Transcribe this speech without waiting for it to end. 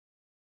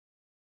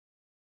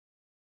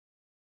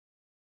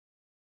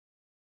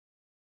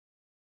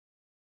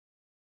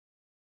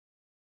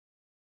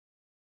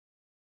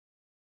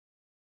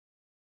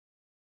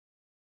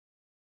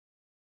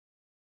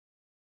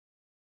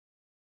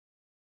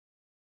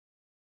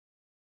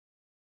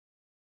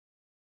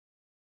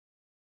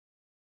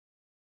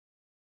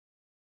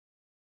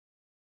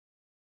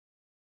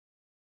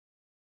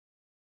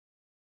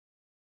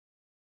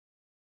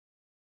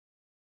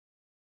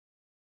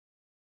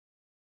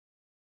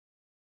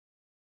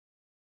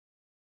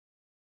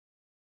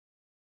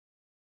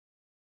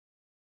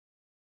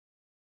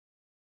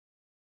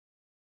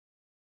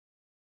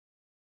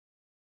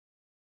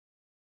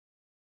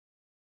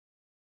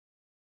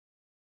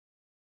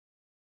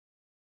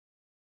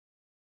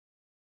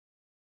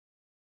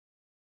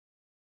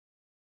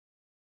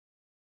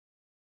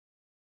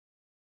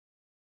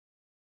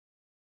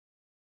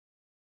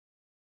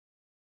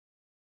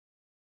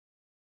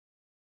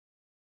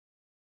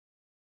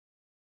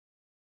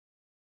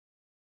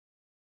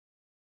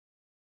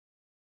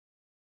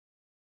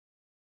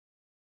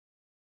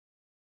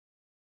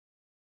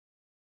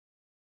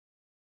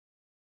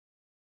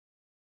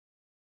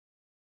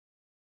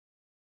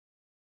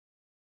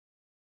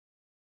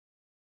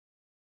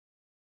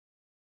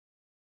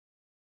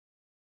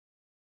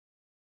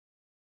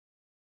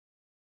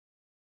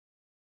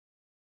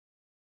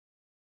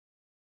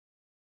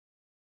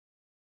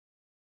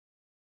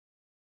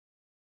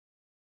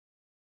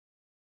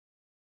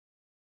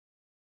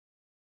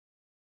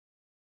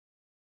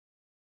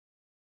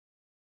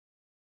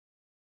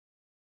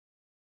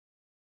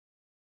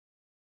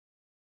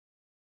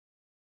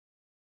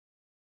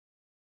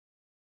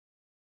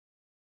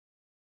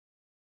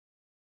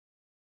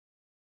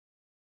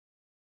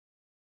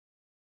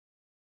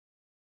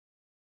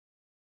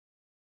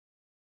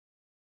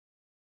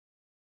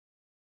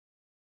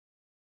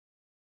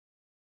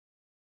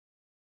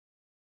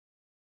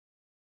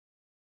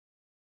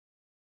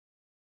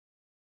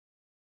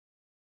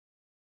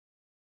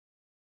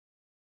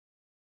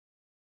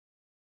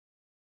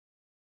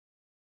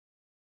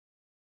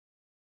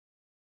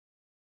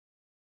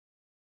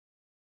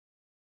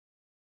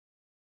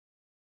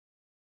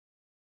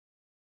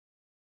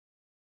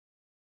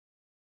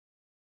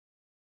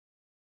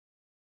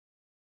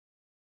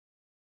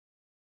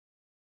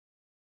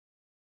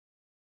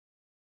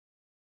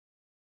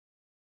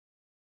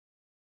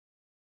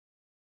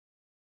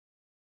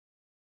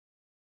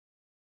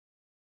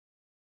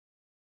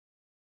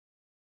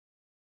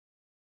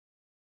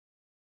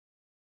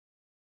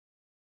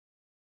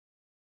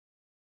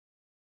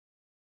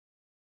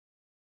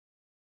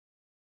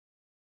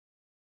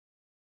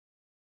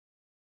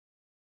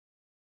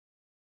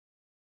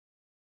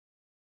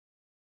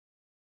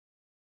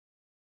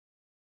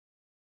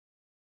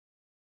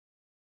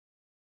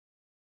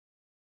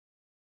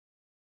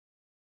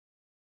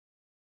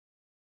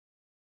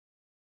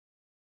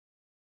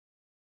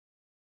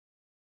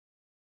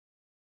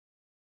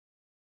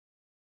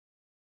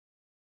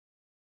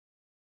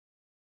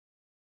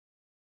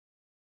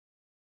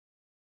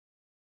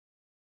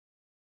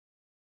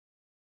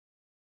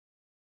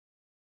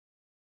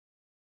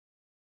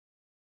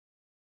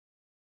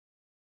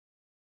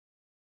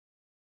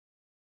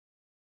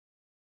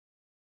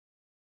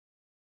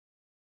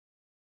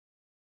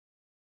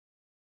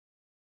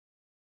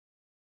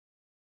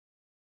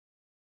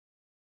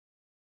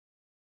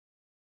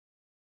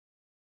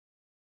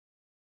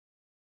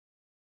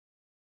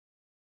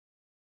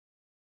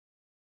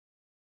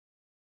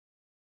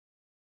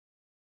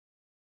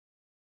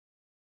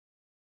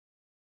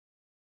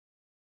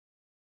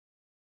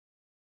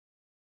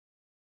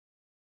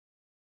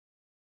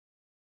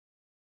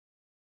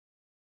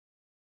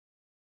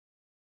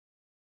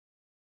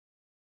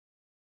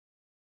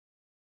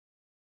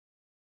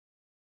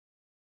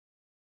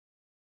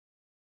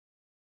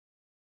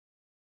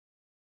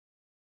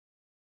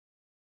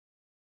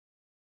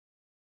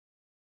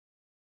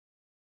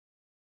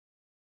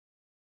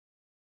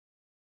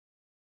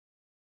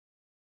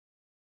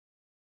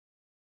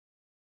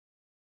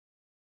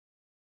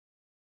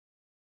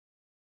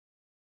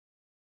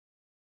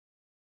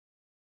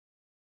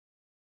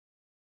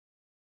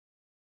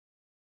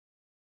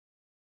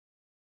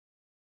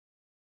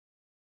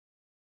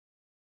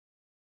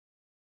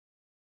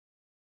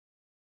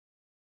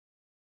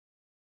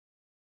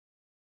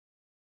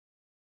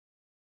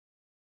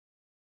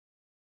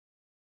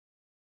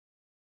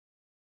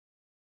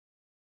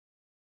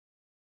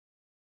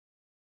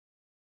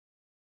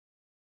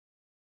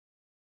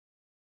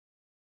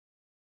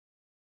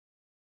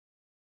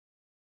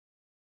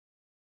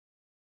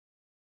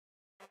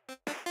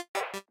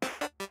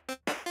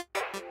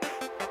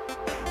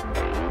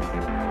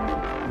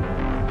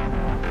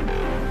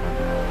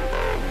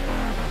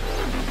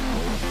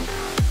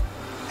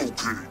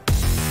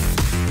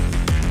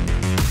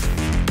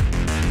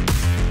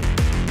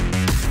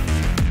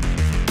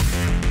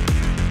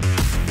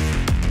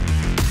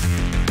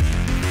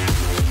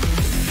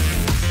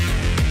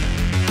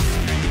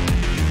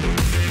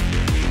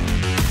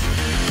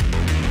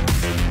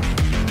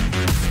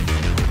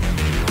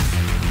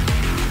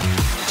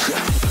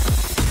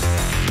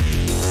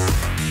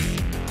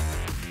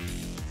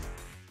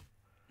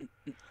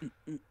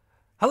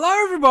Hello,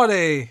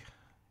 everybody.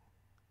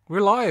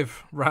 We're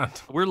live,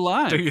 Rand. We're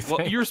live. Do you think?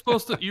 Well, you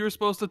were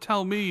supposed to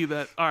tell me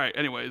that. All right.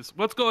 Anyways,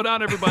 what's going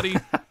on, everybody?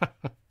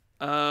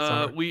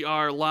 We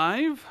are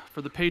live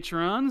for the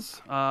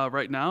Patrons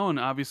right now, and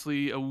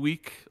obviously a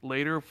week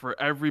later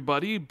for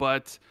everybody.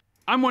 But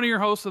I'm one of your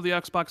hosts of the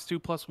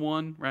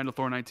XB2+1, Randall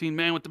Thor 19,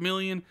 man with the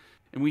million,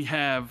 and we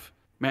have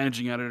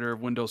managing editor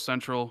of Windows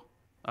Central,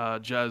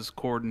 Jez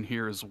Corden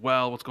here as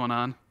well. What's going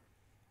on?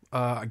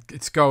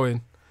 It's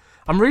going.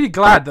 I'm really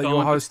glad that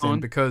you're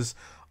hosting because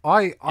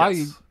I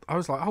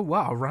was like, oh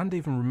wow, Rand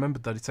even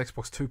remembered that it's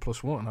Xbox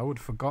 2+1. I would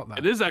have forgot that.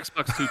 It is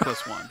Xbox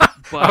 2+1.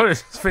 But I would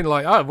have been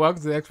like, oh,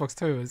 welcome to the Xbox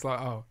 2. It's like,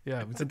 oh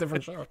yeah, it's a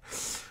different show.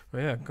 But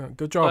yeah,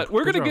 good job. But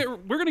we're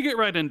gonna get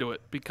right into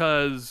it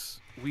because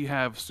we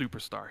have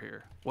Superstar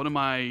here, one of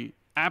my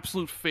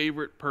absolute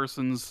favorite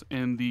persons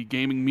in the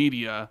gaming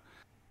media,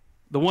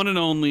 the one and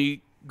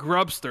only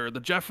Grubster, the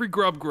Jeffrey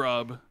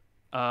Grubb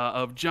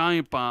of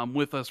Giant Bomb,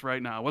 with us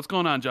right now. What's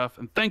going on, Jeff?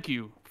 And thank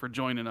you for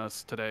joining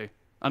us today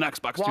on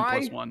Xbox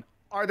 2+1.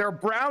 Are there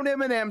brown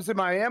M&Ms in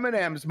my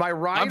M&Ms? My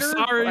writer, I'm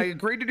sorry. I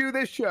agreed to do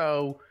this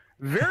show,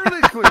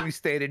 very clearly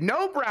stated,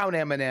 no brown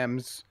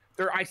M&Ms.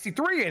 I see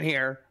 3 in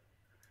here.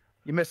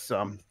 You missed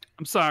some.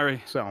 I'm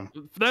sorry. So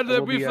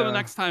that'll be for the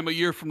next time, a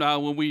year from now,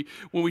 when we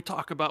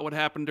talk about what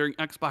happened during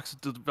Xbox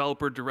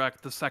Developer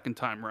Direct the second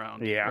time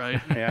around. Yeah,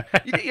 right. Yeah.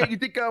 You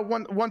think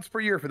once per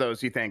year for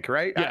those? You think,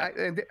 right? Yeah.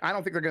 I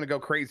don't think they're going to go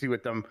crazy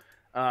with them.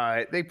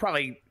 They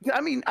probably.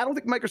 I mean, I don't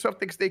think Microsoft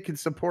thinks they can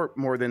support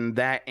more than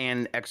that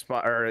and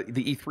Xbox or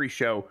the E3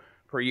 show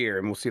per year,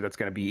 and we'll see if that's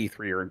going to be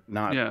E3 or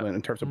not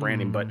in terms of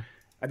branding. But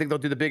I think they'll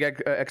do the big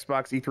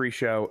Xbox E3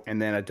 show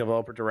and then a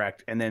developer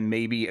direct, and then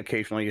maybe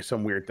occasionally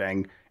some weird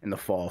thing in the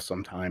fall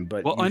sometime,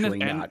 but usually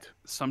not.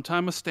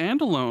 Sometime a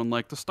standalone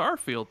like the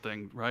Starfield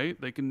thing, right?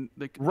 They can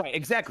Right,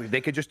 exactly.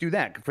 They could just do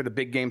that for the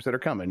big games that are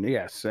coming.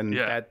 Yes, and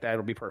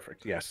that'll be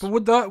perfect. Yes. But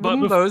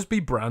wouldn't those be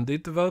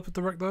branded developer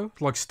direct though?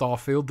 Like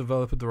Starfield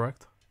developer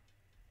direct?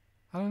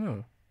 I don't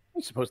know.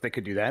 I suppose they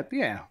could do that.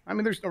 Yeah. I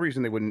mean, there's no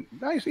reason they wouldn't.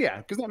 Yeah,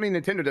 because I mean,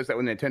 Nintendo does that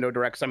with Nintendo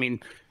Directs. I mean,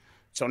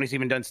 Sony's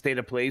even done state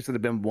of plays that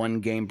have been one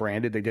game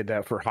branded. They did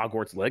that for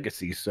Hogwarts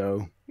Legacy.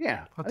 So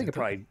yeah, I think they'd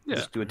probably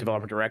just do a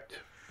developer direct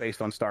based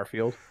on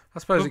Starfield. I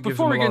suppose it gives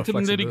them a lot of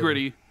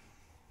flexibility.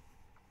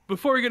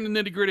 Before we get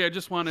into nitty gritty, I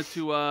just wanted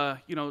to,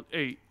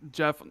 hey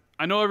Jeff,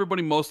 I know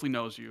everybody mostly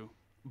knows you,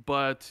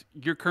 but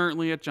you're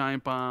currently at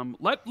Giant Bomb.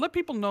 Let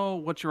people know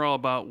what you're all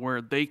about,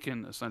 where they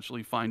can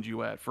essentially find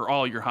you at for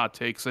all your hot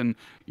takes and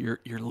your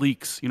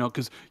leaks.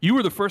 Because you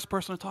were the first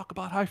person to talk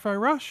about Hi-Fi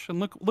Rush, and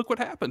look what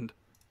happened.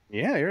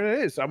 Yeah, here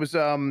it is.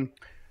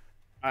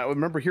 I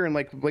remember hearing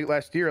like late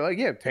last year, like,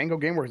 Tango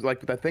Gameworks,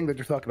 like that thing that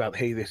you're talking about.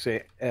 Hey, they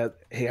say,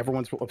 hey,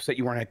 everyone's upset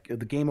you weren't at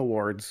the Game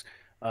Awards.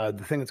 The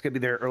thing that's going to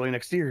be there early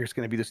next year is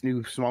going to be this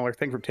new smaller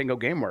thing from Tango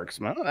Gameworks.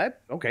 Well, that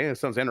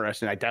sounds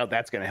interesting. I doubt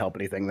that's going to help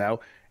anything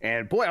though.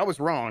 And boy, I was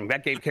wrong.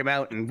 That game came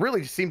out and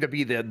really seemed to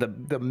be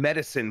the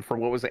medicine for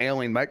what was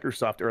ailing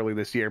Microsoft early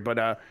this year.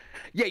 But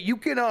you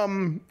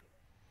can.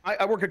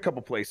 I work at a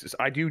couple places.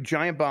 I do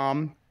Giant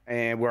Bomb,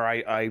 and where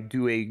I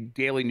do a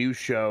daily news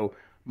show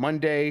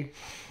Monday,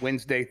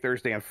 Wednesday,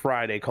 Thursday, and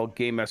Friday called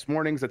Game Mess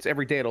Mornings. That's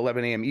every day at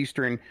 11 a.m.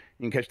 Eastern.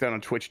 You can catch that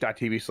on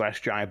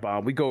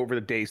twitch.tv/GiantBomb. We go over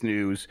the day's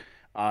news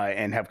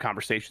and have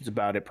conversations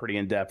about it pretty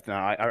in depth. And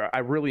I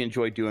really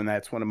enjoy doing that.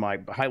 It's one of my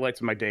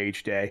highlights of my day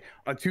each day.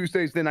 On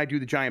Tuesdays, then I do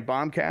the Giant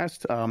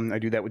Bombcast. I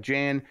do that with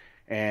Jan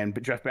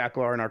and Jeff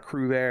Backlar and our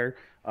crew there.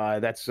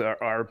 That's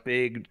our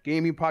big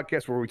gaming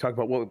podcast where we talk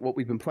about what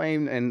we've been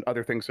playing and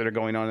other things that are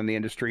going on in the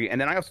industry. And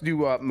then I also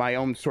do my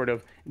own sort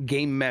of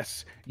game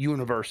mess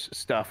universe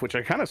stuff, which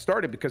I kind of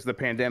started because of the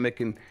pandemic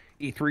and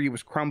E3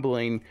 was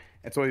crumbling.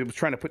 And so I was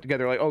trying to put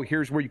together like, oh,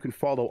 here's where you can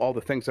follow all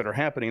the things that are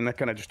happening. And that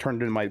kind of just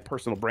turned into my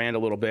personal brand a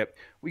little bit.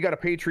 We got a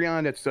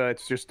Patreon. It's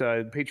just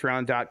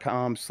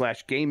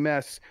patreon.com/game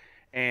mess.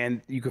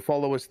 And you can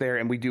follow us there,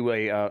 and we do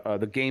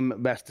the Game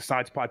Mess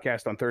Decides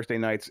podcast on Thursday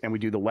nights, and we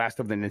do the Last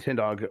of the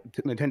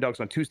Nintendogs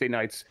on Tuesday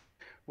nights,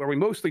 where we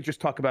mostly just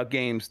talk about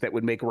games that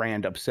would make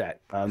Rand upset.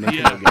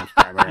 Nintendo games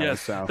primarily.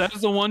 Yes, so. That is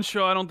the one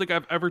show I don't think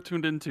I've ever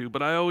tuned into,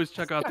 but I always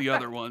check out the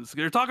other ones.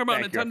 You're talking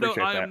about Nintendo.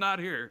 I am not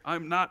here.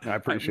 I'm not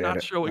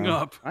showing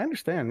up. I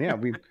understand. Yeah,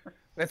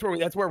 That's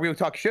where we would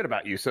talk shit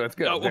about you, so it's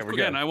good. No, there we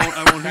go. I won't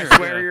hear. I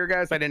swear here,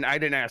 guys. I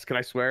didn't ask. Can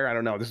I swear? I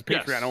don't know. This is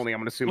Patreon only. I'm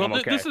gonna assume I'm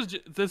okay. This is.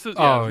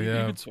 Yeah,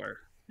 you could swear.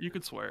 You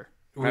could swear.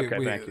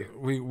 Okay, thank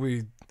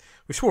you.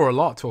 We swore a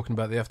lot talking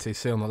about the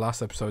FTC on the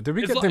last episode. Did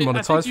we get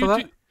demonetized for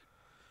that?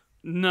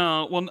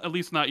 No, well, at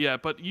least not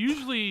yet. But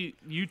usually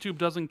YouTube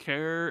doesn't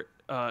care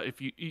if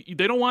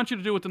they don't want you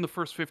to do it within the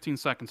first 15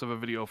 seconds of a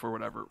video for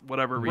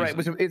whatever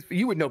reason. Right,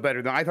 you would know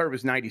better than I thought it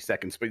was 90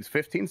 seconds, but it's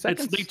 15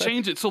 seconds. They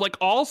change it, so like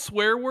all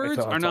swear words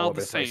are now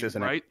the same,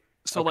 right?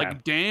 So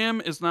like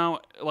damn is now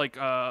like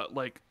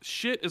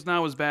shit is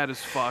now as bad as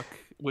fuck,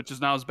 which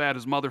is now as bad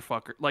as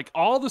motherfucker. Like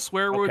all the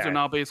swear words are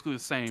now basically the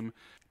same.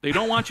 They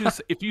don't want you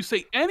to if you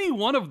say any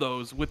one of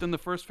those within the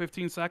first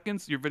 15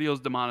 seconds, your video is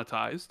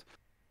demonetized.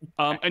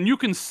 And you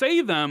can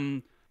say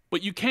them,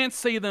 but you can't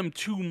say them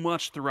too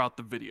much throughout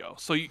the video.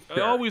 So you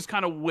always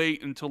kind of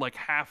wait until like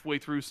halfway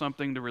through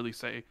something to really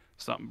say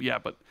something. Yeah,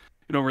 but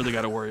you don't really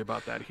got to worry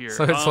about that here.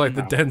 So it's like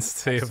the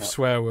density of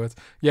swear words.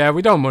 Yeah,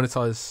 we don't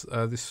monetize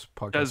this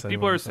podcast. As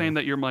people are saying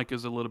that your mic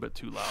is a little bit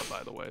too loud,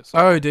 by the way. So.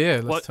 Oh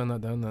dear, let's turn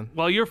that down then.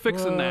 While you're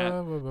fixing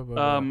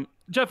that,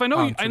 Jeff, I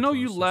know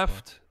you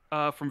left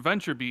from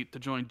VentureBeat to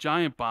join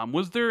Giant Bomb.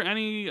 Was there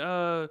any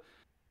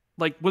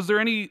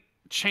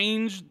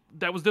change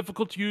that was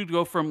difficult to you to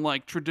go from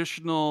like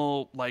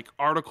traditional like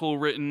article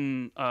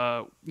written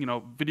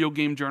video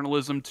game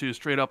journalism to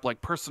straight up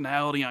like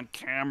personality on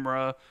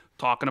camera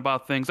talking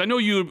about things? I know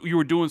you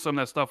were doing some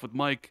of that stuff with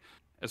Mike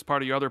as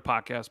part of your other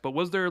podcast, but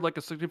was there like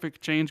a significant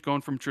change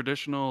going from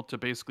traditional to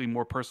basically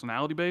more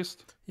personality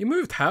based? You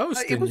moved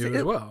house, didn't you,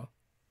 as well?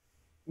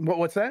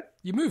 What's that?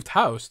 You moved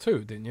house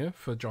too, didn't you,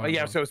 for Giant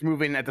Bomb? So I was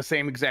moving at the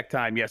same exact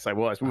time. Yes, I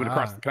was moving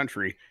across the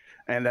country.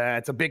 And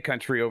it's a big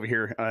country over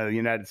here, the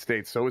United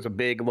States. So it was a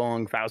big,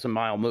 long,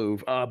 1,000-mile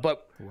move.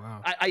 But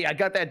wow. I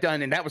got that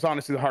done, and that was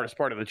honestly the hardest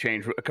part of the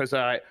change because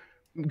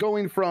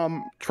going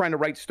from trying to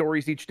write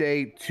stories each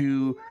day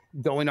to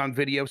going on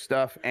video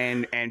stuff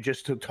and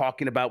just to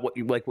talking about what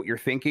you like, what you're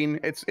thinking,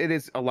 it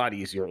is a lot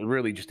easier. It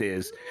really just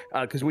is.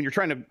 Because when you're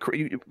trying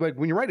to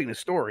when you're writing a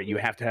story, you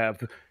have to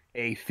have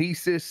a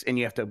thesis and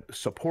you have to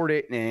support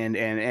it, and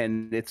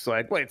it's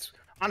like, well,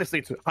 honestly,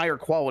 it's higher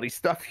quality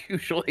stuff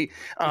usually,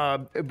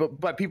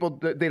 but people,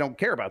 they don't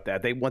care about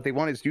that. What they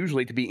want is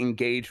usually to be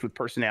engaged with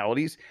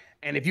personalities.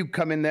 And if you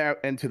come in there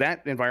into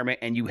that environment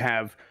and you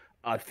have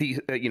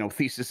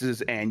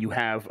theses and you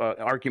have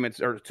arguments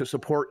or to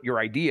support your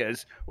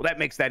ideas, well, that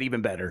makes that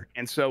even better.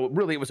 And so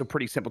really, it was a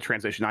pretty simple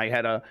transition. I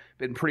had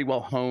been pretty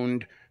well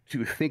honed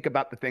to think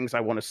about the things I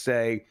want to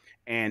say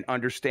and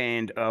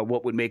understand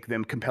what would make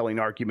them compelling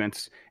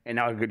arguments. And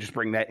now I could just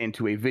bring that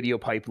into a video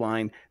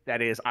pipeline.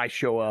 That is, I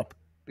show up,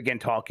 begin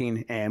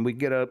talking, and we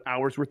get an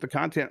hour's worth of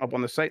content up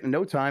on the site in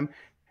no time.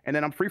 And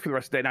then I'm free for the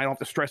rest of the day, and I don't have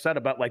to stress out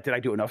about, like, did I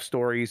do enough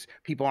stories?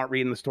 People aren't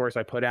reading the stories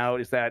I put out.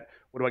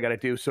 What do I got to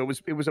do? So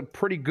it was a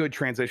pretty good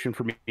transition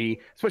for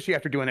me, especially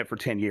after doing it for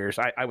 10 years.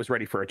 I was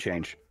ready for a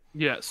change.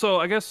 Yeah, so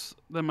I guess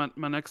then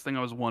my next thing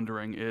I was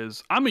wondering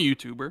is, I'm a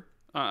YouTuber.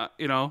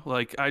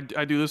 Like I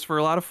do this for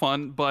a lot of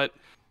fun, but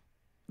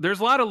there's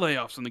a lot of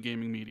layoffs in the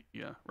gaming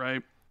media,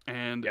 right?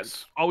 And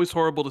it's always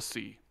horrible to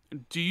see.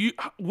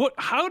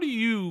 How do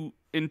you,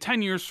 in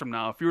 10 years from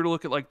now, if you were to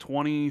look at like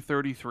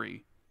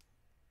 2033,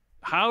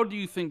 how do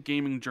you think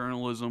gaming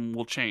journalism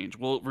will change?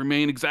 Will it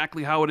remain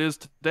exactly how it is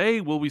today?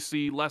 Will we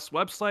see less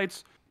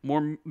websites,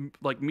 more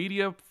like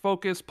media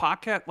focused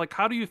podcast? Like,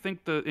 how do you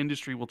think the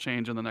industry will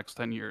change in the next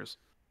 10 years?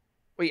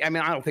 Well, I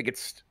mean, I don't think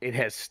it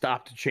has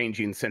stopped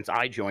changing since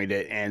I joined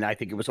it, and I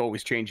think it was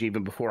always changing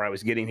even before I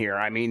was getting here.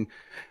 I mean,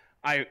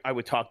 I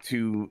would talk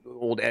to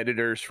old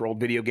editors for old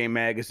video game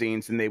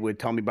magazines, and they would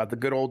tell me about the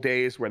good old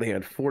days where they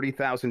had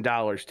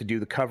 $40,000 to do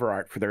the cover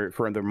art for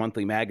their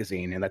monthly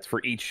magazine, and that's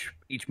for each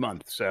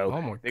month.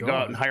 So they go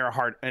out and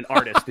hire an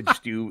artist to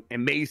just do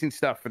amazing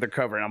stuff for their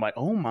cover. And I'm like,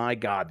 oh my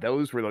God,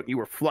 you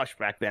were flush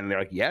back then. And they're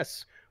like,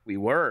 yes, we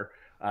were.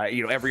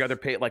 Every other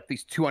page, like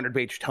these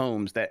 200-page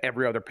tomes that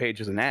every other page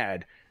is an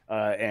ad.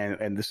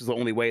 And this is the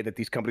only way that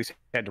these companies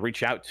had to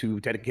reach out to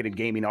dedicated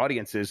gaming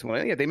audiences.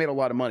 Well, yeah, they made a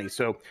lot of money.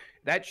 So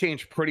that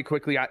changed pretty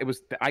quickly. I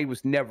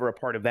was never a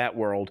part of that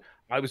world.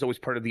 I was always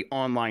part of the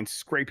online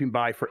scraping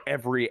by for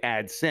every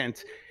ad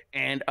sent.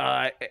 And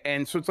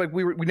so it's like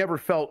we never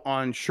felt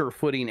on sure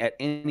footing at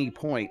any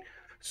point.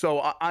 So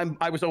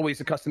I was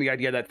always accustomed to the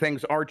idea that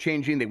things are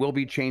changing. They will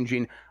be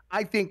changing.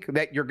 I think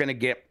that you're going to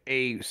get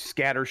a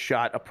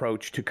scattershot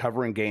approach to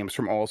covering games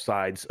from all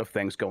sides of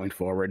things going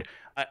forward.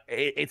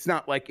 It's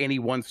not like any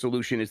one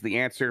solution is the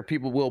answer.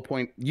 People will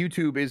point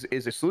YouTube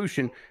is a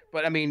solution,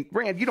 but I mean,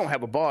 Rand, you don't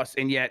have a boss,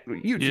 and yet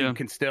YouTube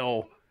can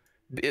still.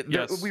 We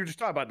were just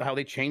talking about how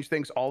they change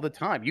things all the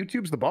time.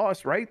 YouTube's the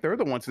boss, right? They're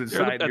the ones that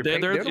decide.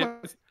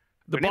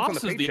 The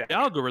boss is the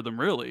algorithm,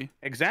 really.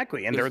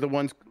 Exactly, and they're the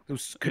ones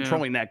who's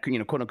controlling that,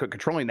 quote unquote,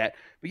 controlling that.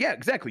 But yeah,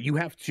 exactly. You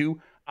have to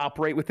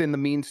operate within the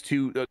means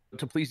to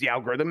please the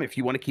algorithm if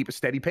you want to keep a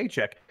steady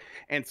paycheck.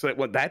 And so,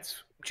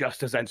 that's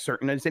just as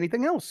uncertain as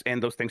anything else.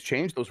 And those things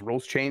change, those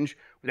rules change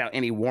without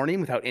any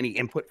warning, without any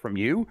input from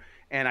you.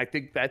 And I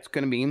think that's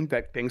going to mean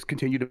that things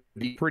continue to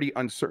be pretty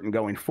uncertain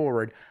going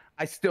forward.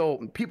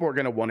 People are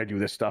going to want to do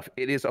this stuff.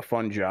 It is a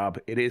fun job.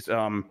 It is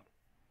fun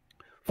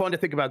to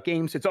think about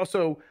games. It's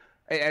also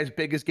as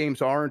big as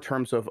games are in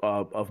terms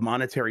of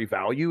monetary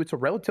value, it's a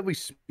relatively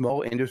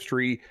small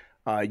industry.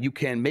 You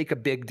can make a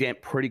big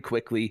dent pretty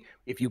quickly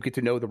if you get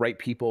to know the right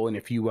people, and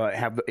if you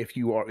if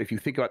you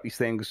think about these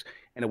things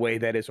in a way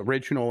that is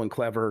original and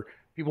clever.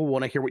 People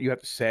want to hear what you have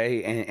to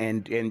say,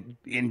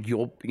 and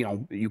you'll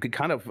you could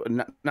kind of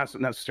not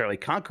necessarily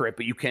conquer it,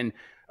 but you can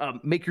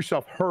make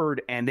yourself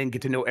heard, and then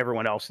get to know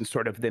everyone else, and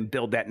sort of then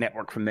build that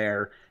network from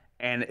there.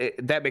 And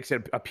that makes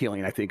it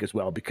appealing, I think, as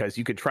well, because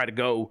you could try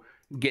to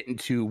get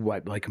into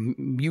like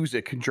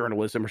music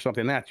journalism or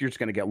something like that. You're just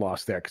going to get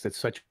lost there because it's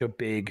such a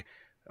big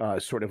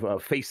sort of a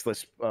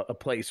faceless a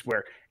place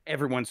where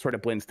everyone sort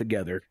of blends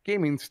together.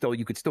 Gaming, still,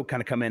 you could still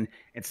kind of come in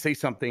and say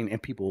something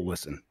and people will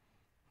listen.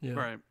 Yeah.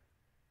 Right.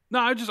 No,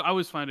 I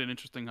always find it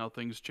interesting how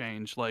things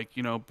change. Like,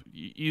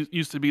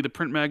 used to be the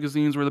print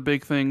magazines were the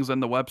big things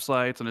and the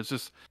websites, and it's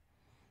just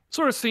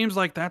sort of seems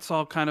like that's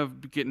all kind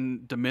of getting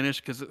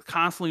diminished because it's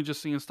constantly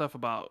just seeing stuff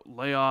about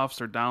layoffs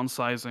or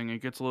downsizing.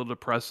 It gets a little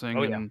depressing.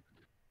 Oh,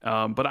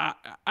 yeah. But I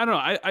don't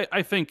know.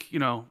 I think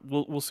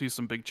we'll see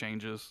some big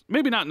changes.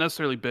 Maybe not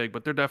necessarily big,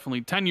 but they're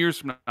definitely 10 years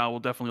from now will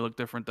definitely look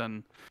different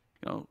than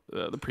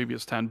the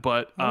previous 10.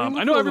 But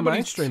I know everybody's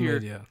mainstream here.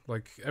 media.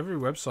 Like every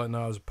website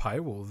now has a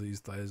paywall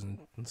these days and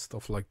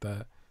stuff like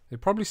that. They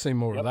probably see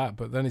more of that,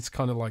 but then it's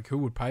kind of like, who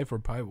would pay for a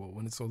paywall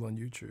when it's all on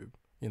YouTube?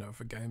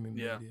 For gaming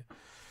media.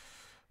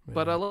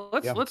 But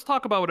let's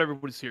talk about what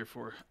everybody's here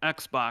for.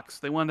 Xbox.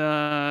 They want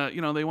to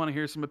they want to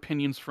hear some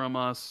opinions from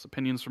us,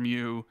 opinions from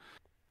you.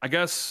 I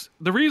guess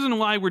the reason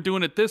why we're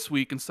doing it this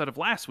week instead of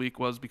last week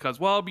was because,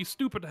 well, it'd be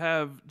stupid to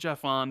have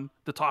Jeff on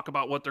to talk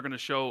about what they're going to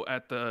show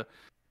at the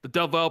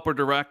Developer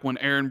Direct when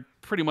Aaron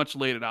pretty much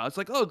laid it out. It's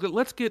like, oh,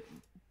 let's get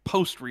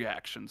post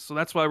reactions. So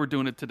that's why we're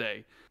doing it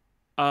today.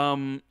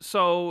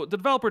 So the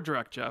Developer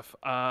Direct, Jeff.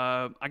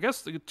 I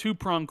guess the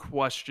two-pronged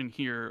question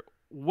here.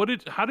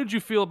 How did you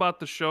feel about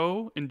the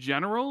show in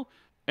general?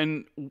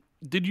 And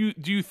do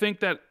you think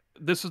that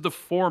this is the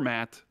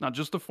format, not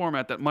just the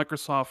format, that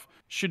Microsoft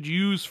should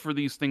use for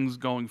these things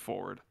going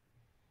forward?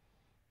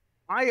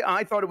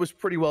 I thought it was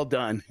pretty well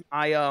done.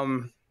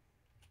 When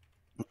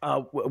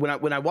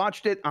I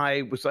watched it,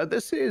 I was like,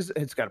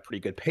 it's got a pretty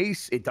good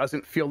pace. It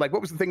doesn't feel like,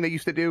 what was the thing they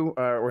used to do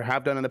or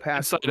have done in the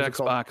past? Inside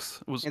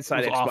Xbox.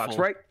 Inside Xbox, awful.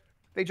 Right?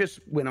 They just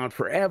went on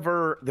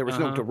forever. There was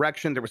no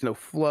direction. There was no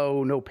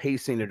flow, no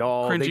pacing at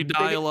all. Cringy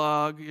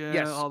dialogue,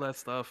 yes. All that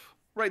stuff.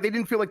 Right. They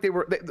didn't feel like they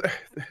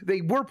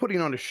were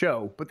putting on a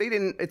show, but they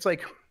didn't. It's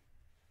like,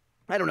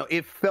 I don't know.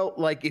 It felt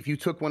like if you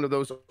took one of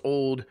those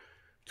old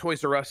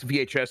Toys R Us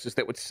VHSs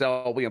that would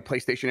sell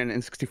PlayStation and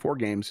N64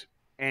 games,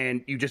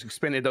 and you just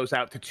expanded those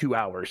out to 2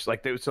 hours.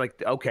 Like, it was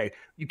like, okay,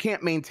 you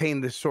can't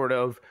maintain this sort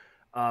of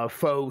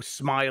faux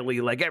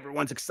smiley, like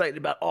everyone's excited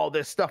about all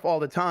this stuff all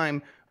the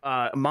time,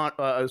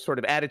 sort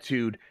of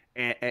attitude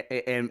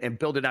and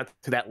build it out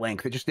to that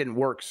length. It just didn't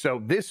work.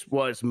 So this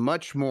was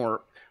much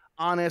more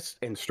honest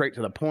and straight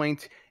to the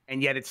point,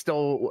 and yet it's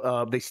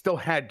still they still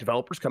had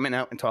developers coming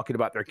out and talking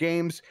about their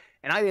games,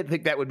 and I didn't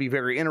think that would be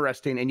very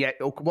interesting. And yet,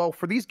 well,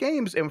 for these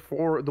games and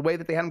for the way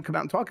that they had them come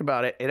out and talk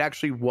about it, it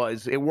actually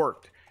was. It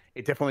worked.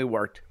 It definitely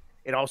worked.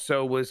 It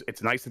also was.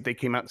 It's nice that they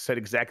came out and said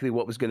exactly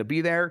what was going to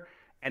be there,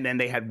 and then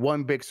they had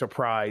one big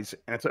surprise,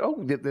 and it's like,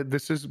 oh,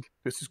 this is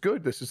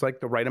good. This is like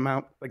the right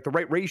amount, like the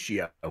right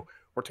ratio.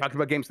 We're talking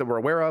about games that we're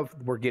aware of.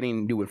 We're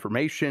getting new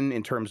information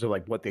in terms of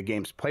like what the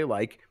games play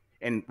like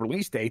and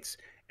release dates,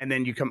 and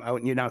then you come out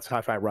and you announce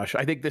Hi-Fi Rush.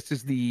 I think this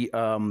is the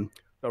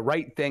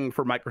right thing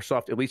for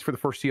Microsoft, at least for the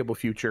foreseeable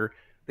future.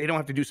 They don't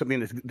have to do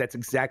something that's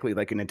exactly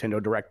like a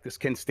Nintendo Direct. This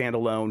can stand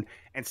alone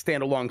and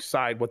stand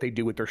alongside what they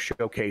do with their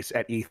showcase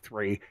at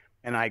E3.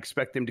 And I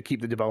expect them to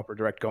keep the Developer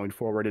Direct going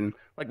forward. And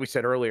like we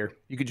said earlier,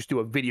 you could just do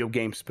a video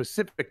game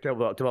specific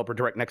Developer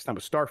Direct next time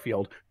with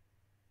Starfield,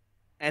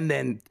 and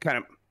then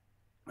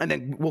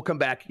we'll come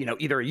back,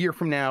 either a year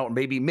from now or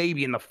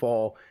maybe in the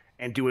fall,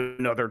 and do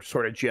another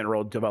sort of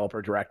general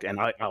Developer Direct, and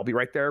I'll be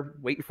right there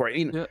waiting for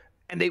it.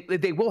 And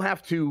they will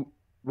have to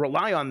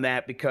rely on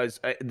that because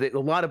a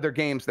lot of their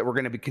games that we're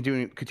going to be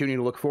continuing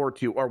to look forward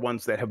to are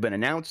ones that have been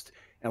announced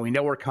and we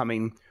know are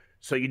coming.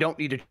 So you don't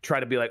need to try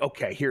to be like,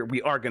 okay, here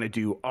we are going to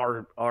do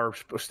our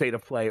state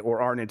of play or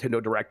our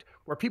Nintendo Direct,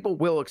 where people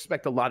will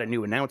expect a lot of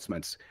new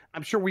announcements.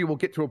 I'm sure we will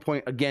get to a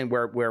point again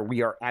where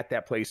we are at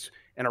that place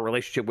in our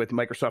relationship with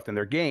Microsoft and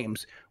their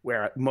games,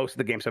 where most of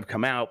the games have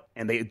come out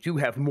and they do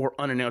have more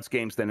unannounced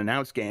games than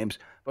announced games.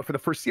 But for the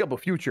foreseeable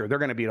future, they're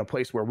going to be in a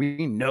place where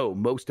we know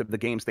most of the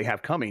games they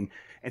have coming.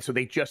 And so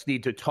they just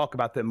need to talk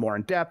about them more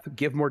in depth,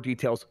 give more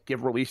details,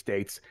 give release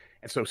dates.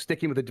 And so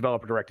sticking with the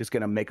Developer Direct is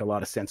going to make a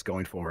lot of sense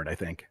going forward, I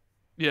think.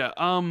 Yeah,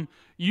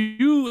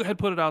 you had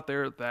put it out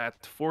there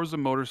that Forza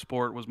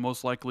Motorsport was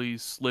most likely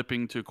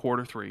slipping to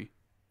Q3.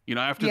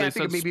 After they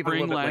said maybe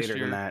spring last year.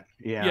 Than that.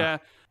 Yeah.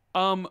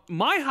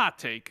 My hot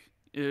take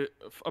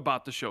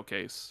about the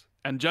showcase,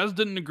 and Jez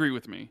didn't agree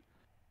with me,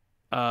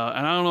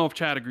 and I don't know if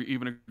Chad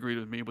even agreed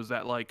with me, was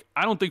that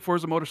I don't think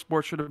Forza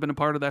Motorsport should have been a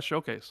part of that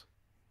showcase.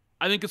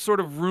 I think it sort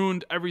of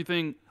ruined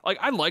everything. Like,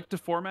 I liked the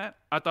format.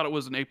 I thought it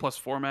was an A+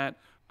 format.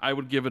 I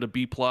would give it a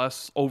B+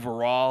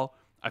 overall.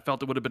 I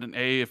felt it would have been an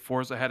A if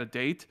Forza had a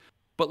date.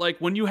 But like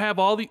when you have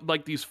all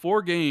these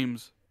 4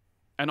 games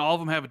and all of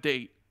them have a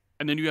date,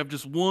 and then you have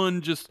just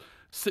one just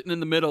sitting in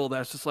the middle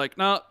that's just like,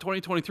 nah,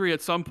 2023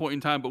 at some point in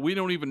time, but we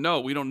don't even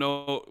know. We don't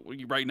know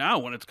right now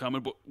when it's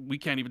coming, but we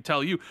can't even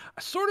tell you.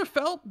 I sort of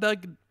felt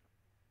like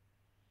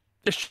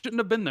it shouldn't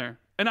have been there.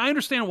 And I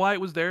understand why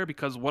it was there,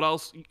 because what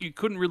else? You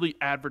couldn't really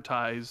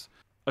advertise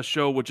a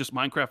show with just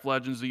Minecraft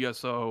Legends,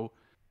 ESO,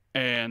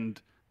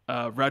 and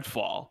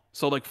Redfall.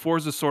 So like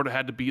Forza sort of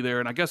had to be there,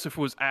 and I guess if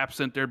it was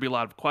absent, there'd be a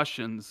lot of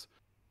questions.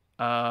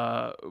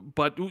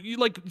 But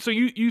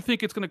you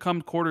think it's going to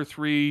come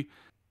Q3?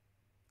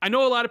 I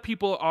know a lot of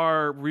people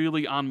are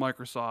really on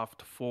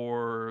Microsoft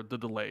for the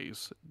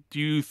delays. Do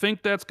you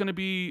think that's going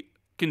to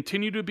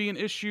continue to be an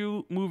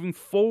issue moving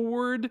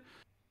forward,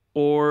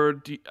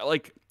 or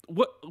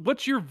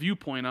what's your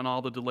viewpoint on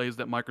all the delays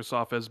that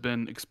Microsoft has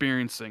been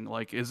experiencing?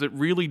 Like, is it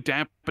really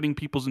dampening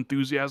people's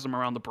enthusiasm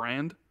around the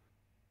brand?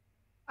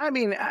 I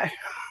mean,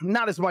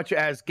 not as much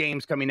as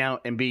games coming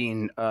out and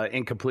being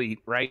incomplete,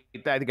 right?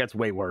 I think that's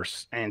way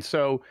worse. And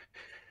so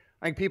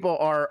I think people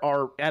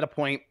are at a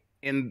point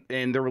in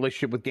their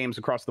relationship with games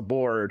across the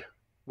board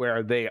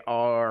where they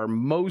are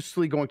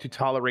mostly going to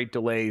tolerate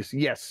delays.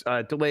 Yes,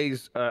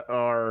 delays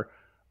are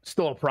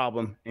still a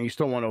problem, and you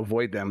still want to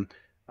avoid them.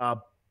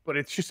 But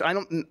it's just,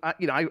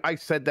 I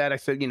said that. I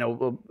said,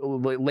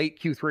 late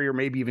Q3 or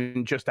maybe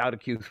even just out of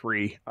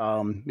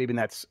Q3.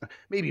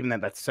 Maybe even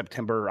that's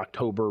September,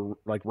 October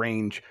like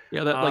range.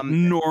 Yeah, that like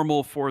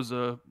normal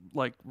Forza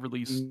like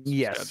release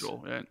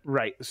schedule. Yeah.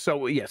 Right.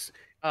 So yes,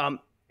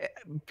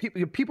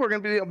 people are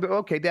going to be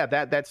okay.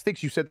 That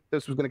sticks. You said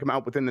this was going to come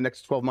out within the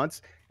next 12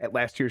 months at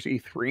last year's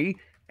E3.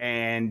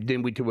 And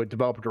then we do a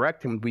developer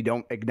direct, and we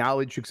don't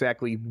acknowledge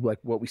exactly like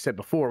what we said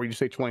before. We just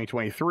say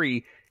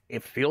 2023.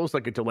 It feels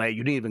like a delay.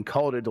 You didn't even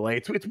call it a delay.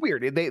 It's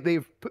weird.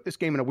 They've put this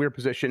game in a weird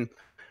position,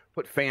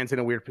 put fans in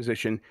a weird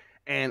position,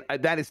 and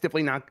that is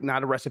definitely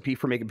not a recipe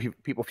for making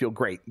people feel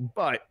great.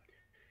 But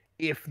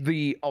if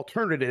the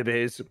alternative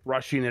is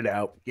rushing it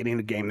out, getting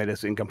a game that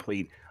is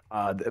incomplete,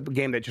 the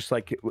game that just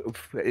like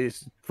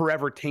is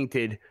forever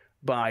tainted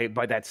by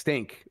that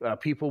stink,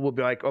 people will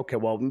be like, okay,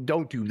 well,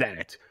 don't do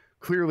that.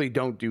 Clearly,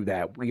 don't do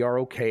that. We are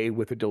okay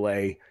with a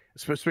delay,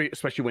 especially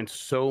when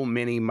so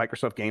many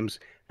Microsoft games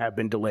have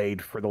been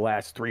delayed for the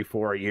last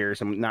 3-4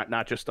 years, and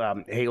not just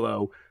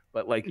Halo,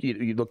 but like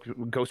you look,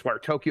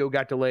 Ghostwire Tokyo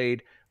got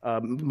delayed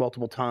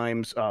multiple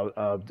times.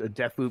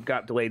 Deathloop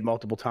got delayed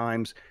multiple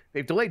times.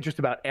 They've delayed just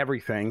about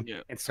everything,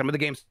 and some of the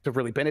games have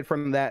really benefited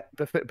from that.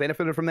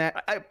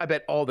 I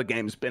bet all the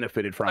games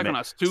benefited from it.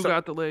 Psychonauts 2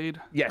 got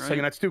delayed. Yes, right?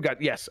 Psychonauts 2 got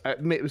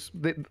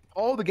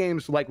all the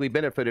games likely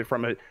benefited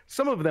from it.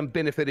 Some of them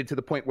benefited to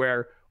the point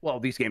where, well,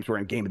 these games were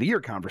in Game of the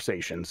Year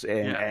conversations,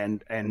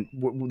 and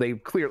they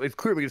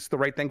clearly it's the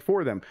right thing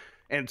for them.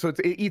 And so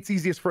it's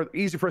easy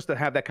for us to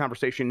have that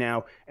conversation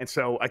now. And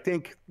so I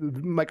think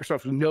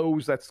Microsoft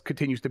knows that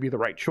continues to be the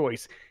right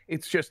choice.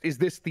 It's just, is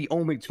this the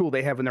only tool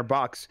they have in their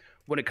box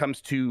when it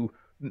comes to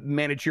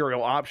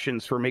managerial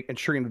options for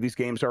ensuring that these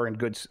games are in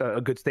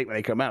a good state when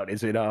they come out?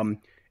 Is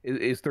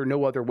there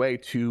no other way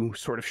to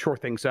sort of shore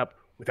things up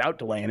without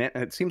delaying it?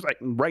 And it seems like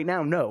right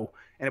now, no.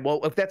 And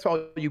well, if that's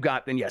all you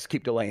got, then yes,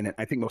 keep delaying it.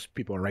 I think most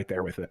people are right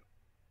there with it.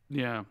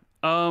 Yeah.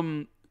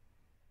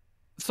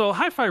 So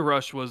Hi-Fi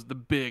Rush was the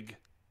big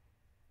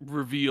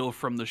reveal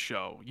from the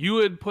show. You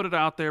had put it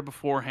out there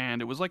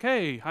beforehand. It was like,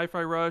 hey,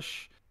 Hi-Fi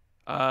Rush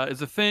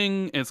is a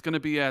thing. It's going to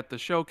be at the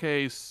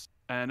showcase,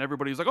 and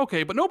everybody's like,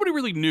 okay, but nobody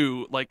really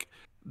knew like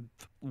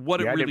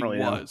what it really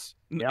was.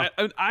 Yeah.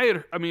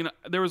 I mean,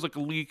 there was like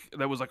a leak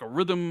that was like a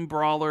rhythm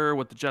brawler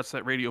with the Jet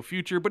Set Radio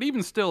Future, but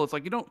even still, it's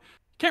like you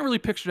can't really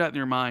picture that in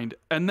your mind.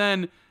 And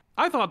then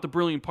I thought the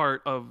brilliant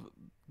part of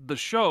the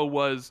show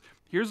was,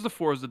 here's the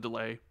Forza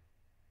delay.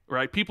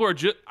 Right, people are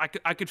just.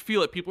 I could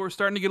feel it. People were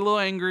starting to get a little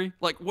angry.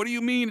 Like, what do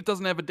you mean it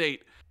doesn't have a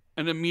date?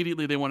 And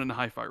immediately they went into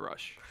Hi-Fi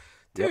Rush.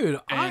 Dude,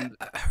 hang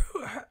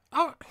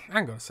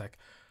on a sec.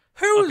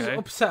 Who's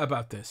upset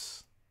about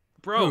this?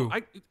 Bro,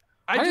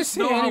 I didn't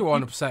see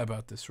anyone upset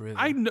about this, really.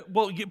 I know.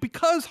 Well,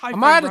 because Hi-Fi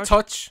Am I out of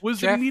touch, was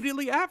Jeff?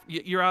 Immediately after.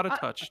 You're out of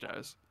touch,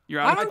 Daz.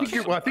 You're out of touch.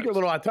 I think you're a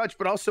little out of touch,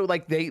 but also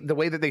like the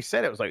way that they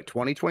said it was like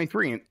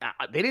 2023, and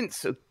they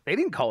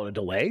didn't call it a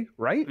delay,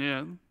 right?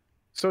 Yeah.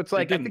 So it's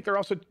like, I think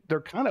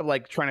they're kind of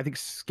like trying to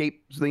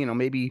escape,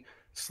 maybe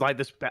slide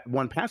this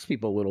one past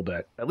people a little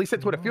bit. At least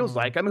that's what it feels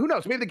like. I mean, who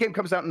knows? Maybe the game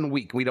comes out in a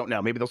week. We don't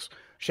know. Maybe they'll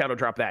shadow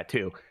drop that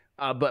too.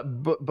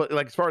 But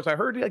like, as far as I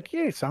heard, like,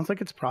 yeah, it sounds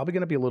like it's probably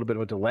going to be a little bit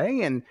of a delay,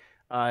 and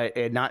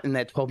not in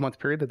that 12-month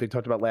period that they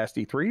talked about last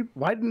E3.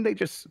 Why didn't they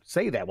just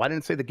say that? Why didn't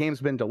it say the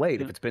game's been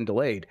delayed if it's been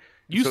delayed?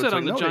 You said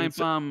on the Giant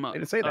Bomb. They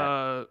didn't say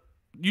that.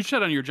 You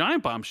said on your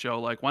Giant Bomb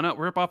show, like, why not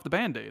rip off the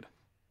Band-Aid?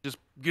 Just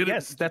get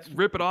it.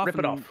 Rip it off. Rip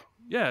it off.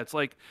 Yeah, it's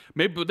like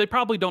maybe they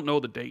probably don't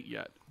know the date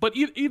yet. But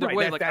either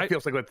way, that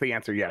feels like the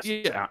answer. Yes,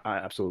 yeah,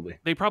 absolutely.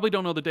 They probably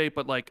don't know the date,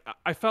 but like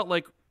I felt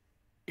like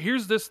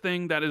here's this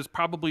thing that is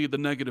probably the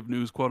negative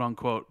news, quote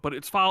unquote, but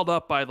it's followed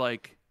up by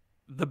like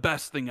the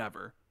best thing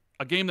ever,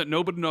 a game that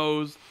nobody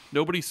knows,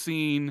 nobody's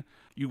seen,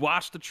 You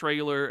watch the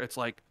trailer, it's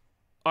like,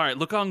 all right,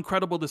 look how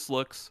incredible this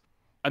looks.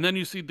 And then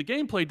you see the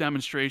gameplay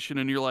demonstration,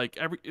 and you're like,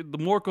 the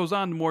more it goes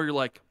on, the more you're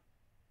like,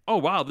 oh,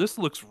 wow, this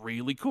looks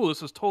really cool.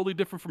 This is totally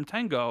different from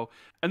Tango.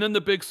 And then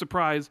the big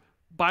surprise,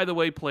 by the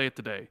way, play it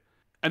today.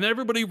 And then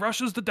everybody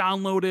rushes to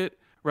download it,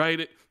 right?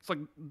 It's like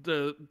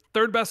the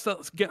third best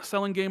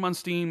selling game on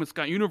Steam. It's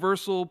got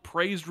universal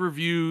praised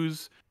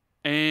reviews,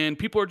 and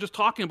people are just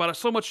talking about it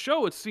so much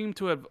so it seemed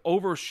to have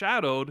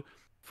overshadowed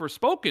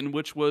Forspoken,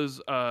 which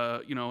was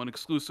an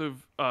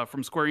exclusive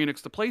from Square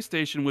Enix to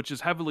PlayStation, which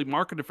is heavily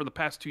marketed for the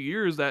past 2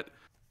 years. That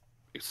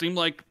it seemed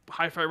like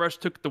Hi-Fi Rush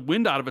took the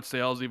wind out of its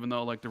sails, even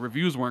though like the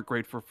reviews weren't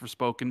great for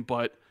Forspoken.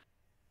 But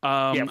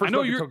I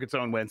know you took its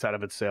own winds out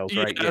of its sails,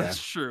 right? Yeah,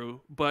 that's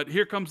true. But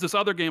here comes this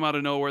other game out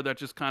of nowhere that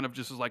just kind of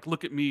just is like,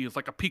 look at me. It's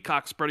like a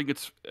peacock spreading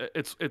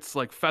its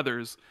like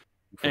feathers.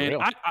 And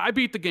I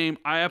beat the game.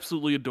 I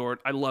absolutely adore it.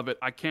 I love it.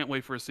 I can't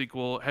wait for a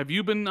sequel. Have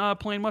you been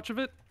playing much of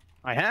it?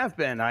 I have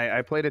been.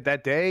 I played it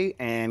that day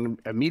and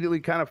immediately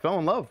kind of fell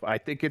in love. I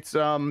think it's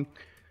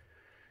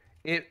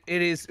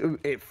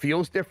it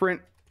feels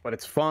different, but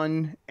it's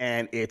fun,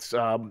 and it's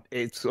a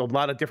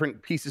lot of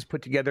different pieces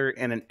put together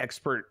in an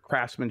expert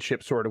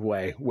craftsmanship sort of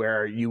way,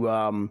 where you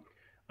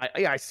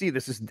I see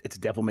it's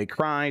Devil May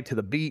Cry to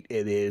the beat.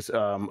 It is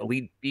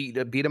elite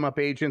beat 'em up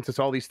agents. It's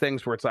all these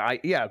things where it's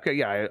like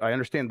I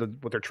understand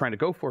what they're trying to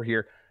go for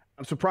here.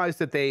 I'm surprised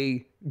that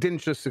they didn't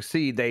just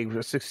succeed. They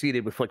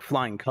succeeded with like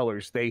flying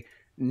colors. They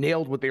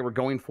nailed what they were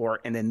going for,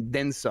 and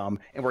then some,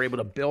 and were able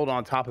to build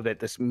on top of it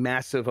this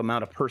massive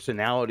amount of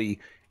personality.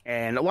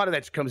 And a lot of that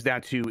just comes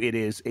down to it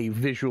is a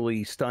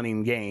visually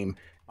stunning game.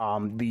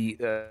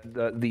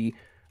 The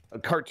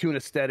cartoon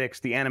aesthetics,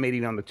 the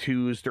animating on the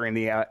twos during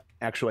the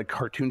actual like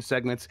cartoon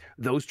segments,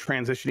 those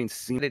transitioning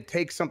scenes. It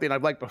takes something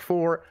I've liked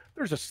before.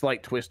 There's a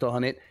slight twist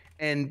on it.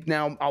 And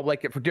now I'll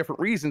like it for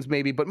different reasons,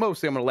 maybe, but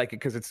mostly I'm going to like it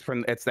because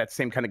it's that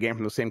same kind of game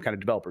from the same kind of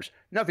developers.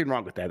 Nothing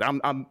wrong with that.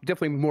 I'm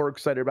definitely more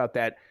excited about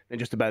that than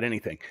just about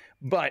anything.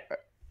 But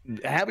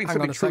having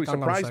something truly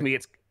surprise me,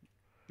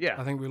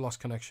 I think we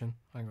lost connection.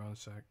 Hang on a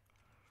sec.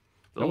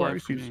 No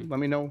worries. Let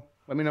me know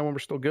when we're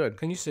still good.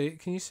 Can you see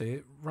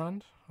it,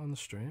 Rand, on the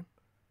stream?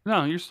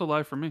 No, you're still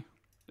live for me.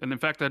 And in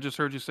fact, I just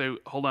heard you say,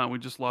 "Hold on, we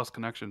just lost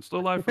connection."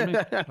 Still live for me.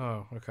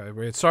 Oh, okay,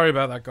 weird. Sorry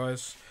about that,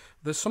 guys.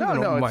 There's something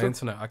wrong with my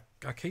internet.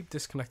 I keep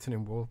disconnecting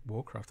in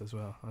Warcraft as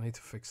well. I need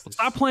to fix this.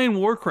 Stop playing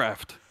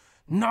Warcraft.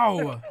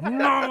 No,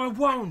 I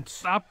won't.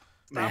 Stop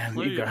man,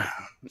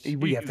 playing.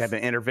 We have to have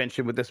an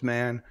intervention with this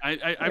man.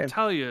 I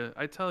tell you.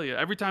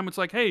 Every time it's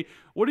like, hey,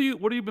 what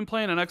have you been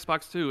playing on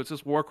Xbox 2? It's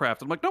just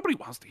Warcraft. I'm like, nobody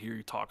wants to hear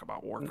you talk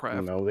about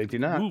Warcraft. No, they do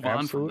not. Move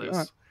absolutely on from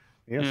this.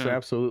 Not. Yes,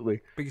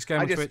 absolutely. Biggest game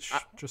on Twitch.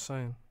 Just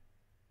saying.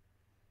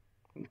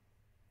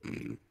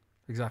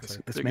 Exactly.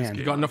 This man.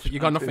 You got nothing. You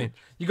got nothing.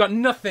 You got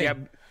nothing. Yeah,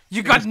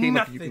 you got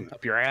nothing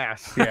up your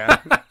ass. Yeah.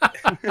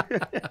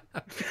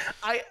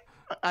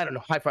 I don't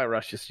know. Hi-Fi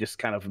Rush is just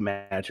kind of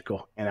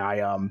magical, and I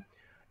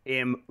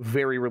am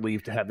very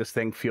relieved to have this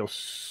thing feel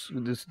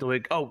just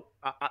like,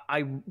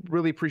 I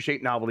really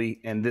appreciate novelty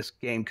and this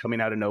game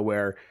coming out of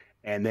nowhere,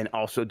 and then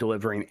also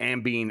delivering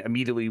and being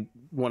immediately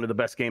one of the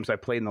best games I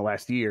played in the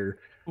last year.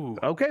 Ooh.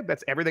 Okay,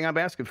 that's everything I'm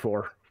asking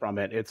for from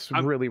it. It's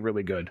really,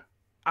 really good.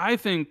 I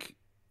think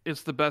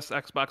it's the best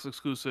Xbox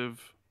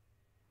exclusive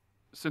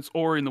since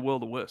Ori and the Will of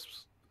the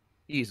Wisps.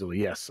 Easily,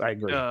 yes, I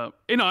agree.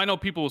 I know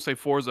people will say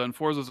Forza, and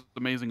Forza's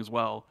amazing as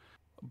well,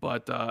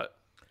 but I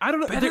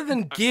don't know. Better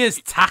than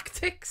Gears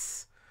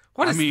Tactics?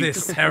 What is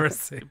this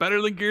heresy?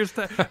 Better than Gears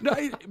Tactics? No,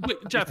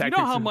 but Jeff, you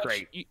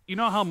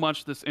know how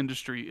much this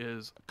industry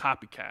is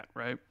copycat,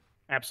 right?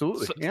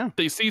 Absolutely. So, yeah.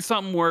 They see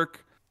something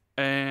work,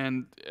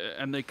 and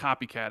they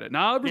copycat it.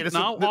 Now, this is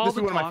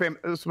one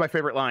of my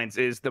favorite lines.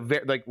 Is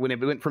when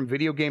it went from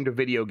video game to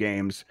video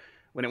games.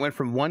 When it went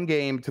from one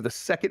game to the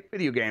second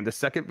video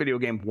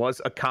game was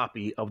a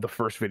copy of the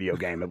first video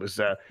game. It was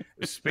a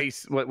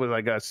space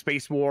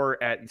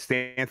war at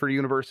Stanford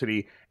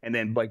University, and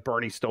then like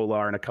Bernie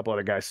Stolar and a couple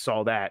other guys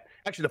saw that.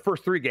 Actually, the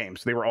first three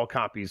games, they were all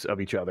copies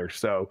of each other.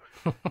 So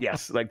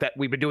yes, like that,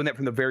 we've been doing that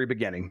from the very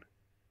beginning.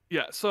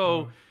 Yeah.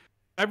 So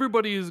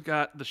everybody's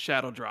got the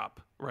Shadow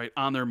Drop right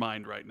on their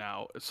mind right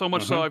now. So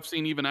much so I've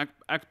seen even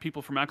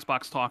people from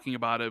Xbox talking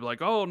about it,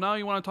 like, oh, now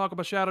you want to talk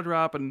about Shadow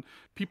Drop, and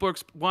people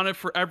want it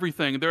for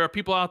everything. There are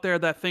people out there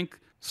that think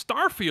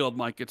Starfield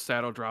might get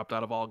Shadow Dropped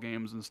out of all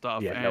games and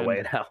stuff. Yeah, no way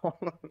in hell.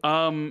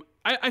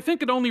 I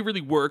think it only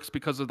really works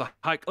because of the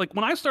high. Like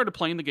when I started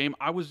playing the game,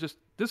 I was just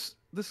this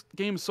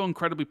game is so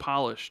incredibly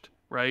polished,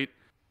 right?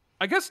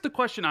 I guess the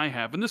question I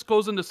have, and this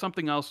goes into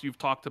something else you've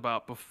talked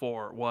about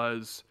before,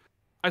 was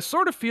I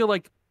sort of feel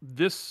like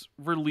this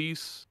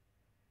release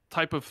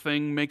type of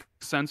thing makes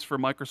sense for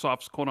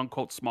Microsoft's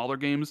quote-unquote smaller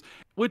games,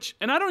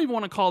 and I don't even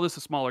want to call this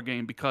a smaller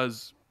game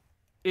because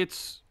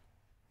it's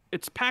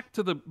packed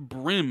to the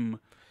brim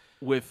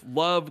with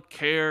love,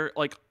 care,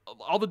 like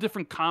all the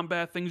different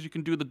combat things you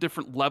can do, the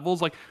different levels.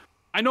 Like,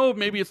 I know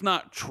maybe it's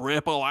not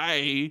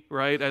AAA,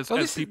 right, as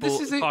people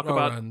talk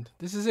about.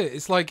 This is it.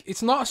 It's like,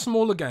 it's not a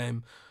smaller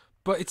game,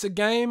 but it's a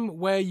game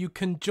where you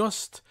can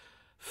just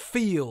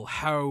feel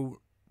how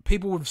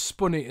people have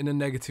spun it in a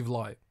negative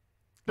light.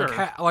 Sure.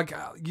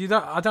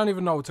 I don't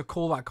even know what to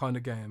call that kind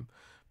of game.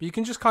 But you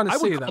can just kind of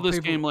see that. I would call this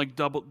game like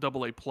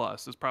double A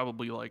plus is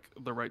probably like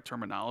the right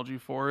terminology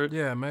for it.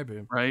 Yeah,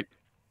 maybe. Right.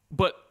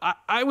 But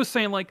I was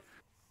saying like,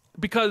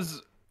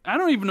 because I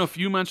don't even know if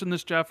you mentioned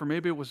this, Jeff, or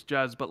maybe it was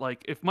Jez, but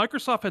like if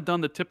Microsoft had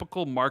done the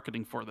typical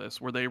marketing for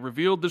this, where they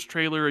revealed this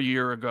trailer a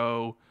year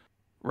ago,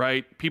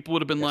 right? People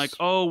would have been like,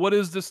 "Oh, what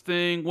is this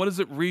thing? What is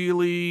it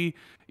really?"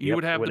 You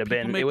would have it would have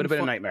been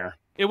a nightmare.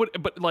 It would,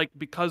 but like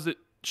because it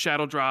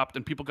shadow dropped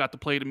and people got to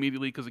play it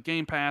immediately because of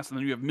Game Pass, and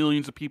then you have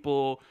millions of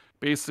people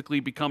basically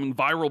becoming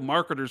viral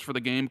marketers for the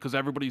game because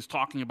everybody's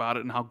talking about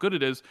it and how good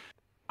it is.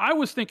 I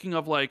was thinking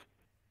of like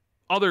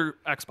other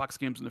Xbox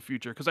games in the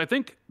future because I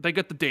think they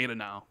get the data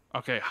now.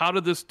 Okay, how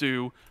did this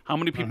do? How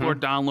many people are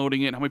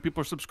downloading it? How many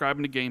people are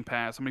subscribing to Game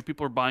Pass? How many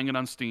people are buying it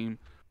on Steam?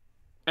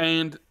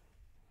 And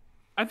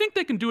I think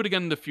they can do it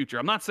again in the future.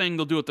 I'm not saying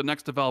they'll do it the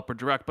next developer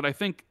direct, but I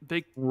think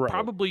they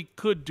probably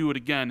could do it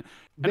again.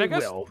 And I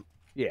guess, will.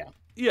 Yeah.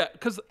 Yeah,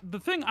 because the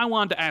thing I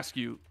wanted to ask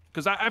you,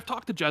 because I've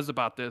talked to Jez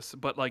about this,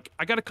 but like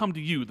I got to come to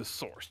you, the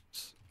source,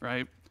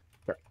 right?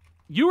 Sure.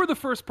 You were the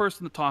first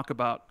person to talk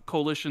about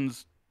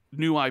Coalition's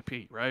new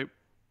IP, right?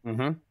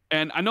 Mm-hmm.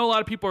 And I know a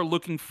lot of people are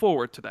looking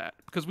forward to that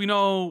because we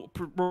know,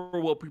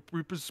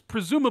 we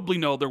presumably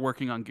know they're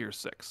working on Gear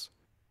 6.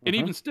 And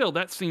even still,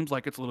 that seems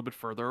like it's a little bit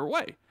further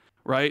away,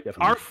 right?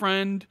 Definitely. Our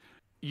friend,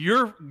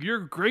 your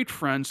great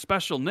friend,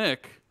 Special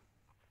Nick,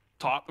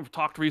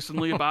 talked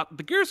recently about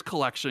the Gears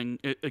collection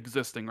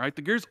existing, right?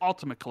 The Gears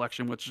Ultimate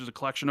Collection, which is a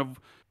collection of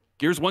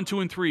Gears 1, 2,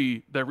 and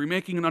 3. They're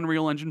remaking in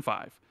Unreal Engine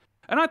 5.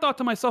 And I thought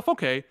to myself,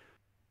 okay,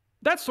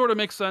 that sort of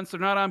makes sense. They're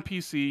not on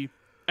PC.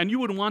 And you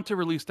would want to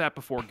release that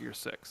before Gear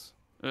 6.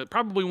 It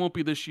probably won't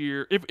be this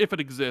year. If it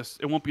exists,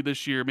 it won't be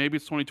this year. Maybe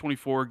it's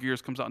 2024.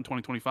 Gears comes out in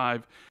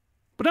 2025.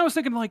 But I was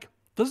thinking, like,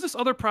 does this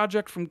other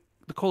project from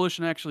the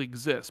Coalition actually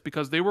exist?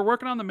 Because they were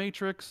working on the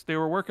Matrix. They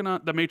were working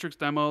on the Matrix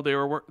demo. They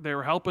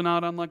were helping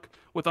out on like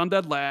with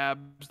Undead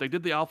Labs. They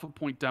did the Alpha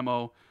Point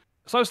demo.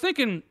 So I was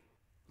thinking,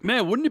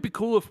 man, wouldn't it be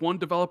cool if one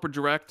developer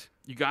direct,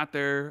 you got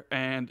there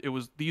and it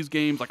was these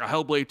games like a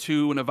Hellblade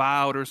 2 and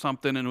Avowed or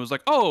something, and it was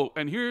like, oh,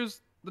 and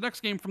here's the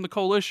next game from the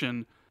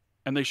Coalition,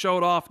 and they show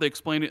it off, they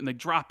explain it, and they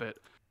drop it.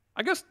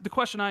 I guess the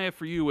question I have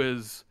for you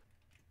is,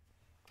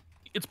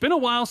 it's been a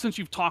while since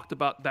you've talked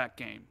about that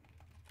game.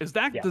 Does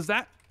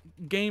that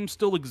game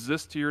still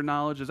exist to your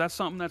knowledge? Is that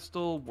something that's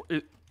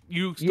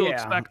you still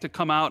expect to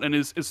come out and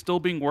is still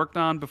being worked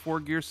on before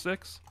Gear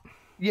 6?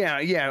 Yeah.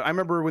 I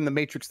remember when the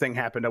Matrix thing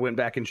happened, I went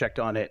back and checked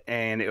on it,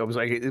 and it was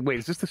like, wait,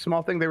 is this the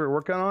small thing they were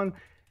working on?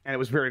 And it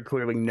was very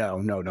clearly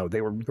no.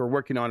 They were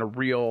working on a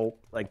real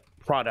like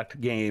product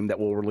game that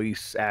will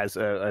release as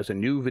a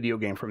new video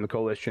game from the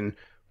Coalition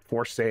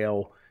for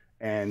sale.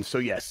 And so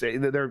yes,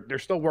 they're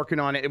still working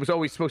on it. It was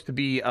always supposed to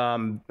be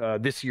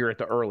this year at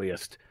the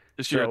earliest.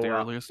 This year at the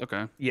earliest,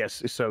 okay.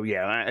 Yes, so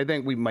yeah, I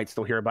think we might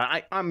still hear about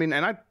it. I mean,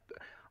 and I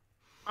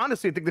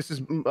honestly think this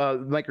is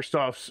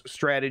Microsoft's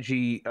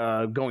strategy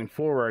going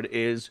forward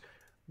is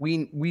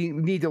we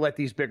need to let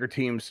these bigger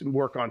teams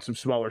work on some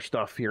smaller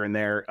stuff here and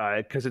there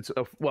because it's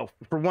well,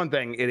 for one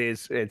thing,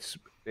 it's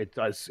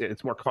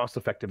more cost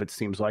effective. It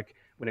seems like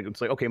when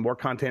it's like, okay, more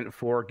content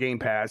for Game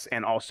Pass,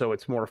 and also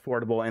it's more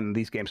affordable, and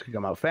these games can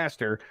come out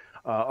faster.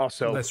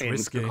 Also, less in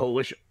risky. the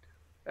Coalition,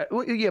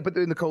 yeah, but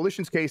in the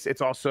Coalition's case,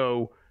 it's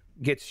also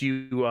gets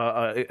you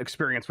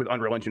experience with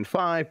Unreal Engine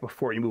 5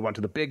 before you move on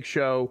to the big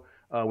show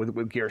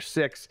with Gear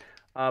 6.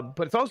 But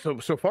it's also,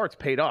 so far, it's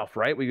paid off,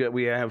 right?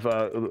 We have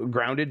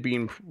Grounded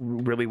being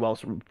really well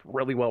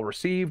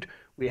received.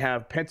 We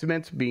have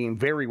Pentiment being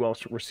very well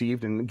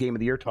received in Game of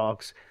the Year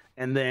talks,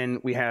 and then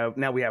we have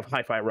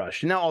Hi-Fi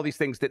Rush. Now all these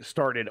things that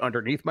started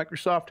underneath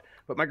Microsoft,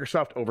 but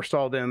Microsoft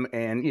oversaw them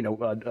and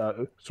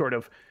sort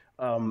of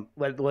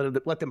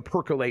let them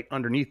percolate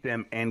underneath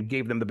them and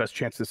gave them the best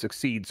chance to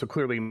succeed. So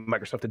clearly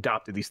Microsoft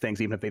adopted these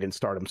things even if they didn't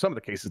start them. Some of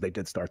the cases they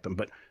did start them,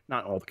 but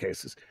not all the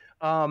cases.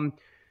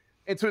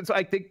 And so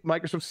I think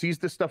Microsoft sees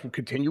this stuff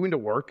continuing to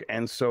work,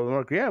 and so they're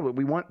like, yeah,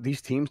 we want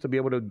these teams to be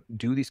able to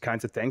do these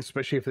kinds of things,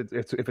 especially if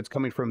it's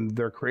coming from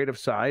their creative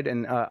side.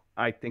 And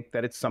I think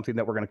that it's something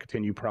that we're going to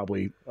continue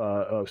probably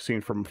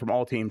seeing from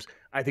all teams.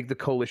 I think the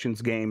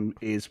Coalition's game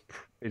is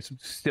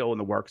still in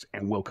the works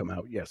and will come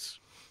out. Yes,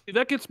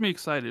 that gets me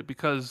excited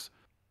because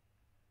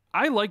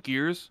I like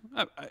Gears.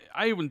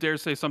 I even dare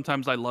say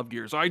sometimes I love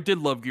Gears. I did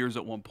love Gears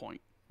at one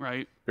point.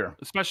 Right? Sure.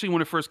 Especially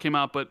when it first came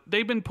out, but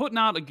they've been putting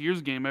out a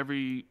Gears game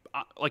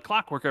like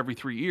clockwork every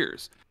 3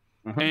 years.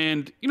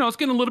 And, it's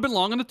getting a little bit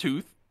long in the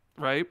tooth,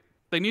 right?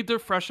 They need to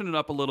freshen it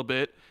up a little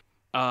bit.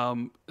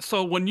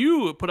 So when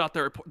you put out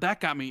their report, that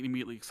got me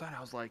immediately excited.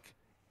 I was like,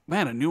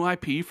 man, a new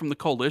IP from the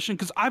Coalition?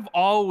 Because I've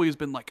always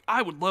been like,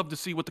 I would love to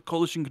see what the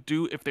Coalition could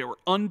do if they were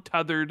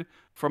untethered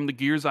from the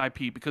Gears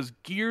IP, because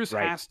Gears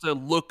has to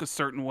look a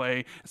certain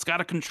way. It's got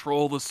to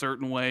control a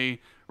certain way,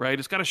 right?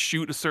 It's got to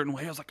shoot a certain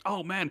way. I was like,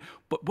 oh, man,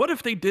 but what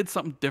if they did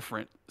something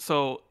different?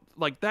 So,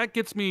 like, that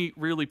gets me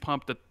really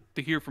pumped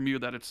to hear from you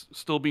that it's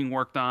still being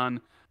worked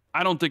on.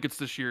 I don't think it's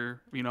this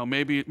year.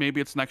 Maybe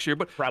it's next year,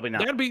 but probably not.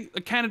 That'd be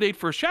a candidate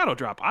for a shadow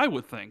drop, I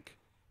would think.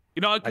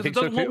 Because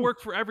it won't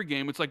work for every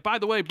game. It's like, by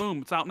the way,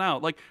 boom, it's out now.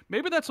 Like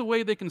maybe that's a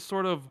way they can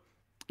sort of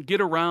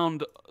get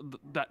around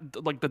that,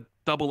 like the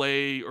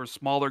AA or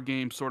smaller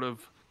game sort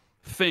of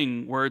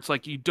thing, where it's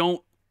like you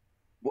don't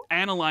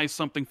analyze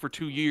something for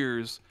 2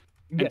 years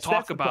and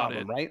talk about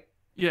it, right?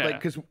 Yeah,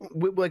 because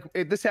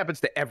this happens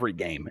to every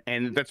game,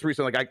 and that's the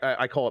reason. Like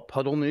I call it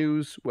puddle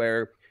news,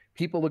 where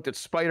people looked at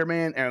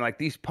Spider-Man and like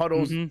these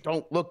puddles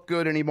don't look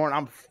good anymore, and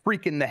I'm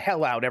freaking the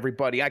hell out.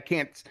 Everybody, I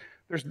can't.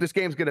 This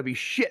game's gonna be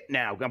shit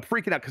now. I'm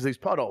freaking out because these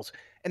puddles.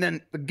 And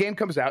then the game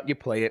comes out, you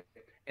play it,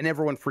 and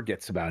everyone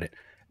forgets about it.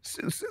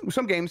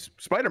 Some games,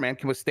 Spider-Man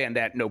can withstand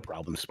that, no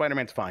problem.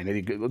 Spider-Man's fine. They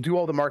do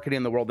all the marketing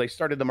in the world. They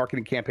started the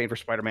marketing campaign for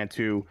Spider-Man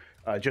 2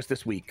 just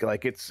this week.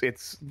 Like it's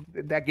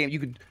that game. You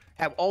could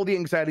have all the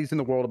anxieties in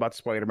the world about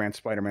Spider-Man.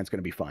 Spider-Man's going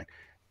to be fine.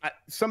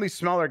 Some of these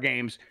smaller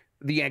games,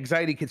 the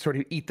anxiety can sort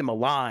of eat them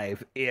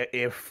alive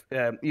if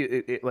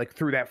like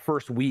through that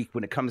first week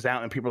when it comes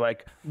out and people are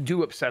like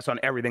do obsess on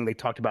everything they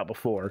talked about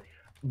before.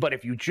 But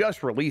if you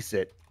just release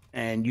it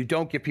and you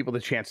don't give people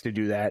the chance to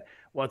do that,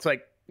 well, it's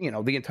like,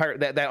 the entire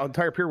that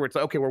entire period where it's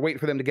like, okay, we're waiting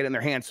for them to get in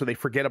their hands so they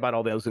forget about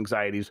all those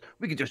anxieties.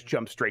 We could just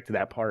jump straight to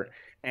that part.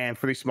 And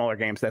for these smaller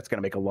games, that's going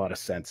to make a lot of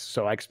sense.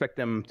 So I expect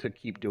them to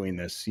keep doing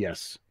this.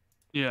 Yes.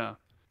 Yeah.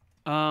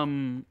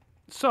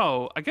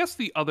 So I guess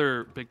the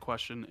other big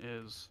question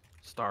is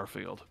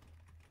Starfield,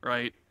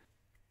 right?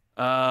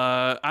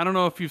 I don't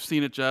know if you've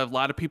seen it, Jeff. A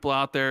lot of people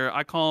out there,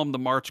 I call them the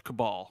March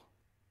Cabal.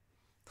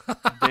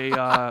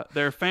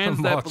 They're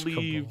fans that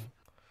believe.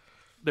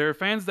 There are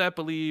fans that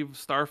believe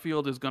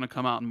Starfield is going to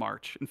come out in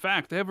March. In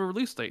fact, they have a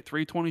release date,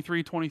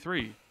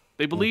 3/23/23.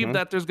 They believe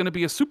that there's going to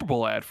be a Super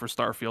Bowl ad for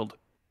Starfield.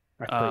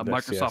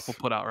 Microsoft will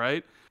put out,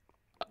 right?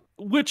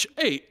 Which,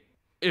 hey,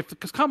 if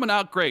it's coming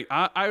out, great.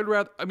 I'd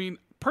rather. I mean,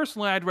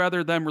 personally, I'd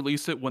rather them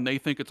release it when they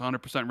think it's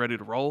 100% ready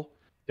to roll.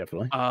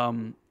 Definitely.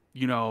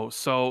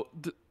 So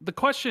the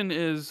question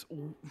is,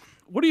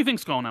 what do you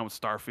think's going on with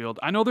Starfield?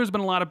 I know there's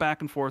been a lot of back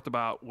and forth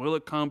about will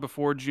it come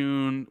before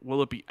June?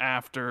 Will it be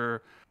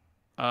after?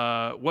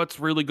 What's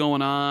really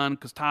going on?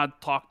 Because Todd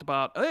talked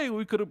about, hey,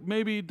 we could have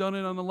maybe done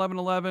it on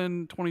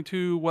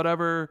 11/11/22,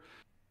 whatever.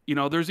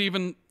 There's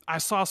even, I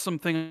saw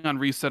something on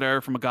Reset Air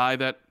from a guy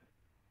that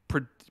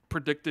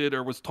predicted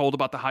or was told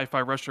about the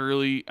Hi-Fi Rush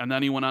early, and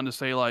then he went on to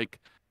say, like,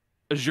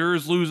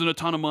 Azure's losing a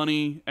ton of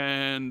money,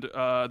 and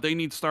they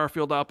need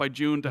Starfield out by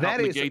June to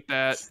help negate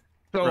that.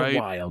 So right?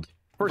 wild.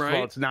 First of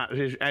all, it's not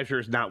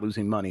Azure's not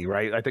losing money,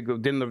 right? I think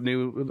then the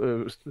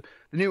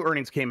new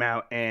earnings came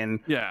out, and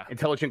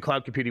intelligent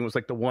cloud computing was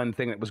like the one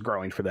thing that was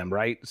growing for them,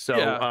 right?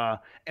 So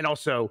and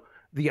also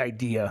the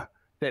idea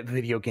that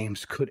video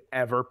games could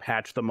ever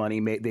patch the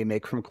money they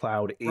make from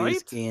cloud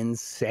is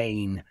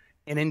insane.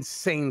 An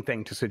insane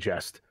thing to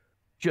suggest.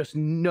 Just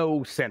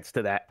no sense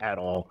to that at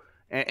all.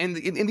 And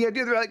the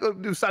idea they're like,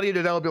 Satya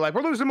Nadella will be like,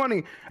 we're losing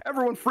money.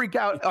 Everyone freak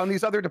out on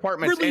these other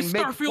departments Release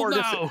and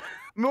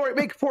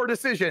make poor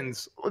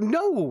decisions.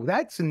 No,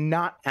 that's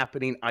not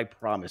happening. I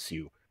promise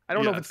you. I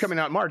don't know if it's coming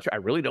out in March. I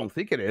really don't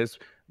think it is.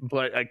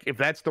 But if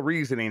that's the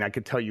reasoning, I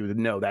could tell you that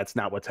no, that's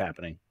not what's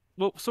happening.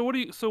 Well,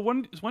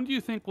 when do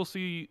you think we'll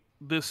see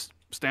this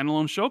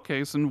standalone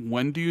showcase, and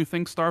when do you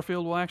think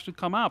Starfield will actually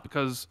come out?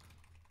 Because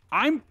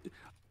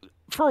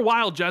for a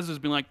while, Jez has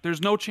been like,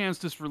 there's no chance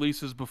this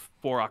releases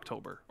before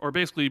October, or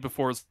basically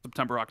before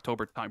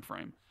September-October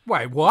timeframe.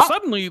 Wait, what?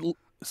 Suddenly,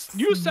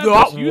 you said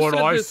not this. You what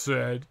said I this.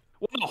 said.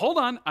 Well, no, hold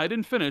on. I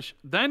didn't finish.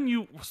 Then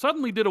you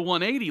suddenly did a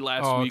 180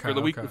 last week or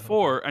the week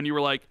before, and you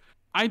were like,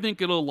 I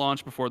think it'll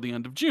launch before the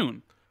end of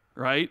June,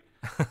 right?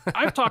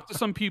 I've talked to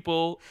some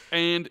people,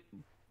 and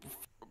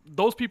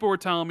those people were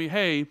telling me,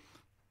 hey,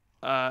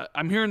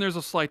 I'm hearing there's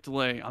a slight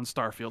delay on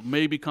Starfield.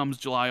 Maybe comes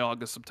July,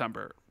 August,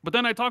 September. But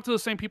then I talked to the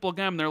same people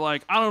again, and they're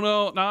like, I don't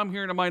know. Now I'm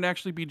hearing it might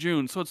actually be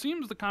June. So it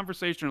seems the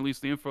conversation, or at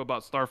least the info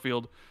about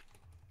Starfield,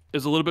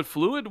 is a little bit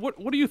fluid. What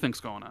do you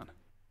think's going on?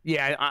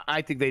 Yeah,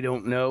 I think they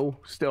don't know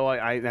still.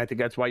 I think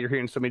that's why you're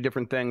hearing so many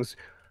different things.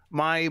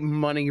 My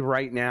money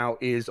right now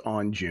is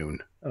on June.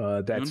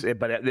 That's it.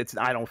 But it's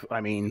I don't.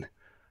 I mean.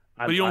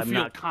 But you don't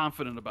feel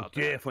confident about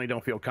that. Definitely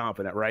don't feel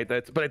confident, right?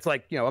 But it's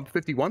like, I'm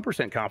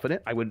 51%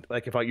 confident. I would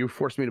like if you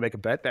forced me to make a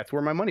bet, that's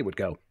where my money would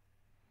go.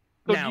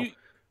 So now,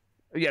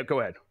 go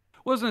ahead. I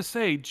was gonna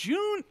say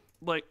June.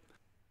 Like,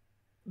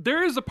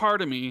 there is a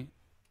part of me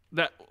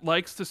that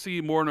likes to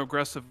see more an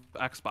aggressive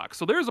Xbox.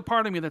 So there's a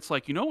part of me that's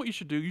like, you know what you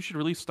should do? You should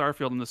release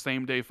Starfield on the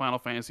same day Final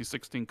Fantasy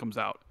 16 comes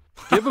out.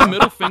 Give a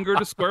middle finger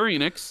to Square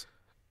Enix,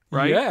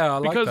 right? Yeah, I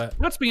like that. Because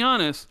let's be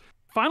honest,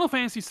 Final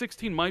Fantasy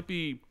 16 might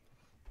be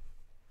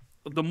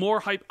the more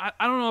hype. I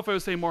don't know if I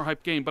would say more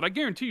hype game, but I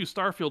guarantee you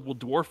Starfield will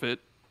dwarf it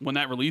when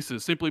that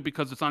releases, simply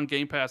because it's on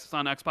Game Pass, it's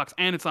on Xbox,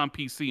 and it's on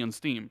PC and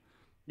Steam.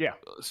 Yeah.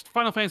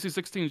 Final Fantasy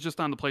 16 is just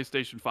on the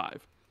PlayStation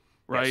 5,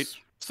 right? Yes.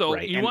 So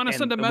you want to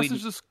send a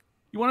message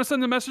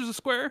to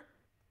Square?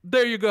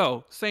 There you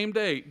go. Same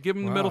day. Give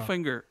them the middle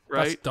finger,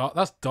 right?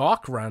 That's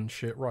dark ran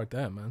shit right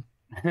there, man.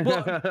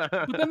 Well,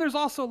 but then there's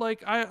also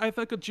like I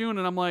think of June,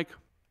 and I'm like,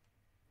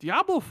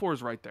 Diablo 4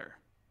 is right there.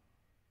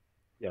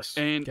 Yes.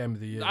 And Game of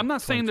the year, I'm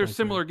not saying they're 2023,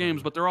 similar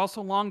games, but they're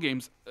also long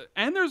games.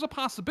 And there's a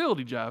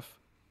possibility, Jeff,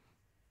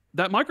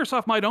 that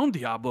Microsoft might own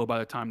Diablo by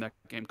the time that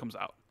game comes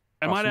out.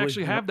 And might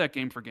actually have that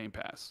game for Game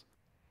Pass.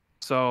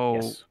 So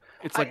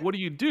it's like, what do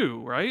you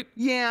do, right?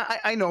 Yeah,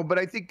 I know, but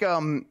I think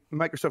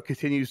Microsoft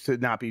continues to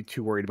not be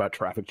too worried about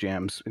traffic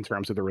jams in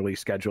terms of the release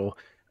schedule.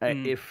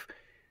 If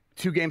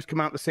 2 games come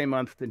out in the same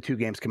month, then 2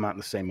 games come out in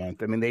the same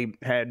month. I mean, they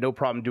had no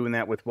problem doing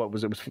that with it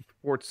was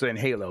Forza and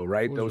Halo,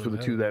 right? Those were the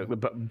 2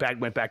 that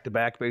went back to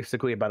back,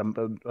 basically about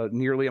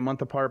nearly a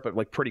month apart, but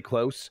like pretty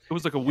close. It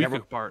was like a week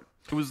apart.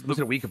 It was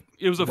a week.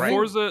 It was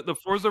the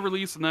Forza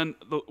release, and then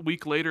the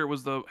week later it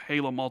was the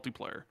Halo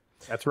multiplayer.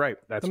 That's right.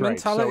 That's the right.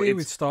 mentality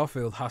with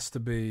Starfield has to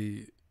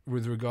be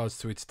with regards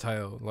to its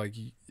tail. Like,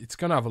 it's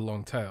going to have a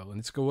long tail, and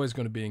it's always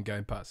going to be in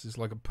Game Pass. It's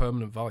like a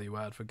permanent value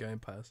add for Game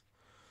Pass.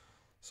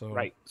 So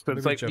right. So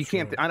it's like you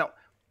can't.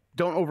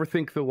 Don't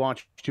overthink the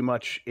launch too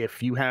much.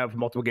 If you have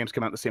multiple games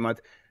come out the same month,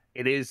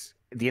 it is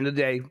at the end of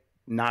the day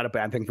not a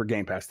bad thing for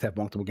Game Pass to have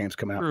multiple games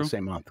come out the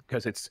same month,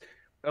 because it's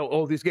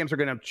these games are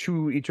going to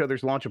chew each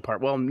other's launch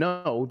apart. Well,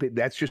 no,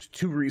 that's just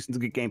 2 reasons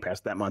to get Game Pass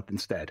that month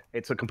instead.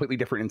 It's a completely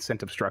different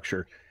incentive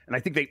structure, and I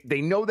think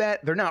they know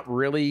that. They're not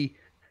really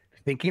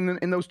thinking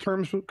in those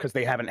terms because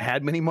they haven't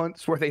had many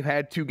months where they've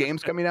had 2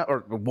 games coming out, or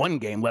 1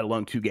 game, let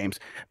alone 2 games.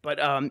 But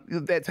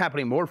that's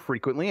happening more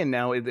frequently, and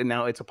now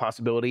it's a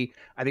possibility.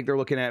 I think they're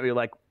looking at it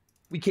like,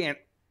 we can't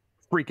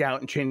freak out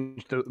and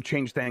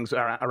change things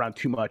around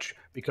too much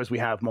because we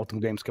have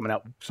multiple games coming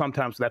out.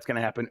 Sometimes that's going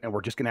to happen, and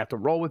we're just going to have to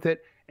roll with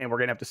it, and we're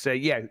going to have to say,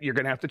 yeah, you're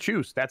going to have to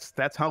choose.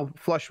 That's how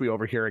flush we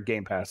over here at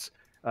Game Pass.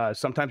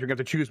 Sometimes you're going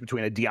to have to choose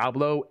between a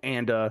Diablo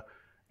and a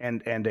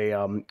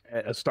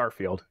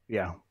Starfield.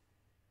 Yeah.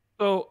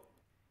 So,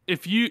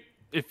 if you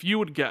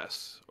would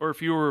guess, or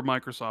if you were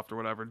Microsoft or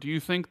whatever, do you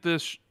think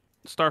this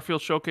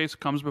Starfield showcase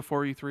comes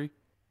before E3?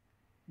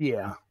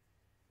 Yeah.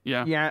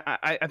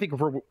 I think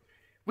if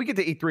we get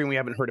to E3 and we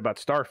haven't heard about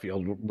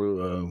Starfield,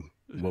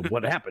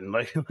 what happened?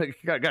 Like,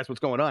 guys, what's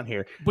going on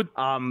here? But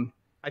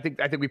I think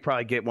we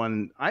probably get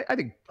one. I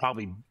think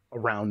probably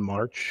around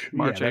March.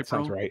 April? That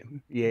sounds right.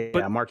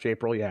 Yeah, March,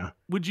 April. Yeah.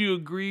 Would you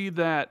agree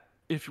that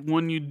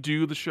when you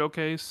do the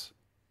showcase,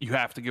 you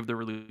have to give the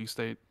release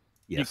date?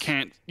 Yes.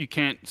 You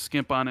can't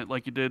skimp on it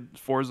like you did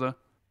Forza.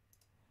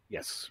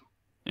 Yes.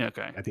 Yeah,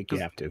 okay. I think you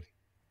have to.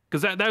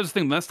 Because that was the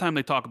thing. Last time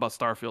they talk about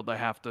Starfield, they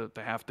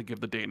have to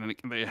give the date, and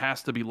it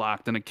has to be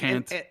locked, and it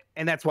can't.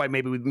 And that's why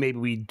maybe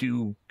we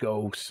do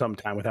go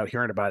sometime without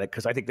hearing about it,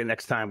 because I think the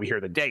next time we hear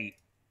the date,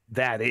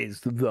 that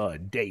is the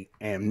date,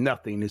 and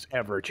nothing is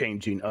ever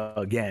changing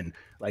again.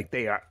 Like,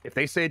 if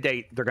they say a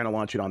date, they're going to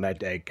launch it on that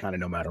day, kind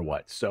of no matter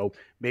what. So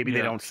maybe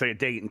they don't say a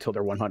date until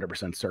they're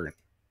 100% certain.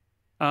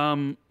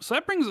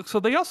 So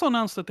they also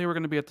announced that they were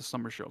going to be at the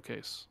summer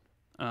showcase.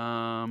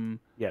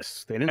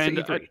 Yes, they didn't say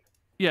E3.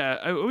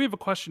 We have a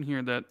question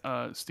here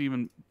that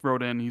Steven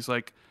wrote in. He's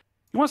like,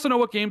 he wants to know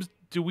what games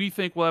do we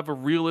think will have a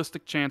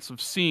realistic chance of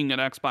seeing at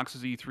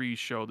Xbox's E3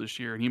 show this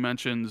year. And he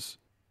mentions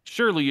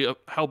surely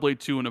Hellblade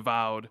 2 and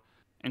Avowed,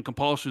 and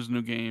Compulsion's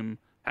new game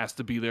has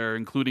to be there,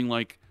 including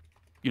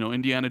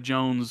Indiana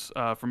Jones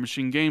from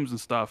Machine Games and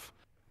stuff.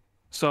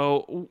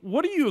 So,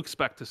 what do you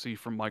expect to see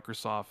from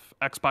Microsoft,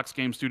 Xbox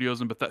Game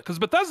Studios, and Bethesda? Because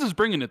Bethesda's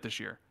bringing it this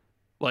year.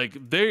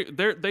 Like, they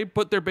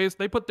put their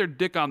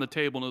dick on the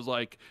table and is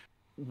like,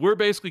 we're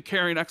basically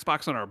carrying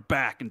Xbox on our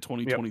back in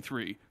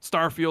 2023. Yep.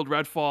 Starfield,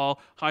 Redfall,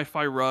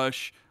 Hi-Fi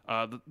Rush,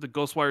 the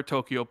Ghostwire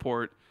Tokyo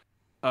port.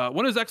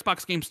 When is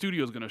Xbox Game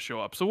Studios going to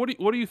show up? So, what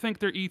do you think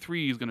their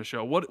E3 is going to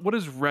show? What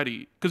is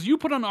ready? Because you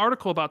put on an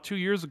article about 2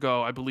 years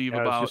ago, I believe,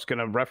 about. I was just going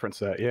to reference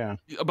that. Yeah.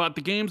 About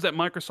the games that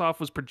Microsoft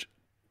was.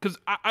 Because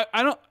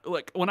I don't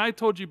like, when I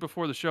told you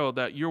before the show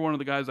that you're one of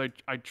the guys I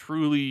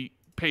truly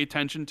pay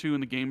attention to in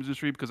the games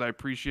industry, because I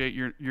appreciate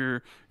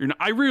your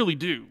I really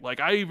do. Like,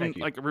 I even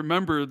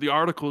remember the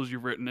articles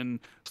you've written and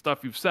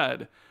stuff you've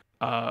said,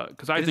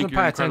 because I think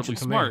you're incredibly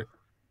smart.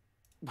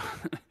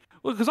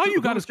 Well, because all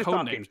you got is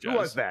code names. Who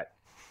was that?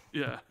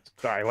 Yeah.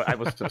 Sorry,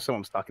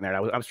 someone was talking there. I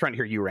was trying to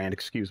hear you, Rand.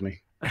 Excuse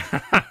me.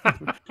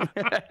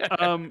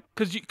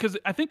 Because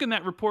I think in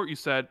that report you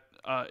said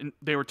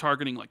they were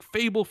targeting like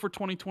Fable for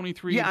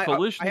 2023. Yeah, I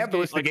have the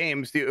list of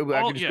games. I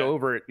can just go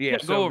over it. Yeah,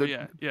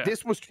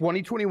 this was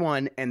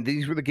 2021, and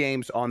these were the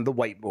games on the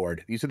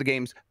whiteboard. These are the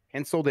games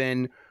penciled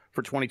in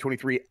for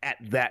 2023 at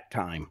that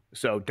time.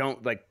 So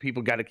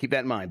people got to keep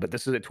that in mind. But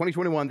this is at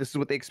 2021. This is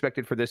what they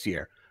expected for this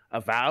year: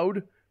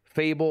 Avowed,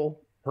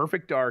 Fable,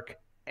 Perfect Dark,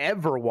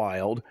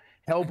 Everwild,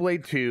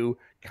 Hellblade 2,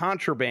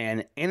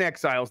 Contraband, In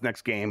Exile's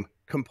next game,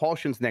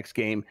 Compulsion's next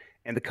game,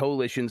 and the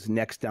Coalition's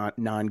next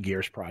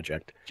non-Gears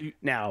project.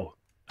 Now,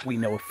 we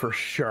know for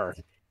sure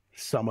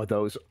some of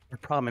those are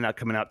probably not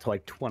coming out till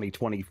like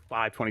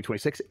 2025,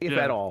 2026, if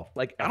at all.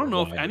 Like, I don't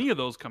know if any of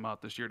those come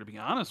out this year, to be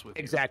honest with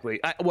you. Exactly.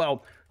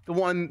 Well, the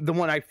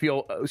one I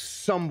feel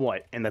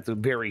somewhat, and that's a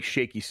very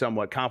shaky,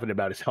 somewhat confident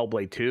about, is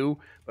Hellblade 2.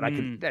 But I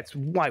can. That's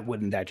why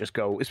wouldn't that just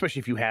go? Especially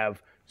if you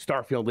have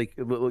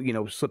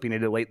Starfield, slipping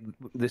into late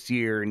this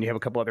year, and you have a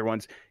couple other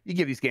ones. You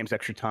give these games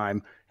extra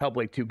time.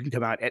 Hellblade 2 can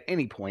come out at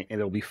any point, and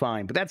it'll be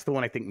fine. But that's the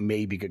one I think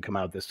maybe could come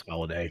out this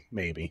holiday,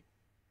 maybe.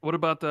 What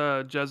about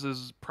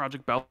Jez's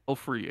Project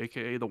Belfry,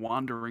 aka the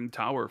Wandering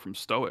Tower from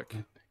Stoic?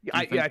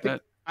 I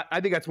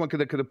think that's one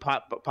that could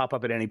pop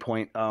up at any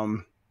point.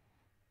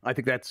 I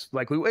think that's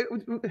likely.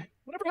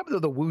 Whatever happened to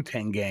the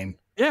Wu-Tang game?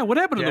 Yeah, what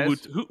happened to the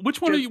Wu-Tang?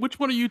 Which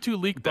one of you two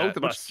leaked that? Both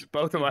of us.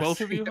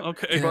 Both of you?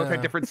 Okay. We both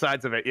had different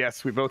sides of it.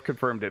 Yes, we both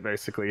confirmed it,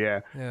 basically.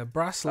 Yeah. Yeah,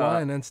 Brass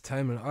Lion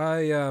Entertainment.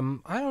 I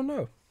don't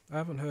know. I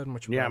haven't heard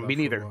much about that me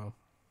neither. for a while.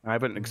 I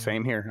haven't.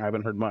 Same here. I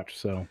haven't heard much.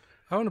 So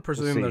I want to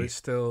presume that it's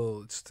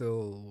still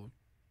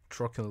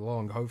trucking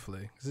along,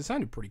 hopefully, because it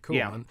sounded pretty cool.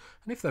 Yeah. And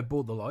if they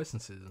bought the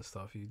licenses and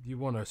stuff, you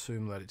want to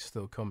assume that it's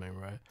still coming,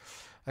 right?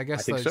 I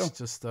guess that's so.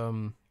 Just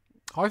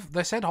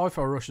they said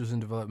Hi-Fi Rush was in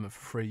development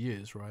for 3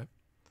 years, right?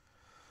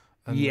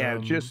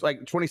 And, just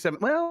like 27.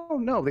 Well,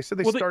 no, they said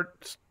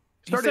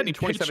started in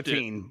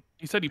 2017.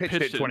 He said he pitched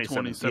it in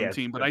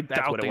 2017, but I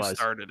doubt they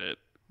started it.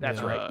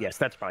 That's right. Yes,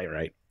 that's probably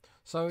right.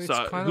 So it's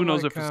kind of who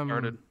knows like, if it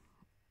started.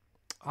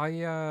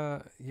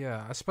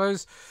 I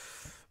suppose.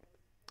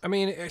 I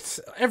mean, it's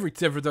every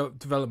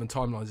development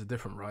timelines are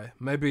different, right?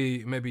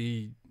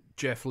 Maybe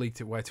Jeff leaked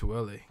it way too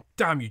early.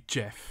 Damn you,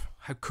 Jeff!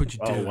 How could you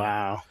do? Oh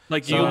wow!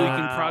 Like you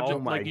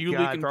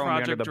leaking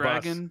Project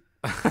Dragon.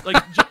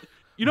 Like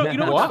you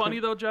know what's funny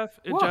though, Jeff?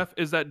 Jeff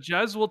is that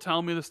Jez will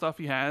tell me the stuff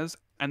he has,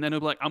 and then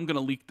he'll be like, "I'm gonna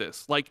leak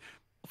this." Like,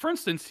 for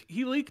instance,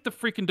 he leaked the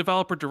freaking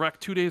developer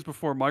direct 2 days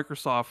before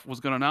Microsoft was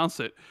gonna announce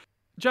it.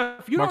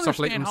 Jeff, you don't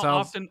understand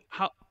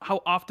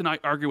how often I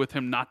argue with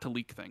him not to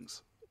leak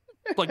things.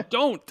 Like,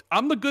 don't.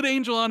 I'm the good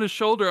angel on his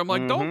shoulder. I'm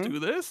like, don't do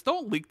this.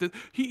 Don't leak this.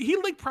 He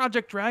leaked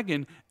Project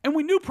Dragon, and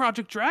we knew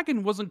Project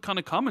Dragon wasn't going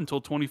to come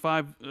until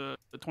 2025,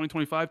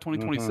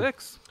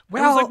 2026.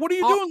 Well, I was like, what are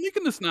you doing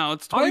leaking this now?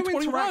 It's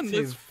 2021.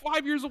 It's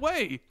 5 years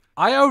away.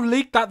 IO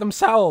leaked that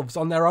themselves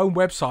on their own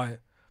website.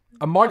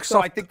 And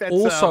Microsoft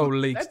also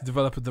leaked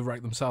Developer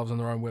Direct themselves on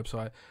their own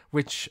website,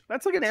 which...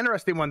 That's like an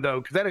interesting one,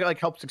 though, because that like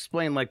helps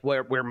explain like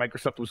where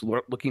Microsoft was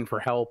looking for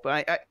help.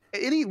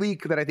 Any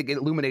leak that I think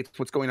illuminates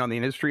what's going on in the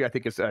industry, I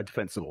think is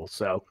defensible.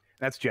 So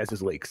that's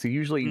Jez's leaks. He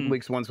usually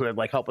leaks ones that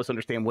like help us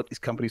understand what these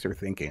companies are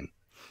thinking.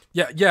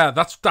 Yeah,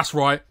 that's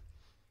right.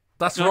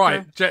 That's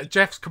right.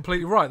 Jeff's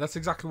completely right. That's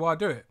exactly why I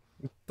do it.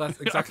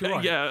 That's exactly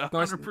right. Yeah,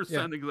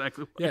 100%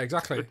 exactly. Yeah,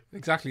 exactly.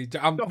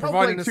 I'm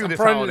providing an essential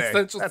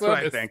service. What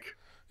I think.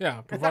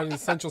 Yeah, providing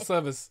essential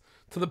service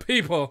to the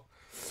people.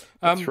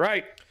 That's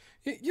right.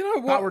 You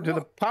know what?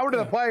 Power to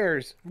the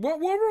players. While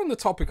we're on the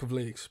topic of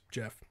leaks,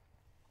 Jeff,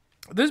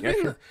 there's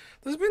been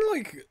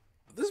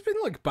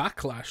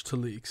backlash to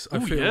leaks. I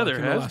feel like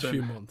in the last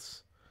few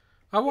months.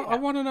 I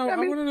want to know. I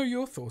want to know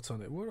your thoughts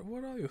on it.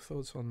 What are your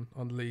thoughts on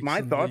leaks?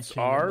 My thoughts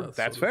are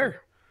that's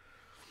fair.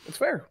 It's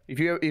fair. If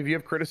you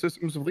have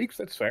criticisms of leaks,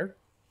 that's fair.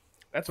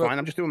 That's fine.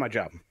 I'm just doing my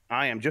job.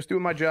 I am just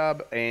doing my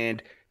job,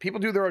 and people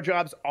do their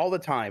jobs all the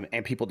time,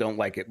 and people don't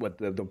like it. What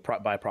the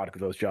byproduct of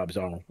those jobs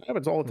are. It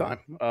happens all the time.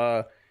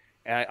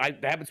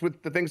 It happens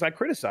with the things I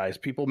criticize.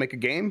 People make a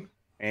game,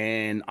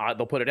 and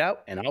they'll put it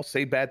out, and I'll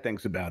say bad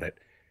things about it.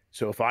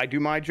 So if I do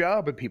my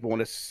job and people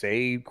want to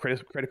say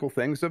critical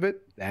things of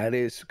it, that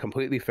is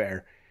completely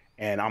fair.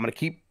 And I'm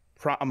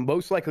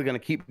most likely going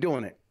to keep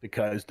doing it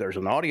because there's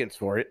an audience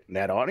for it, and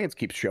that audience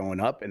keeps showing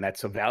up, and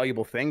that's a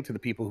valuable thing to the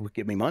people who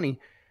give me money.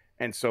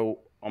 And so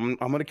I'm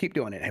going to keep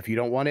doing it. If you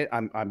don't want it,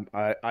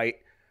 I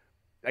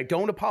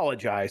don't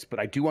apologize, but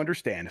I do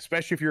understand,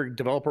 especially if you're a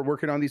developer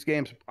working on these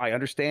games. I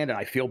understand, and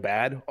I feel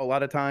bad a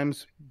lot of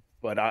times,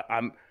 but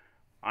I'm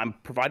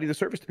providing the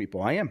service to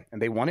people. I am,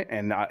 and they want it,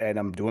 and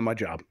I'm doing my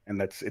job,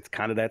 and it's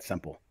kind of that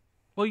simple.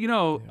 Well,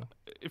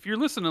 if you're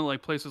listening to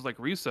like places like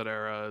Reset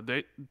Era,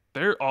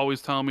 they're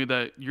always telling me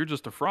that you're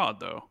just a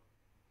fraud, though.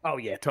 Oh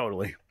yeah,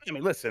 totally. I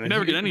mean, listen, you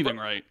never get anything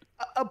right.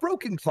 A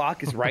broken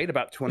clock is right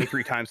about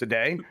 23 times a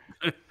day.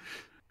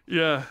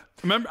 Yeah.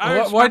 Remember?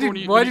 Why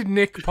did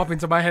Nick pop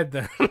into my head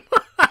then?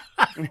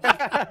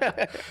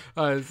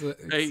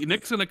 Hey,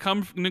 Nick's gonna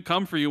come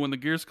for you when the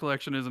Gears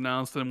collection is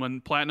announced and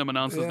when Platinum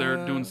announces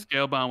they're doing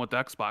Scalebound with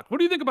Xbox. What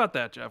do you think about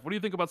that, Jeff? What do you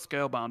think about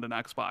Scalebound and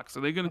Xbox?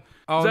 Are they gonna?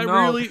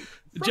 Really?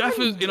 Jeff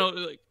is,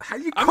 like,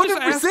 you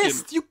couldn't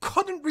resist. You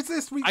couldn't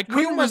resist. We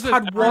almost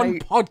had one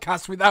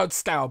podcast without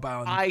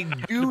Scalebound. I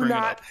do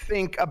not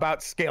think about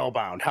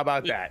Scalebound. How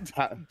about that?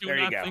 There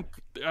you go.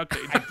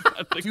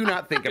 I do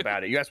not think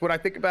about it. You ask what I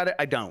think about it.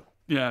 I don't.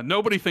 Yeah,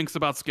 nobody thinks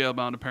about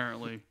Scalebound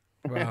apparently.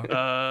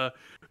 Wow.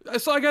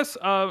 So I guess,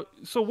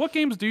 so what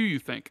games do you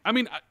think? I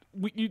mean,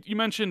 you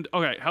mentioned,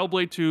 okay,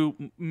 Hellblade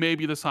 2,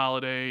 maybe this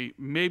holiday,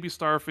 maybe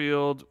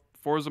Starfield,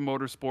 Forza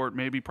Motorsport,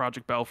 maybe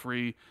Project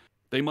Belfry.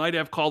 They might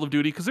have Call of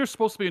Duty, because there's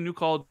supposed to be a new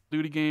Call of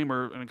Duty game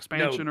or an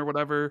expansion or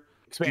whatever.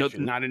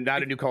 expansion, not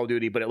a new Call of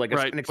Duty, but like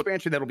an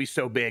expansion that'll be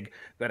so big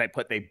that I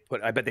bet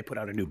they put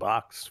out a new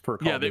box for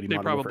Call of Duty. They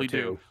probably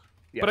do.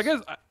 Yes.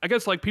 But I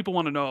guess like people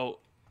want to know,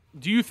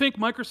 do you think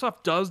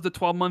Microsoft does the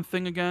 12-month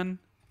thing again,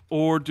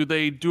 or do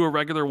they do a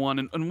regular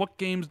one? And what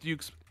games do you?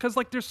 Because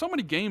like there's so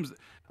many games.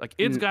 Like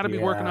it's got to be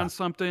working on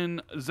something.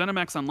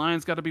 ZeniMax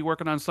Online's got to be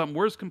working on something.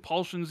 Where's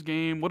Compulsion's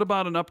game? What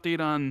about an update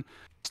on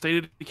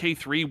State of Decay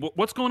 3?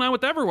 What's going on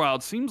with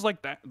Everwild? Seems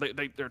like that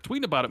they're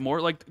tweeting about it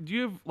more. Like, do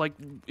you have, like,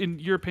 in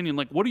your opinion,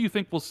 like, what do you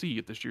think we'll see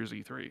at this year's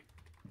E3?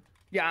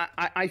 Yeah,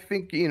 I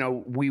think,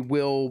 we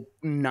will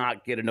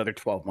not get another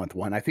 12-month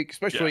one. I think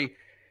especially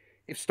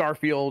if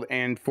Starfield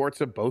and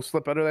Forza both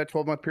slip out of that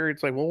 12-month period,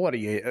 it's like, well, what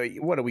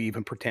are we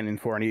even pretending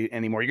for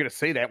anymore? You're going to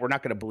say that. We're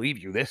not going to believe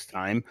you this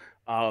time.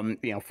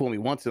 Fool me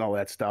once and all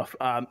that stuff.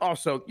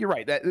 Also, you're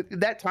right.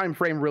 That time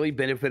frame really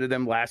benefited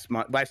them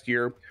last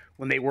year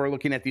when they were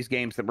looking at these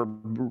games that were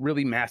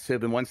really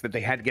massive and ones that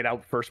they had to get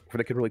out first before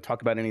they could really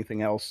talk about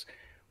anything else.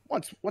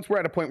 Once we're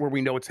at a point where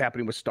we know what's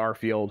happening with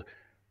Starfield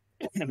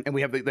and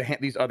we have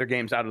these other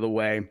games out of the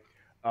way,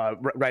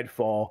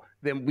 Redfall,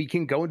 then we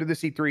can go into the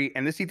C3,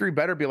 and the C3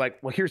 better be like,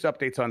 well, here's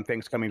updates on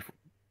things coming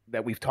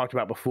that we've talked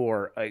about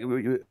before. A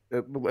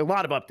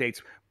lot of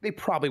updates. They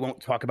probably won't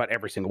talk about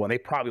every single one. They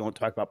probably won't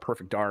talk about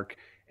Perfect Dark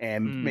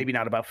and maybe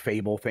not about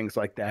Fable, things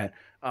like that.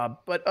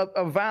 But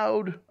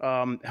Avowed,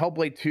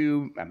 Hellblade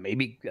 2,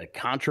 maybe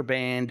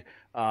Contraband,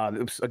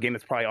 a game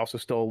that's probably also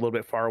still a little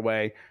bit far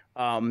away.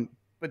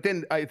 But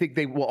then I think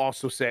they will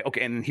also say,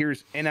 okay, and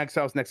here's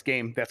NXL's next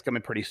game, that's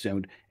coming pretty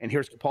soon. And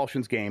here's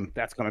Compulsion's game,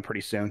 that's coming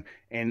pretty soon.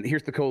 And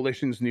here's the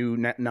Coalition's new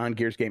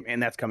non-Gears game,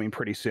 and that's coming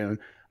pretty soon.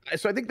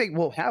 So I think they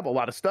will have a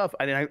lot of stuff.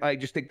 I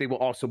just think they will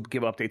also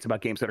give updates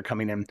about games that are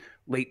coming in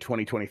late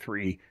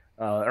 2023,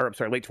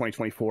 late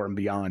 2024 and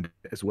beyond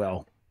as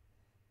well.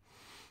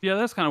 Yeah,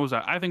 that's kind of was.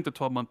 I think the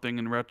 12-month thing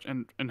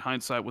in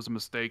hindsight was a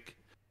mistake.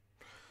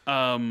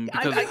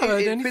 Because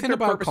it fit their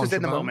purposes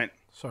in the moment.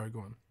 Sorry, go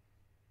on.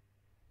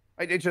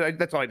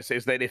 That's all I have to say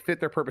is that it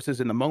fit their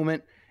purposes in the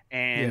moment,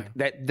 and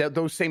that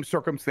those same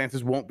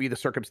circumstances won't be the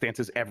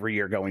circumstances every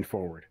year going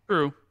forward.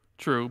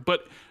 True.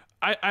 But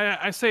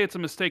I say it's a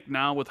mistake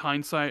now with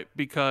hindsight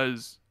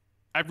because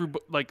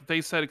like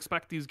they said,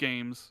 expect these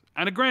games.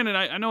 And granted,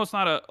 I know it's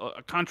not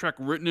a contract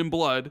written in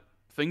blood.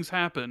 Things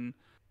happen.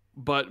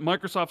 But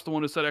Microsoft's the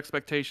one who set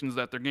expectations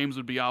that their games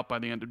would be out by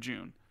the end of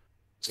June.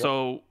 Yep.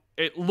 So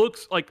it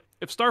looks like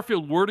if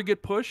Starfield were to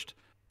get pushed,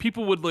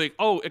 people would like,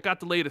 oh, it got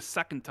delayed a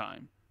second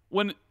time.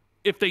 When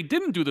if they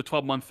didn't do the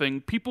 12-month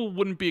thing, people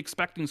wouldn't be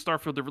expecting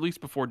Starfield to release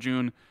before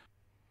June.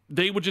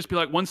 They would just be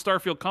like, when's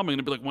Starfield coming? And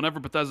it'd be like, whenever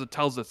Bethesda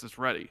tells us it's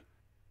ready.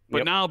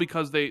 But now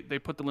because they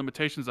put the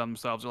limitations on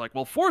themselves, they're like,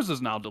 well,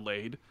 Forza's now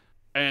delayed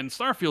and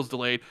Starfield's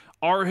delayed.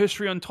 Our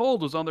History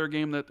Untold was on their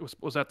game that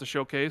was at the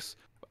showcase.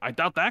 I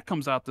doubt that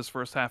comes out this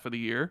first half of the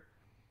year,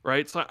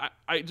 right? So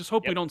I just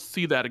hope we don't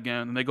see that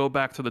again. And they go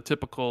back to the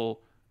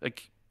typical,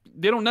 like,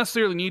 they don't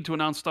necessarily need to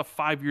announce stuff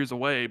 5 years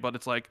away, but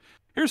it's like,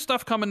 here's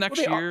stuff coming next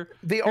year.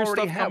 They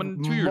already have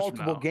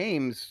multiple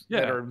games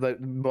that are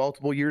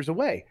multiple years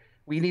away.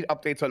 We need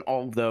updates on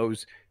all of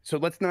those. So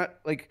let's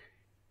not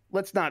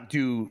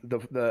do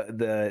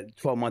the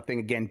 12-month thing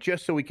again,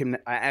 just so we can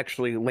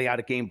actually lay out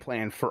a game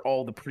plan for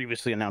all the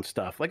previously announced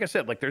stuff. Like I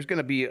said, like there's going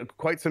to be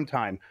quite some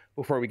time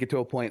before we get to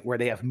a point where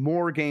they have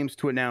more games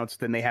to announce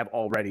than they have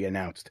already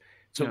announced.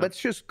 So let's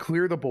just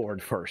clear the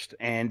board first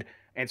and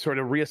sort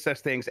of reassess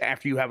things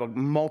after you have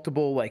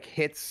multiple like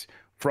hits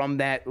from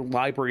that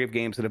library of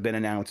games that have been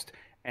announced,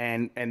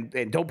 and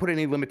don't put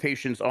any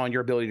limitations on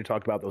your ability to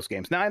talk about those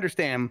games. Now, I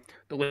understand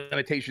the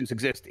limitations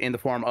exist in the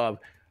form of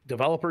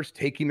developers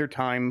taking their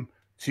time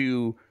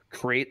to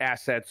create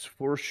assets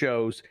for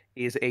shows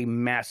is a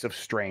massive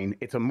strain.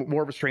 It's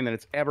more of a strain than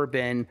it's ever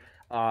been.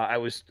 I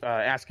was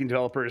asking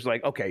developers,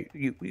 like, okay,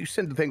 you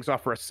send the things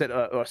off for a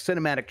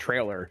cinematic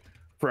trailer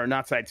for an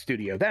outside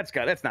studio. That's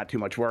not too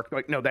much work.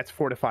 Like, no, that's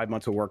 4 to 5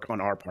 months of work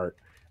on our part.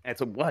 And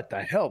so what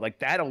the hell? Like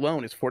that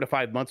alone is 4 to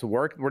 5 months of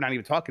work. We're not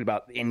even talking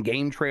about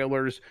in-game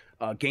trailers,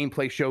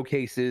 gameplay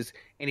showcases,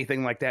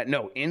 anything like that.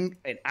 No, in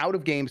an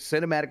out-of-game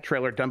cinematic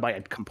trailer done by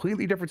a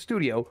completely different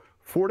studio,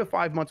 4 to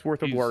 5 months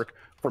worth of work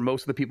for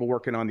most of the people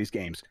working on these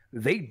games.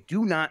 They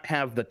do not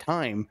have the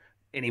time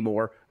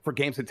anymore for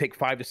games that take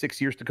 5 to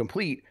 6 years to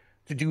complete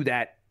to do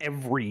that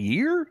every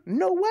year.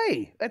 No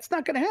way. That's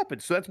not going to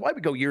happen. So that's why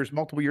we go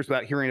multiple years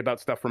without hearing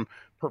about stuff from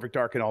Perfect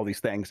Dark and all these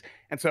things.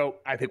 And so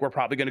I think we're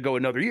probably going to go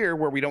another year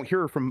where we don't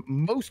hear from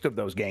most of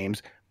those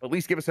games, but at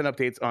least give us an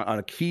updates on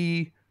a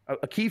key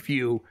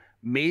few,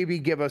 maybe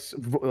give us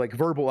like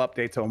verbal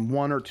updates on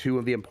 1 or 2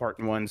 of the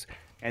important ones.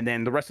 And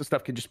then the rest of the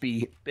stuff could just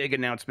be big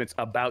announcements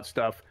about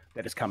stuff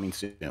that is coming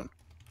soon.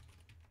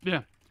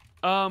 Yeah.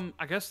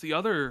 I guess the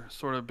other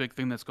sort of big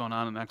thing that's going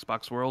on in the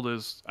Xbox world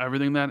is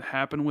everything that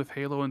happened with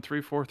Halo and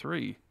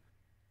 343.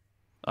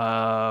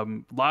 A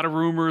lot of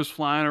rumors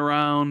flying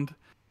around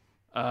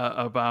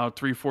about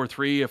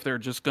 343 if they're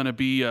just going to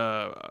be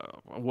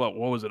what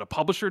was it, a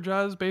publisher,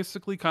 Jazz,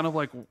 basically, kind of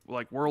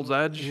like World's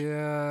Edge.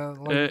 Yeah,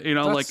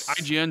 like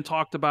IGN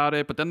talked about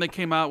it, but then they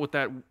came out with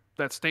that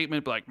that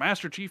statement like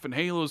Master Chief and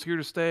Halo is here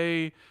to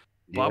stay.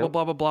 Blah, blah,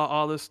 blah, blah, blah,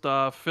 all this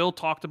stuff. Phil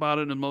talked about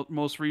it in the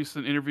most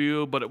recent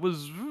interview, but it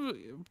was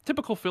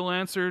typical Phil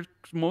answer,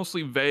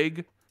 mostly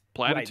vague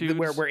platitudes.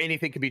 Right, where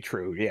anything could be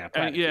true.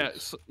 Yeah.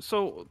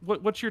 So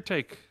what's your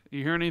take?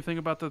 You hear anything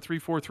about the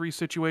 343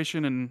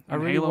 situation and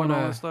Halo and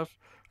all that stuff?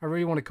 I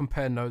really want to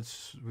compare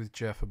notes with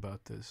Jeff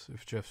about this,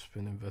 if Jeff's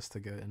been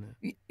investigating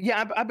it.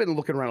 Yeah, I've been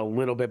looking around a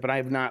little bit, but I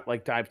have not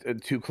like dived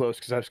too close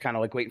because I was kind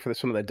of like waiting for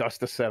some of the dust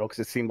to settle because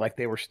it seemed like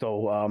they were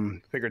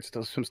still figured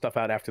some stuff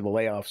out after the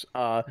layoffs.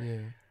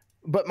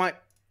 But my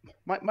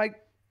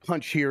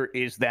hunch here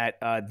is that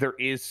there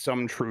is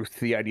some truth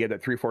to the idea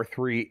that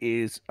 343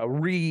 is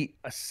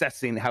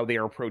reassessing how they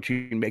are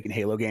approaching making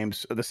Halo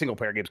games, the single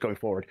player games going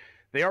forward.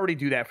 They already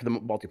do that for the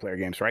multiplayer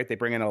games, right? They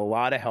bring in a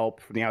lot of help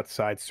from the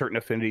outside, certain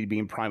affinity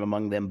being prime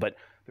among them, but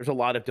there's a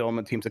lot of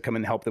development teams that come in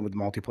and help them with the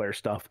multiplayer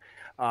stuff.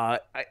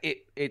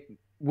 It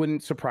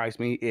wouldn't surprise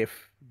me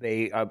if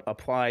they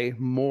apply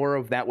more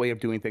of that way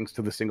of doing things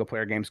to the single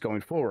player games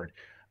going forward.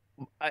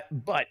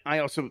 But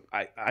I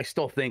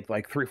still think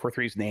like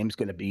 343's name is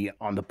going to be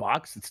on the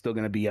box. It's still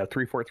going to be a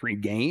 343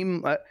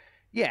 game.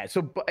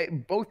 So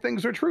both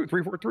things are true.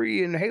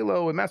 343 and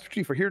Halo and Master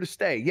Chief are here to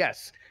stay.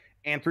 Yes.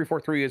 And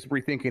 343 is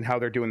rethinking how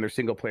they're doing their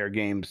single player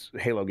games,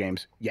 Halo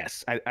games.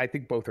 Yes. I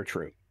think both are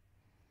true.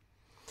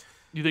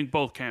 You think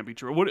both can be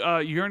true? What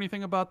you hear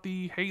anything about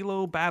the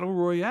Halo Battle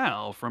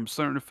Royale from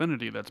Certain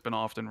Affinity that's been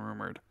often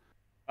rumored?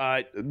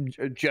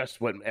 Just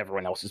what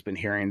everyone else has been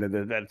hearing, that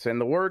it's in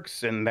the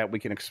works and that we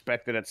can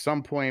expect it at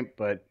some point.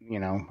 But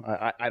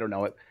I don't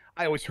know.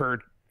 I always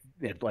heard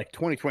like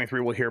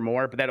 2023 we'll hear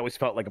more, but that always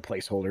felt like a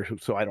placeholder.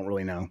 So I don't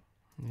really know.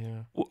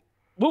 Yeah.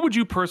 What would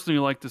you personally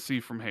like to see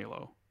from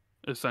Halo?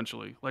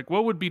 Essentially, like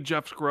what would be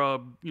Jeff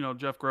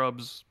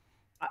Grubb's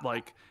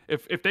like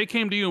if they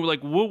came to you and were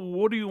like,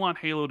 what do you want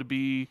Halo to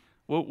be?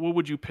 What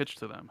would you pitch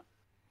to them?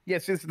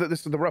 Yes, this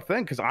is the rough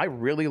thing because I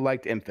really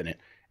liked Infinite.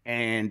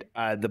 And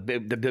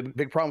the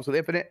big problems with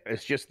Infinite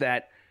is just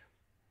that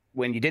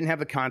when you didn't have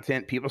the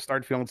content, people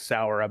started feeling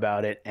sour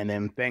about it, and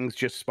then things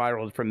just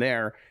spiraled from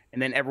there.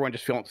 And then everyone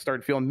just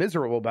started feeling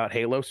miserable about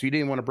Halo, so you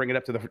didn't want to bring it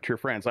up to your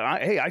friends.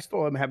 Like, hey, I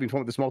still am having fun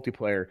with this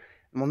multiplayer.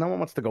 Well, no one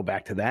wants to go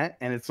back to that.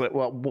 And it's like,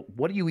 well,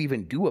 what do you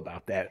even do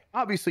about that?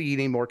 Obviously, you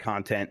need more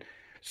content.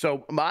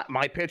 So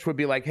my pitch would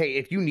be like, hey,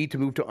 if you need to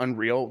move to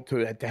Unreal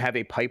to have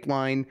a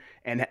pipeline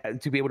and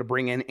to be able to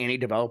bring in any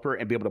developer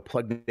and be able to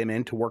plug them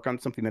in to work on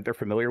something that they're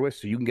familiar with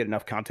so you can get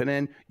enough content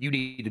in, you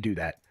need to do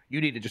that. You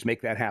need to just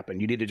make that happen.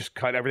 You need to just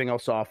cut everything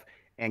else off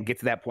and get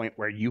to that point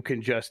where you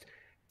can just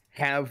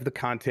have the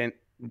content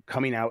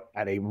coming out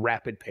at a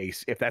rapid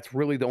pace if that's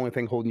really the only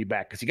thing holding you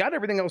back, because you got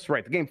everything else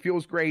right. The game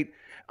feels great.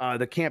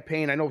 The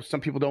campaign, I know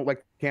some people don't like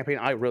the campaign.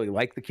 I really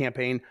like the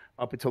campaign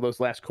up until those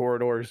last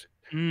corridors.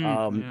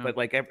 But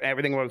like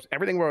everything where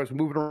I was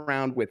moving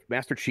around with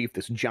Master Chief,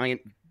 this giant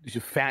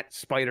fat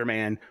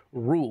Spider-Man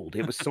ruled.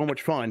 It was so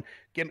much fun.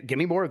 Give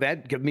me more of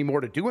that. Give me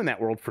more to do in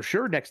that world for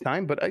sure next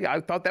time. But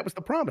I thought that was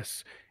the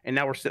promise. And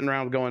now we're sitting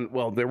around going,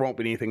 well, there won't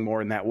be anything more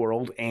in that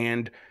world.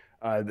 And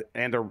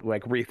they're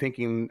like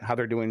rethinking how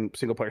they're doing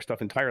single player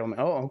stuff entirely. I'm like,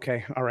 oh,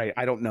 okay. All right.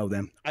 I don't know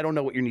them. I don't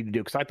know what you need to do,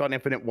 because I thought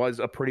Infinite was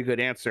a pretty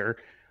good answer.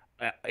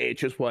 It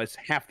just was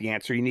half the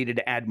answer. You needed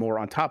to add more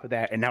on top of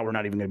that. And now we're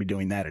not even going to be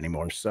doing that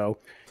anymore. So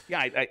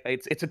yeah,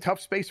 it's a tough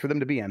space for them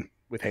to be in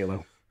with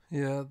Halo.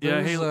 Yeah.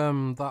 There's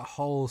that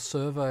whole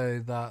survey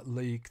that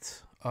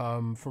leaked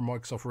from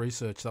Microsoft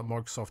Research that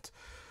Microsoft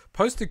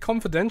posted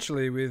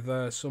confidentially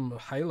with some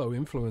Halo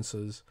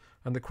influencers.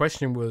 And the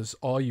question was,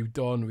 are you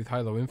done with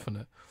Halo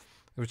Infinite?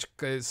 Which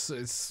it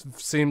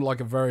seemed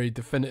like a very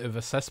definitive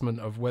assessment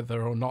of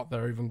whether or not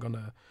they're even going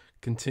to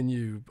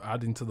continue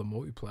adding to the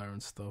multiplayer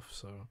and stuff.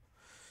 So,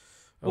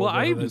 well,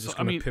 they're just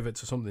going to pivot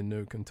to something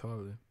new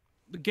entirely.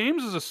 The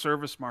games as a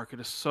service market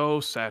is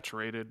so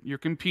saturated. You're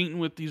competing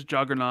with these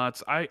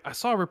juggernauts. I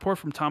saw a report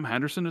from Tom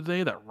Henderson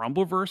today that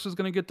Rumbleverse is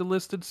going to get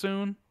delisted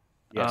soon.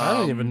 Yes. I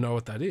don't even know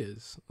what that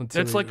is.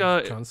 It's like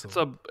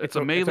it's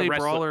a melee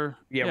brawler.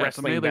 Yeah, it's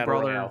a melee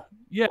brawler.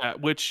 Yeah,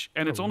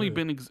 it's only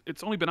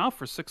been out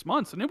for 6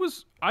 months, and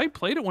I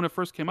played it when it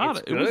first came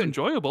out. It was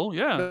enjoyable.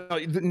 Yeah,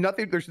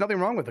 there's nothing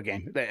wrong with the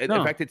game. In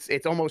fact,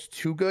 it's almost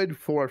too good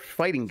for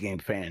fighting game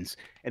fans,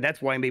 and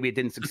that's why maybe it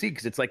didn't succeed,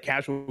 because it's like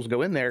casuals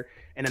go in there,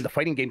 and then the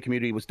fighting game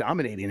community was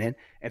dominating it,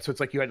 and so it's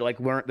like you had to like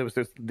learn. There was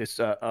this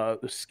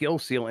skill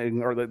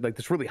ceiling, or like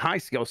this really high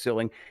skill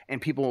ceiling,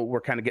 and people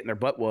were kind of getting their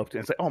butt whooped,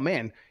 and it's like, oh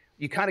man,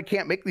 you kind of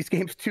can't make these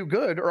games too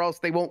good, or else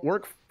they won't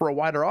work for a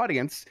wider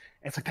audience.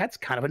 And it's like, that's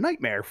kind of a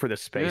nightmare for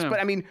this space. Yeah. But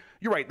I mean,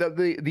 you're right.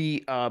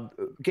 The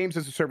games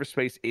as a service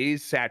space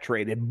is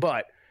saturated,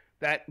 but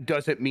that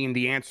doesn't mean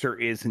the answer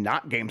is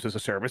not games as a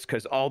service,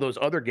 because all those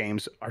other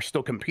games are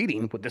still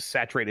competing with this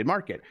saturated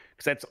market,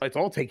 because it's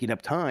all taking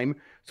up time.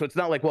 So it's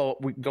not like, well,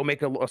 we go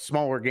make a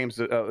smaller games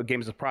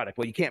as a product.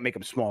 Well, you can't make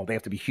them small. They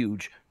have to be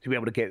huge to be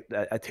able to get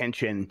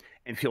attention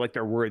and feel like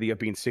they're worthy of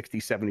being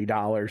 $60,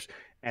 $70.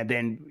 And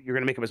then you're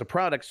going to make them as a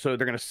product, so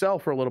they're going to sell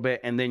for a little bit,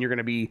 and then you're going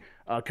to be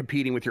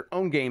competing with your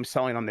own games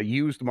selling on the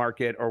used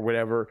market or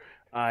whatever.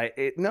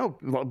 No,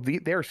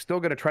 they're still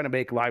going to try to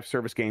make live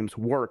service games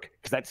work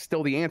because that's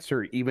still the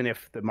answer, even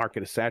if the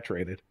market is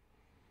saturated.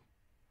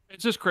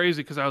 It's just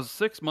crazy because I was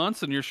 6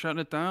 months and you're shutting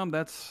it down.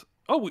 That's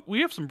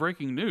we have some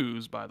breaking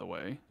news, by the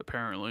way.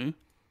 Apparently,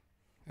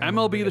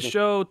 MLB The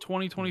Show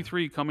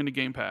 2023 coming to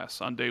Game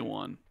Pass on day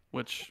one,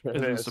 which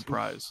is a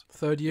surprise.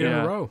 Third year in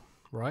a row,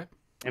 right?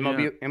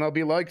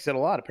 MLB likes it a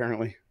lot.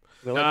 Apparently,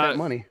 they like that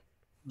money.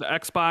 The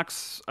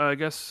Xbox, I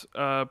guess,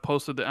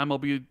 posted the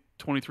MLB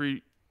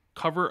 23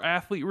 cover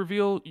athlete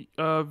reveal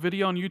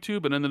video on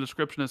YouTube, and in the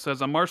description it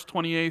says on March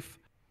 28th.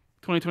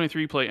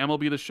 2023, play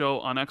MLB The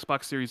Show on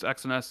Xbox Series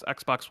X and S,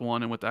 Xbox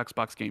One, and with the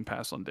Xbox Game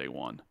Pass on day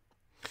one.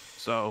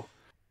 So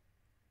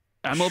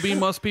MLB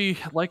must be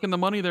liking the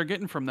money they're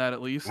getting from that,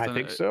 at least. I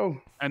think so.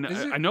 And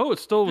I know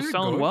it's still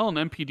selling well in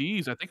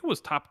MPDs. I think it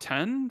was top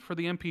 10 for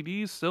the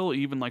MPDs, still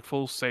even like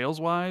full sales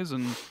wise,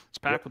 and it's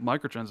packed with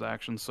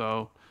microtransactions.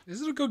 So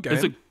is it a good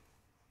game?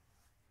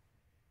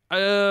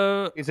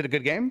 Is it a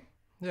good game?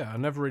 Yeah, I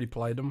never really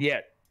played them.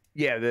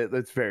 Yeah,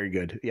 that's very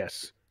good.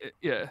 Yes.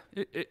 Yeah,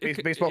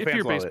 baseball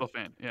fans love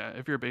it.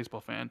 If you're a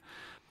baseball fan.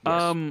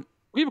 Yes.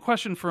 We have a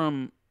question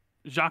from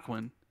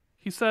Jacqueline.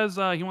 He says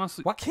he wants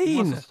to.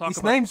 Joaquin.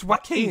 His name's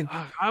Joaquin.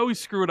 I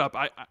always screw it up.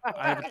 I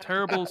have a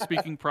terrible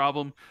speaking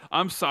problem.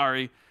 I'm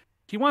sorry.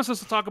 He wants us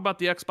to talk about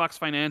the Xbox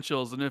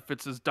financials and if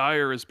it's as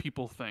dire as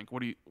people think.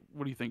 What do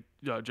you think,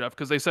 Jeff?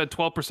 Because they said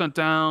 12%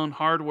 down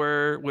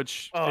hardware,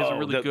 which isn't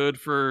really good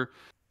for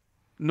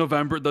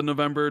the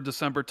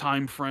November-December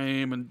time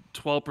frame, and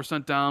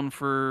 12% down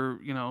for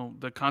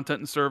the content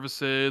and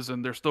services,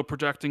 and they're still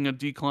projecting a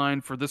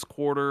decline for this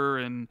quarter,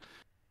 and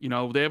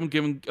they haven't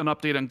given an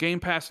update on Game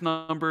Pass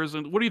numbers.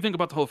 And what do you think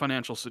about the whole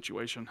financial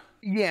situation?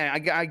 Yeah,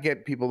 I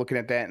get people looking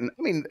at that, and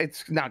I mean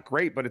it's not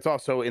great, but it's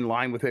also in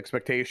line with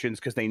expectations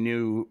because they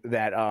knew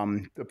that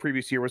the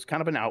previous year was kind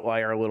of an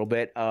outlier a little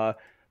bit.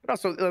 But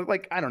also,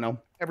 I don't know,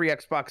 every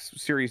Xbox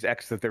Series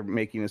X that they're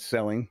making is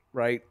selling,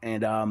 right?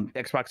 And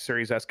Xbox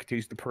Series S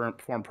continues to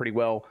perform pretty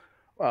well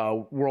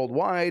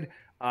worldwide.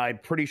 I'm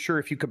pretty sure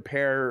if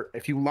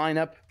you line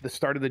up the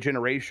start of the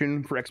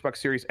generation for Xbox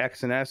Series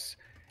X and S,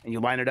 and you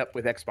line it up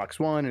with Xbox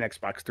One and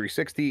Xbox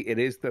 360, it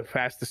is the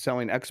fastest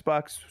selling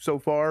Xbox so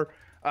far.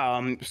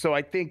 So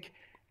I think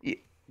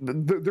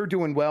they're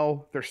doing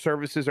well. Their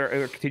services are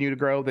continue to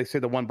grow. They say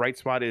the one bright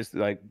spot is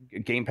like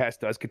Game Pass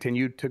does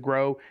continue to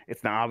grow.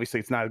 It's not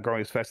growing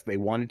as fast as they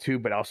wanted to,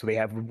 but also they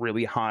have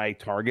really high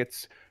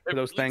targets for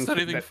those things.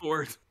 Anything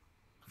for it.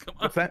 Come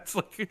on. What's that? It's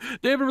like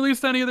they haven't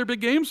released any of their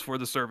big games for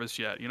the service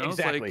yet.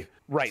 Exactly.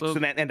 Right. So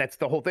that's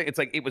the whole thing. It's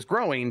like it was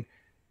growing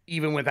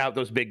even without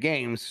those big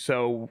games.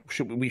 So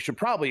we should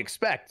probably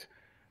expect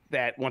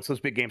that once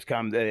those big games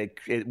come, that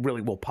it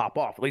really will pop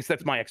off. At least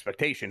that's my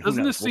expectation.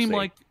 Doesn't this seem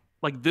like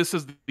this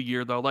is the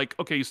year though? Like,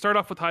 okay, you start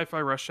off with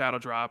Hi-Fi Rush Shadow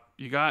Drop,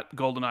 you got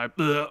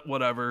GoldenEye,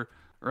 whatever,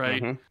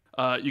 right?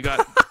 Mm-hmm. You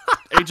got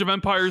Age of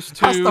Empires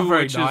 2, that's not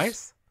very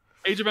nice.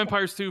 Age of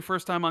Empires 2,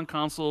 first time on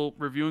console,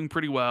 reviewing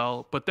pretty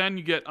well. But then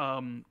you get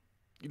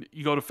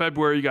you go to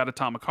February, you got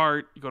Atomic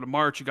Heart. You go to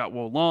March, you got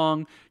Wo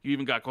Long. You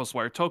even got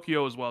Ghostwire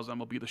Tokyo as well as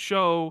MLB The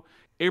Show.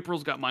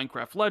 April's got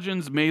Minecraft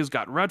Legends. May's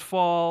got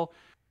Redfall.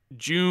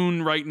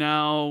 June right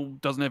now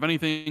doesn't have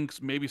anything.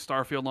 Maybe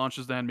Starfield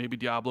launches then. Maybe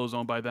Diablo's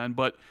owned by then.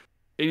 But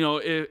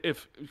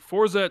if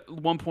Forza at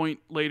one point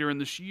later in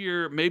this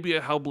year, maybe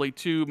a Hellblade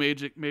 2,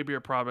 maybe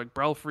a Project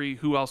Belfry,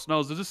 who else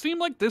knows? Does it seem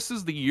like this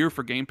is the year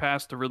for Game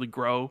Pass to really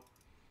grow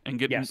and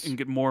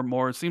get more and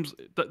more?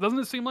 Doesn't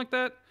it seem like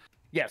that?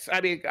 Yes,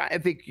 I mean, I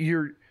think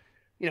we're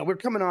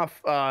coming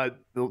off the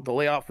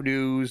layoff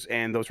news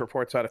and those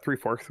reports out of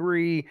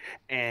 343,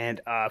 and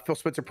Phil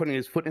Spencer putting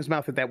his foot in his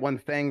mouth at that one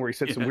thing where he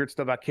said some weird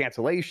stuff about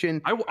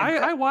cancellation.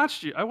 I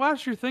watched you. I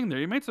watched your thing there.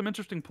 You made some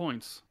interesting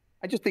points.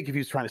 I just think if he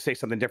was trying to say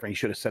something different, he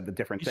should have said the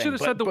different thing. He should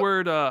have said the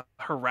word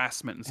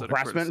harassment instead of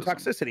harassment and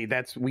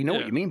toxicity. We know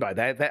what you mean by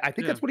that. I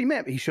think that's what he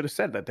meant. He should have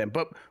said that then.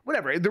 But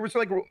whatever. There was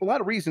like a lot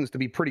of reasons to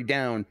be pretty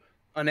down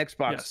on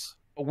Xbox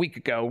a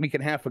week and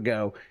a half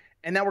ago.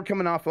 And now we're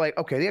coming off like,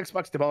 okay, the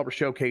Xbox Developer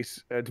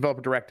Showcase,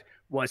 Developer Direct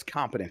was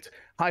competent.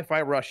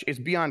 Hi-Fi Rush is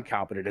beyond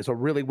competent. It's a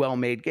really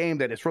well-made game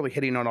that is really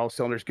hitting on all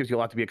cylinders, gives you a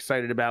lot to be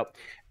excited about.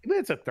 If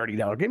it's a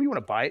 $30 game, you want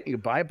to buy it, you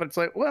buy it. But it's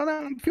like, well, no,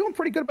 I'm feeling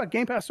pretty good about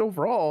Game Pass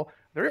overall.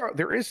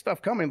 There is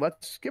stuff coming.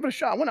 Let's give it a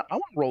shot. I want to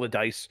roll the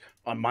dice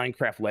on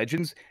Minecraft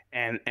Legends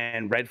and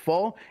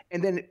Redfall.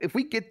 And then if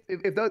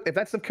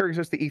that stuff carries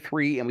us to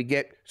E3 and we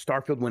get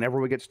Starfield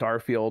whenever we get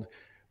Starfield,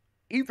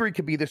 E3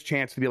 could be this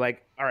chance to be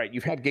like, all right,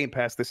 you've had Game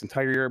Pass this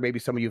entire year. Maybe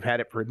some of you've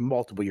had it for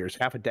multiple years,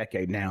 half a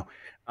decade now.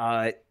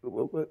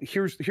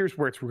 Here's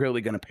where it's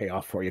really going to pay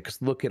off for you, because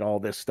look at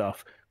all this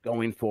stuff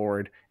going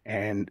forward,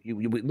 and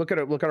you look at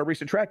our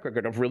recent track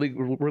record of really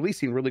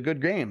releasing really good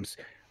games.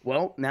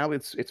 Well, now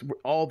it's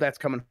all that's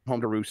coming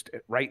home to roost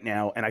right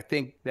now, and I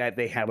think that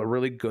they have a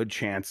really good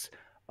chance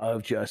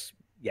of just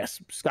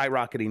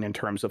skyrocketing in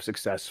terms of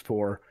success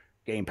for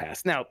Game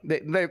Pass. Now,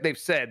 they've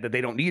said that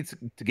they don't need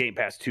to Game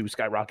Pass to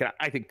skyrocket.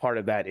 I think part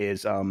of that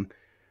is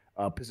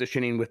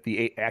positioning with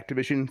the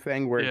Activision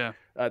thing, where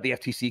the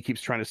FTC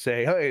keeps trying to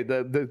say, hey,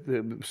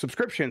 the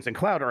subscriptions and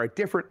cloud are a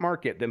different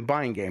market than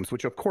buying games,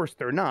 which of course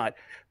they're not,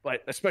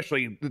 but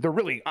especially they're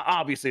really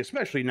obviously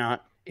especially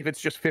not if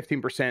it's just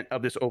 15%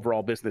 of this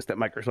overall business that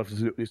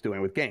Microsoft is doing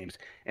with games.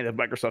 And if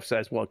Microsoft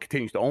says, well, it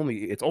continues to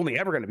it's only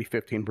ever going to be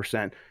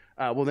 15%,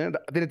 well, then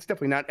it's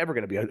definitely not ever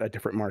going to be a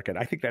different market.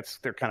 I think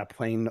they're kind of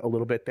playing a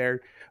little bit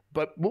there,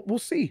 but we'll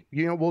see.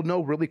 We'll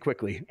know really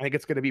quickly. I think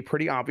it's going to be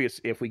pretty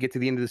obvious if we get to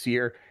the end of this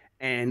year.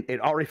 And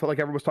it already felt like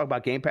everyone was talking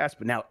about Game Pass,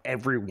 but now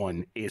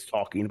everyone is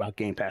talking about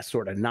Game Pass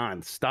sort of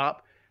nonstop.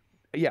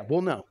 Yeah,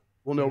 we'll know.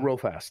 We'll know real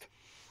fast.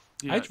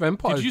 Yeah. Age of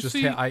Empires just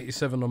hit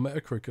 87 on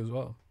Metacritic as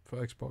well for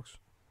Xbox.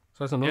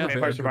 So that's another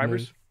Vampire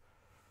Survivors.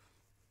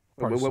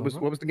 What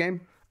was the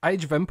game?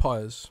 Age of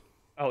Empires.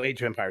 Oh,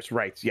 Age of Empires,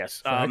 right?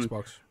 Yes. For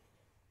Xbox.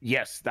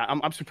 Yes,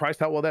 I'm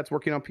surprised how well that's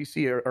working on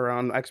PC or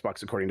on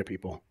Xbox, according to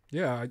people.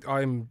 Yeah,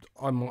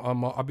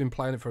 I've been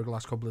playing it for the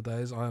last couple of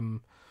days. I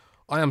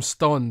am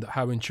stunned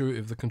how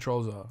intuitive the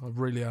controls are. I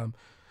really am.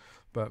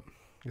 But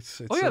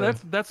it's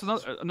that's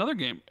another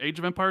game. Age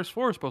of Empires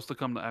 4 is supposed to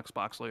come to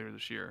Xbox later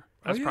this year.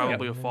 That's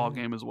probably a fall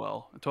game as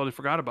well. I totally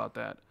forgot about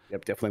that.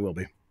 Yep, definitely will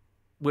be.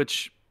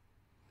 Which,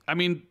 I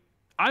mean,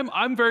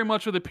 I'm very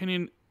much of the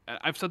opinion.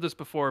 I've said this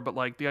before, but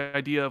like the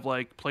idea of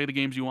like play the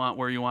games you want,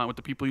 where you want, with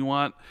the people you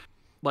want.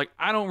 Like,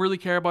 I don't really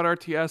care about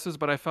RTSs,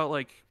 but I felt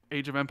like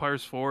Age of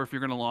Empires 4, if you're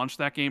going to launch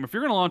that game, if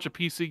you're going to launch a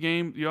PC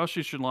game, you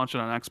also should launch it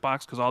on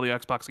Xbox, because all the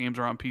Xbox games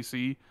are on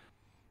PC,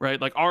 right?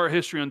 Like, Our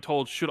History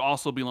Untold should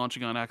also be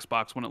launching on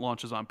Xbox when it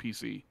launches on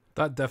PC.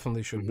 That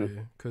definitely should be,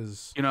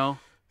 because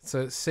it's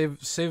a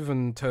Civ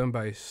and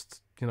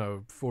turn-based,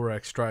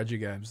 4X strategy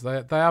games.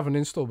 They have an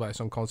install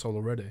base on console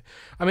already.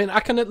 I mean,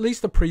 I can at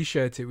least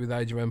appreciate it with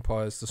Age of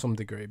Empires to some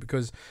degree,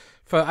 because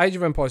for Age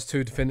of Empires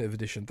 2 Definitive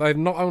Edition, they've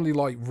not only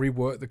like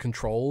reworked the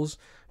controls,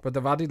 but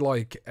they've added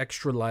like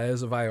extra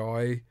layers of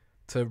AI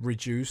to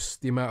reduce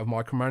the amount of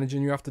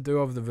micromanaging you have to do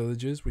over the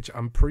villages, which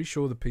I'm pretty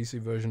sure the PC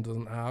version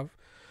doesn't have.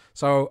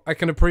 So I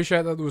can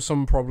appreciate that there was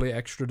some probably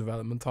extra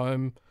development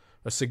time,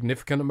 a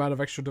significant amount of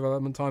extra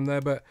development time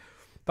there, but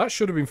that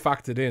should have been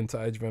factored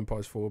into Age of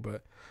Empires 4,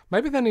 but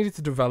maybe they needed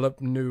to develop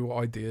new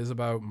ideas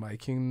about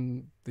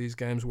making these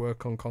games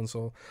work on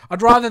console.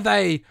 I'd rather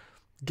they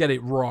get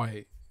it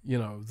right,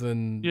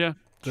 than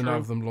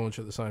have them launch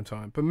at the same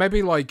time. But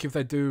maybe like if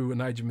they do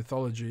an Age of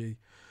Mythology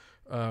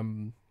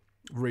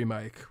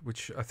remake,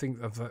 which I think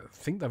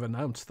they've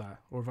announced that,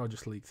 or have I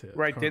just leaked it?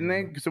 Right, didn't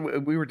they? So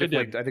we were just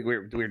like, I think we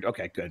were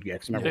okay, good. Yeah,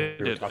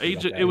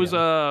 it was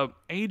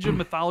Age of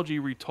Mythology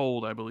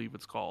Retold, I believe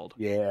it's called.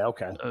 Yeah,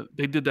 okay.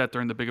 They did that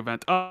during the big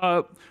event.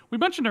 We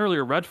mentioned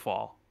earlier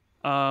Redfall.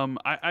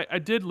 I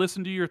did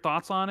listen to your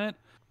thoughts on it.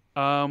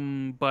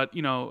 But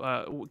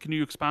can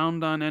you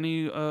expound on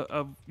any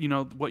of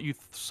what you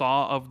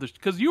saw of this?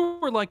 Because you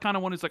were like kind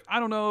of one who's like, I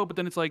don't know, but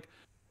then it's like,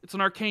 it's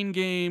an arcane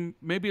game.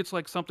 Maybe it's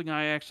like something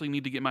I actually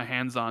need to get my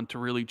hands on to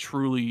really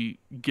truly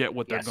get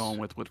what they're going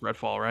with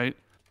Redfall, right?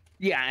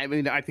 Yeah, I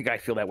mean, I think I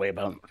feel that way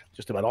about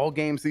just about all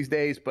games these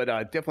days, but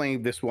definitely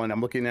this one. I'm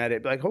looking at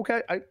it like,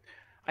 okay,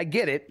 I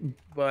get it,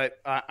 but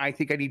I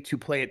think I need to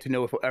play it to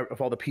know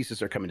if all the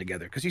pieces are coming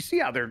together. Because you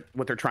see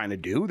what they're trying to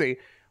do. They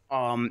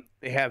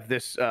have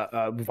this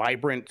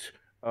vibrant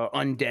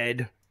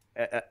undead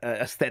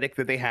aesthetic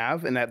that they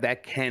have, and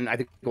that can, I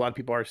think a lot of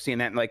people are seeing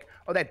that and like,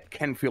 oh, that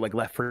can feel like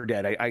Left 4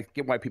 Dead. I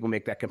get why people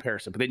make that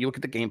comparison, but then you look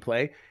at the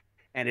gameplay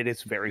and it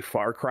is very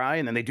Far Cry,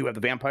 and then they do have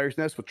the Vampire's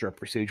Nest, which are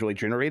procedurally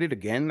generated.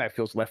 Again, that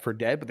feels Left 4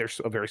 Dead, but they're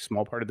a very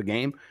small part of the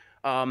game.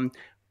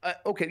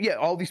 Okay, yeah,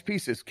 all these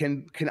pieces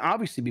can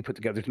obviously be put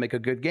together to make a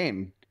good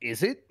game.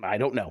 Is it? I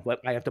don't know.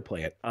 I have to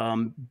play it.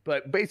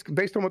 But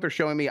based on what they're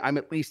showing me, I'm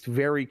at least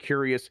very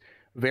curious,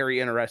 very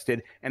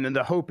interested. And then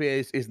the hope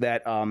is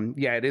that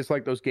it is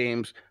like those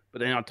games, but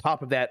then on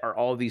top of that are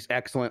all these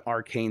excellent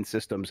arcane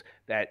systems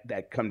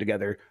that come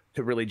together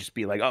to really just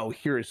be like, oh,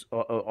 here's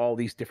all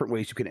these different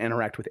ways you can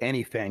interact with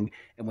anything.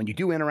 And when you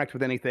do interact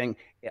with anything,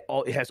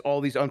 it has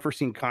all these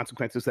unforeseen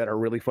consequences that are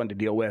really fun to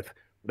deal with.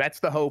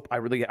 That's the hope.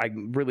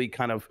 I'm really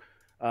kind of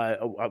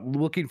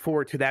looking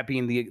forward to that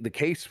being the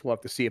case. We'll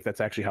have to see if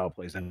that's actually how it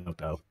plays out,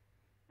 though.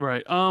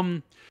 Right.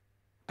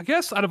 I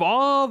guess out of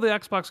all the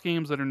Xbox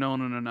games that are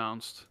known and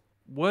announced,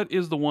 what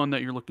is the one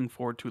that you're looking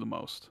forward to the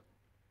most?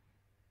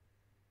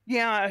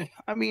 Yeah,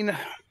 I mean,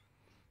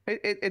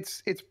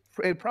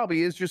 it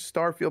probably is just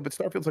Starfield, but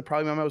Starfield's like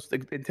probably my most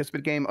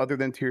anticipated game other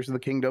than Tears of the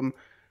Kingdom.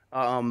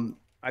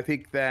 I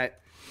think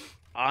that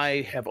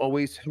I have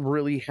always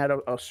really had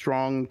a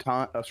strong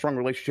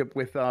relationship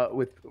with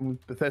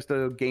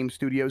Bethesda Game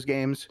Studios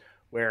games,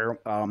 where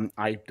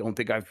I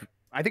think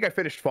I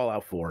finished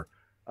Fallout 4,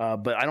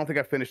 but I don't think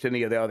I finished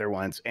any of the other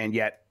ones, and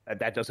yet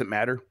that doesn't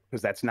matter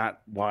because that's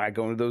not why I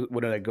go into those.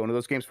 What did I go into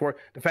those games for?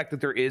 The fact that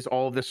there is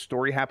all of this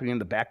story happening in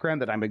the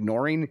background that I'm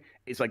ignoring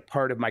is like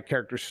part of my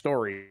character's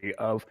story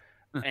of.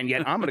 And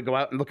yet I'm going to go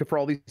out and look for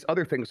all these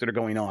other things that are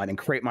going on and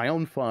create my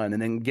own fun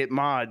and then get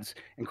mods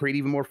and create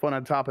even more fun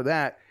on top of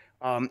that.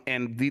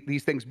 And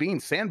these things being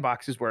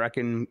sandboxes where I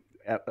can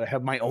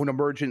have my own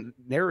emergent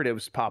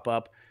narratives pop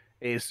up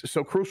is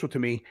so crucial to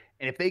me.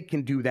 And if they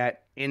can do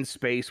that in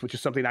space, which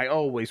is something I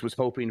always was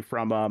hoping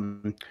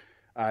from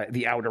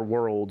the Outer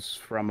Worlds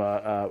from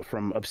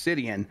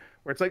Obsidian,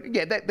 where it's like,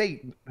 yeah,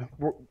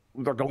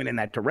 they're going in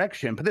that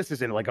direction, but this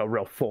isn't like a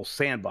real full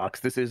sandbox.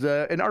 This is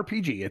an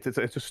RPG.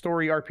 It's a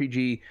story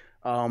RPG.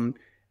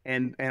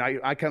 And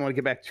I kind of want to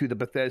get back to the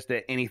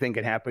Bethesda. Anything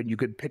can happen. You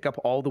could pick up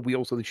all the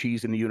wheels of the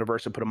cheese in the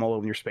universe and put them all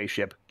over your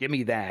spaceship. Give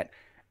me that.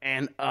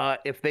 And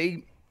if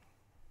they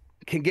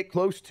can get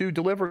close to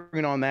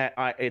delivering on that,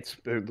 it's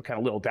kind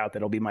of little doubt that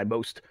it'll be my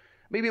most.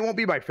 Maybe it won't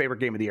be my favorite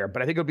game of the year,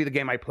 but I think it'll be the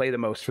game I play the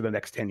most for the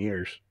next 10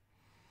 years.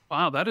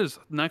 Wow, that is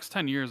next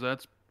 10 years.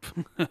 That's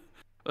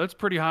that's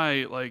pretty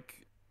high.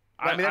 Like,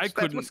 I mean, that's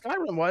what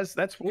Skyrim was.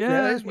 That is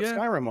what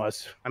Skyrim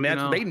was. I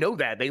mean, they know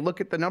that. They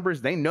look at the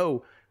numbers. They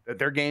know that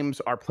their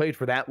games are played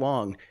for that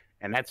long,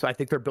 and I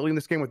think they're building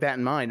this game with that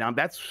in mind. Now,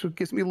 that's what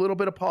gives me a little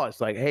bit of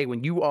pause. Like, hey,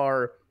 when you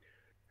are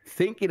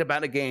thinking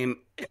about a game,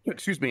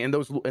 excuse me, in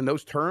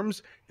those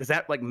terms, does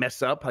that like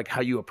mess up like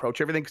how you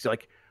approach everything? Because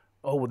like,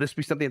 oh, will this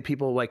be something that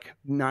people like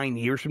 9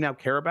 years from now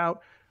care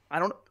about? I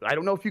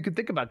don't know if you could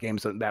think about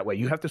games that way.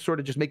 You have to sort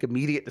of just make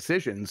immediate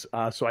decisions.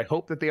 So I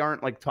hope that they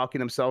aren't like talking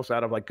themselves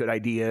out of like good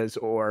ideas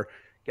or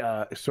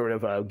sort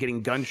of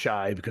getting gun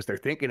shy because they're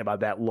thinking about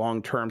that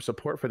long-term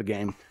support for the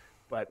game.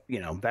 But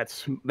you know,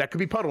 that could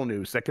be puddle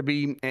news. That could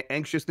be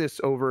anxiousness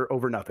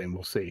over nothing.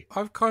 We'll see.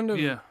 I've kind of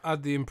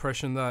had the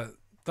impression that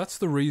that's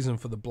the reason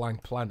for the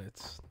blank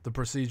planets, the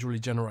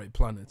procedurally generated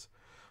planets.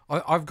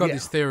 I've got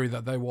this theory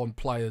that they want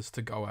players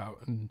to go out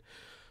and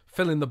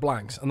fill in the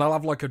blanks, and they'll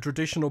have like a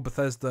traditional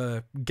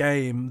Bethesda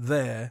game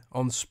there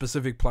on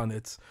specific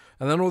planets,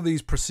 and then all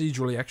these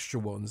procedurally extra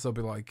ones, they'll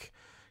be like,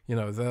 you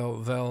know,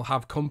 they'll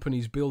have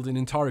companies building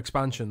entire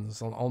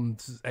expansions on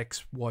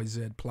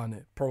XYZ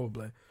planet,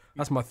 probably.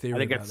 That's my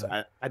theory.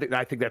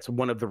 I think that's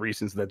one of the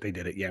reasons that they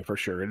did it. Yeah, for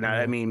sure. And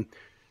I mean,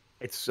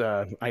 it's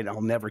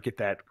I'll never get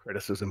that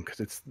criticism because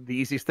it's the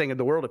easiest thing in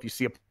the world. If you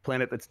see a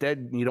planet that's dead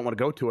and you don't want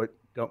to go to it,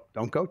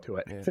 don't go to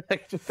it. Yeah.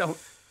 Just don't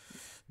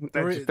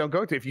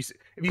go to it. If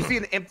you see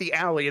an empty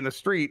alley in the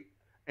street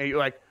and you're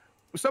like,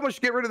 someone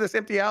should get rid of this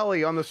empty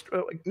alley on the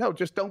street. Like, no,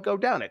 just don't go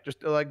down it.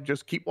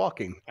 Just keep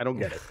walking. I don't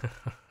get it.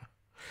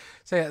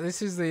 So yeah,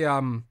 this is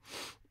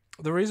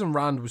the reason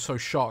Rand was so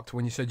shocked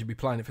when you said you'd be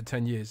playing it for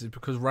 10 years is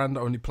because Rand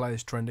only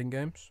plays trending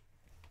games.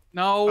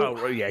 No.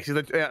 Oh, yeah. He's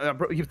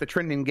the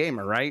trending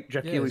gamer, right?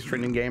 Jeff Keighley's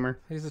trending gamer.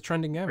 He's the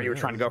trending gamer. You were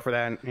trying to go for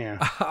that,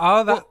 yeah.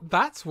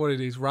 That's what it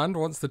is. Rand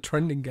wants the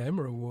trending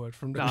gamer award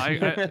from. No,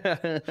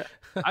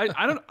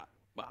 I don't.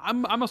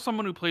 I'm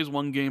someone who plays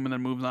one game and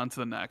then moves on to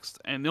the next.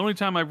 And the only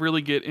time I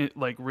really get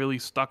really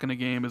stuck in a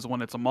game is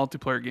when it's a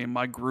multiplayer game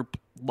my group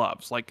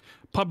loves, like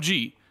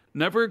PUBG.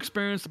 Never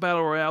experienced a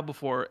battle royale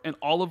before, and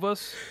all of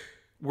us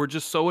were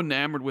just so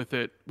enamored with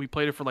it. We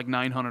played it for like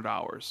 900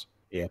 hours.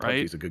 Yeah,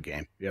 PUBG's a good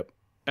game. Yep.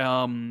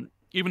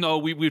 Even though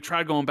we've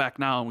tried going back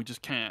now and we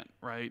just can't,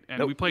 right?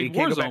 And we played Warzone.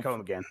 Can't go back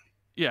home again.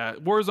 Yeah,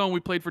 Warzone we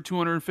played for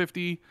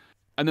 250,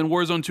 and then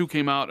Warzone 2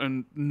 came out,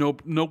 and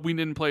nope, we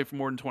didn't play for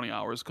more than 20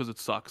 hours because it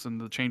sucks and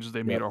the changes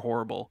they made are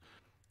horrible.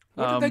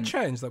 What did they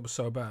change that was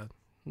so bad?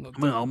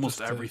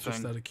 Almost everything.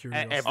 Just out of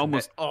curiosity.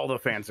 Almost all the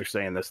fans are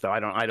saying this though. I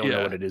don't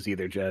know what it is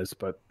either, Jez.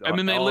 But I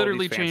mean, they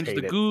literally changed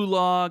the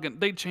gulag, and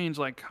they changed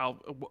like how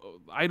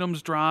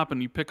items drop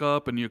and you pick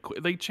up and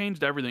they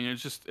changed everything.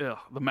 It's just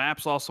the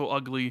map's also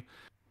ugly.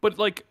 But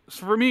like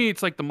for me,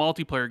 it's like the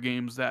multiplayer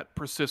games that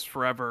persist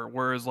forever.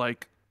 Whereas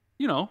like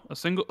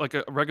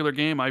a regular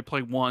game I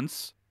play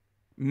once,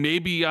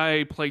 maybe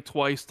I play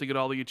twice to get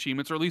all the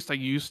achievements, or at least I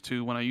used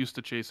to when I used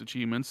to chase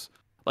achievements.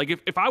 Like,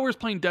 if I was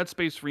playing Dead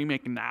Space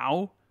Remake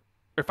now,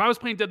 or if I was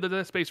playing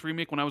Dead Space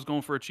Remake when I was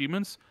going for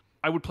achievements,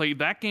 I would play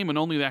that game and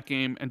only that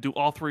game and do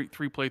all three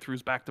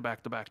playthroughs back to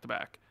back to back to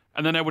back.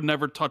 And then I would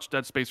never touch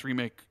Dead Space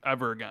Remake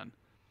ever again.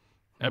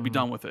 I'd be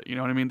done with it. You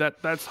know what I mean?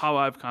 That's how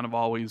I've kind of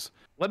always...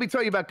 Let me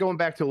tell you about going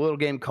back to a little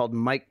game called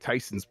Mike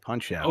Tyson's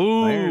Punch-Out.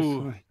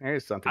 Ooh.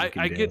 There's something you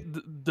can do. I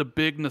get the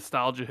big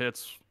nostalgia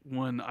hits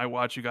when I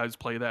watch you guys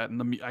play that,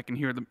 and I can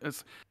hear them.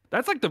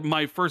 That's like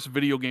my first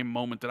video game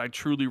moment that I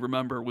truly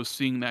remember was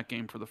seeing that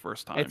game for the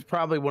first time. It's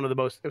probably one of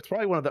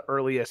the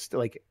earliest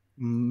like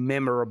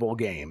memorable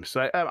games.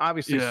 So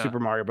obviously Super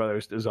Mario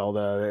Brothers is all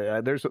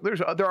there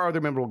are other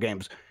memorable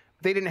games.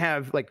 They didn't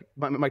have like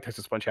Mike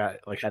Tyson's Punch-Out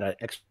had an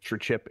extra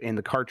chip in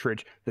the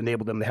cartridge that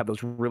enabled them to have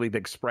those really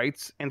big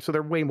sprites, and so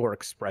they're way more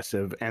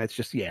expressive. And it's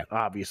just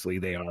obviously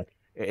they are.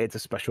 It's a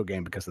special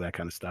game because of that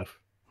kind of stuff.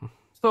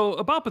 So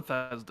about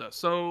Bethesda,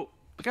 so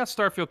they got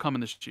Starfield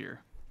coming this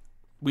year.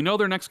 We know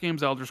their next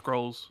game's Elder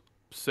Scrolls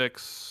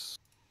 6.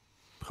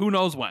 Who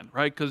knows when,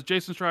 right? Because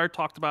Jason Schreier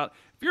talked about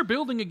if you're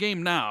building a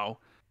game now,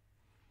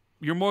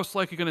 you're most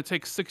likely going to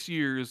take 6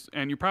 years,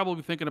 and you're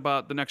probably thinking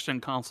about the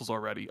next-gen consoles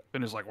already.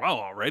 And it's like, wow,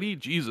 already?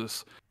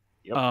 Jesus.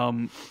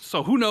 Yep.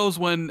 So who knows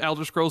when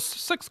Elder Scrolls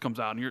 6 comes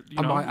out? And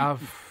I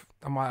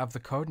might have the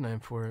code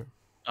name for it.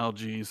 Oh,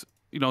 geez.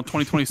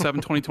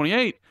 2027,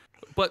 2028.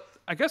 But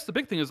I guess the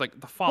big thing is like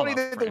the Fallout funny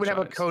that franchise. they would have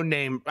a code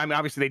name. I mean,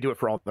 obviously they do it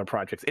for all their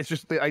projects. It's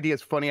just the idea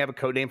is funny. Have a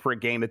code name for a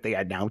game that they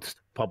announced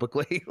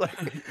publicly,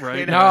 like,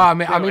 right? No, I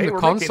mean the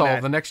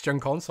console, the next gen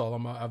console. I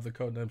might have the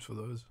code names for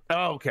those.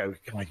 Oh, okay.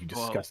 God, you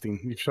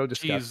disgusting. You're so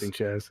disgusting,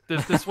 Chaz.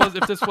 If this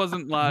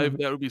wasn't live,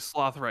 that would be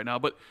sloth right now.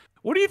 But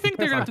what do you think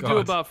they're gonna have to do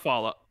about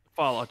Fallout,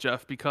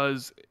 Jeff?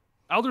 Because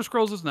Elder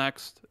Scrolls is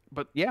next,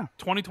 but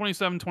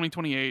 2027,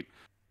 2028.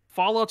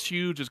 Fallout's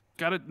huge. It's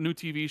got a new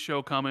TV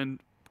show coming.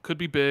 Could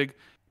be big.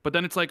 But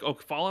then it's like, oh,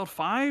 Fallout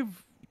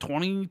 5,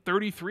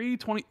 2033,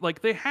 20.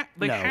 Like they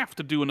have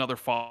to do another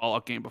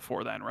Fallout game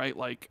before then, right?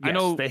 Like yes, I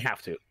know they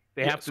have to.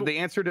 They have to. The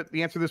answer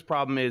to this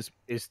problem is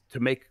to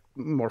make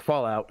more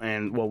Fallout.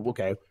 And well,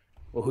 okay,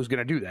 well, who's going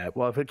to do that?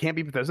 Well, if it can't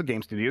be Bethesda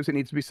Game Studios, it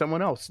needs to be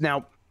someone else.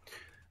 Now,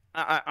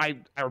 I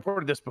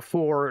reported this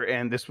before,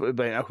 and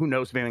but who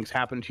knows if anything's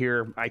happened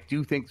here. I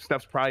do think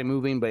stuff's probably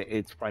moving, but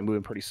it's probably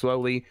moving pretty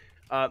slowly.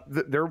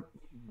 There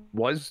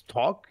was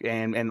talk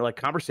and like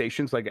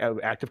conversations, like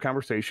active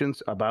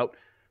conversations about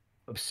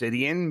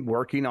Obsidian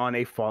working on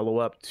a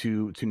follow-up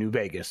to New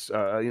Vegas.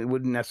 It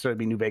wouldn't necessarily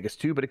be New Vegas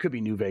 2, but it could be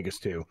New Vegas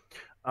 2.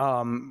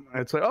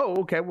 It's like, oh,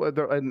 okay, well,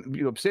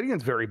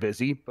 Obsidian's very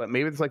busy, but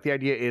maybe it's like the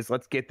idea is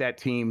let's get that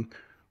team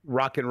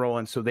rock and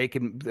rolling so they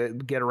can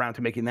get around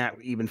to making that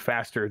even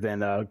faster than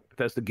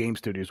Bethesda Game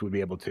Studios would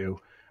be able to.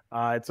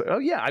 It's like, oh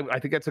yeah, I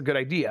think that's a good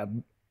idea.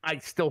 I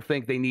still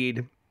think they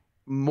need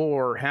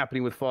more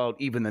happening with Fallout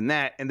even than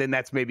that, and then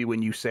that's maybe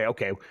when you say,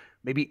 okay,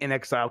 maybe In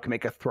Exile can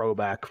make a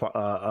throwback kind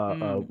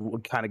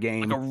of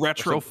game, like a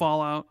retro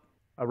Fallout,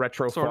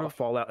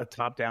 Fallout, a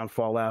top-down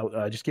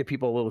Fallout. Just give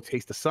people a little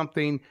taste of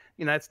something.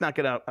 You know, that's not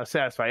going to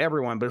satisfy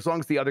everyone, but as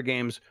long as the other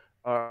games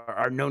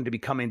are known to be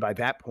coming by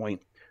that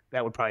point,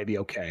 that would probably be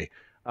okay.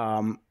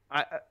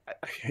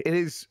 It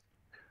is.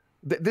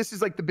 This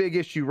is like the big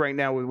issue right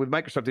now with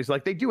Microsoft. Is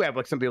like they do have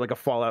like something like a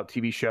Fallout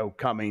TV show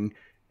coming,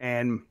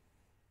 and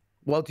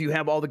well, do you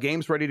have all the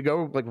games ready to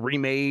go, like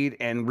remade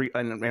and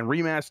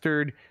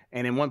remastered,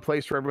 and in one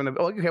place for everyone?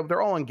 Okay,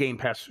 they're all on Game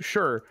Pass,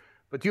 sure,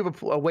 but do you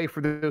have a way for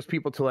those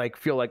people to like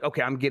feel like,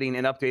 okay, I'm getting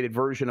an updated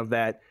version of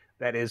that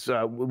is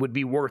would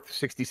be worth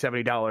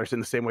 $60-$70 in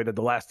the same way that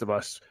The Last of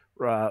Us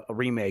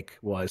remake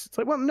was? It's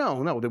like, well,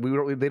 no,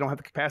 they don't have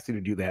the capacity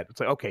to do that. It's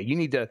like, okay, you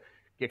need to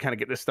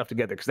get this stuff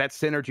together, because that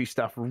synergy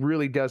stuff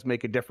really does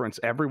make a difference.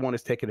 Everyone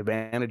is taking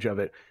advantage of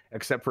it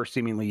except for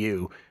seemingly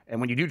you,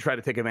 and when you do try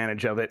to take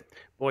advantage of it,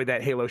 boy,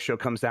 that Halo show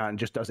comes out and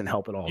just doesn't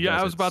help at all.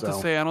 I was about to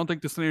say, I don't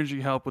think the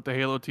synergy helped with the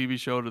Halo TV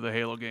show to the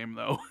Halo game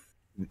though.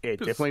 It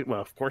definitely,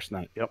 well, of course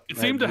not. Yep. It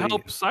seemed to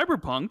help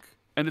Cyberpunk,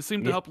 and it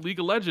seemed to help League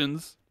of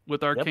Legends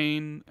with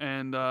Arcane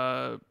and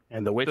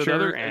The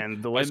Witcher,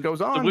 and the list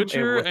goes on. The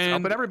Witcher and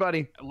helping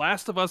everybody.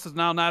 Last of Us is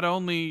now not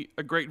only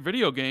a great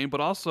video game, but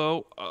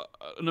also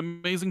an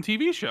amazing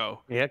TV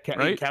show. Yeah,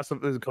 right?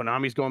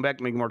 Konami's going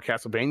back making more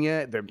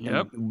Castlevania.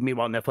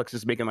 Meanwhile, Netflix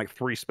is making like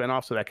 3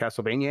 spinoffs of that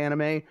Castlevania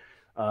anime.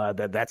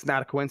 That's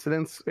not a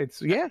coincidence. It's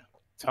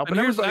helping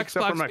everybody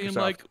except for Microsoft. Being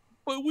like,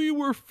 but we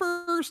were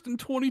first in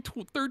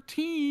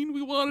 2013.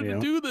 We wanted to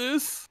do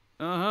this.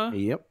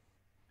 Yep.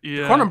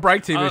 Yeah. Quantum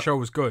Break TV show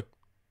was good.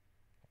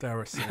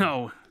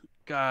 Oh,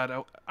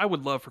 God, I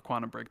would love for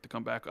Quantum Break to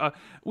come back.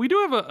 We do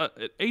have a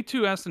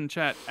A2S in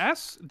chat.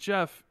 Ask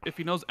Jeff if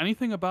he knows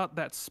anything about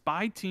that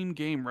spy team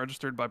game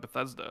registered by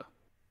Bethesda.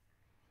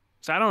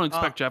 So I don't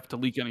expect Jeff to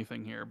leak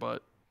anything here,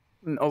 but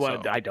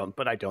I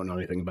don't know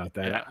anything about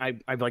that. Yeah.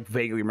 I like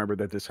vaguely remember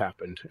that this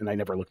happened, and I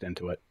never looked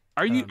into it.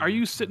 Are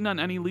you sitting on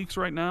any leaks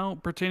right now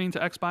pertaining to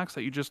Xbox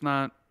that you just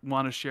not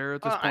want to share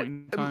at this point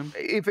in time?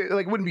 If it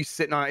wouldn't be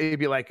sitting on, it'd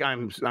be like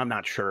I'm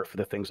not sure if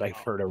the things I've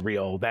heard are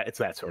real. It's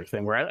that sort of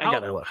thing where I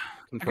gotta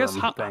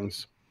confirm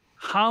things.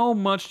 How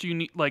much do you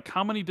need? Like,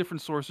 how many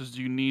different sources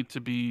do you need to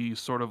be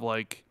sort of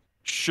like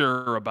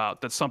sure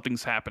about that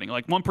something's happening?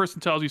 Like, one person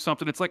tells you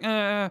something, it's like,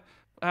 I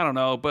don't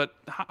know. But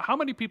how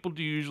many people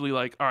do you usually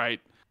like? All right,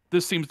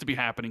 this seems to be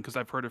happening because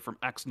I've heard it from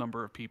X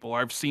number of people,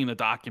 or I've seen a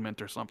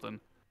document or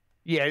something.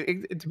 Yeah,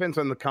 it depends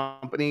on the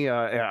company.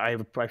 I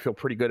feel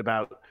pretty good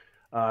about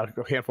a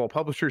handful of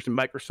publishers and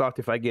Microsoft.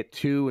 If I get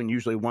 2, and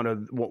usually one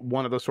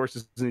of those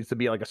sources needs to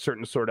be like a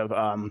certain sort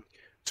of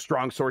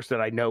strong source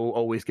that I know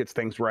always gets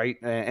things right.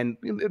 And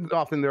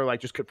often they're like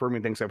just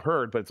confirming things I've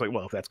heard, but it's like,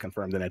 well, if that's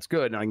confirmed, then that's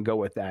good, and I can go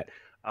with that.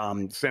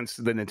 Since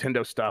the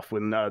Nintendo stuff,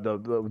 when the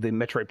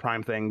Metroid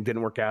Prime thing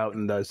didn't work out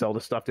and the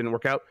Zelda stuff didn't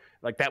work out,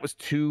 like that was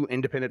 2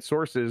 independent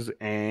sources,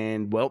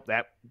 and well,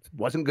 that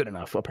wasn't good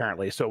enough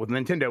apparently. So with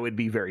Nintendo, it'd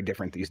be very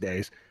different these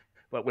days.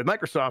 But with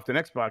Microsoft and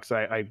Xbox,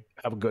 I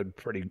have a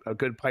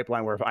good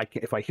pipeline where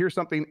if I hear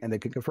something and they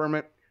can confirm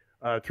it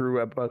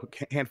through a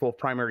handful of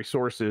primary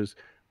sources,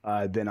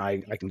 then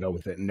I can go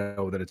with it and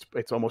know that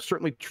it's almost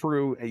certainly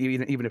true,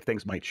 even if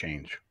things might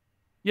change.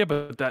 Yeah,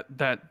 but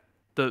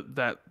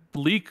that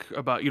leak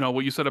about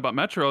what you said about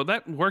Metro,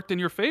 that worked in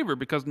your favor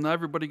because not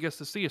everybody gets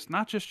to see. It's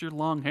not just your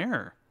long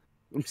hair.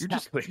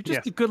 Exactly. You're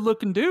just a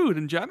good-looking dude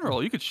in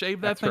general. You could shave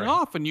that thing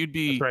off, and you'd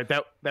be. That's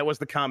right. That was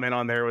the comment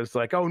on there. It was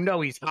like, "Oh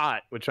no, he's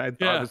hot," which I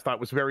thought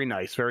was very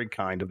nice, very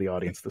kind of the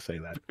audience to say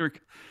that.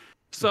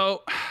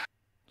 So,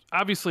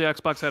 obviously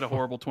Xbox had a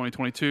horrible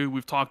 2022.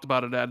 We've talked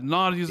about it ad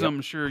nauseam. Yep.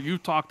 I'm sure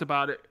you've talked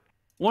about it.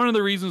 One of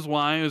the reasons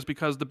why is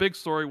because the big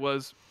story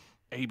was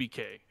ABK.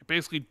 It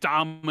basically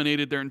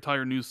dominated their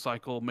entire news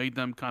cycle, made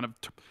them kind of,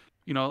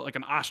 like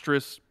an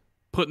ostrich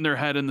putting their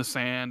head in the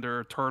sand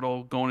or a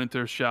turtle going into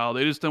their shell.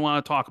 They just didn't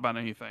want to talk about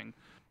anything.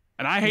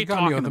 And I hate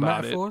talking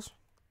about it.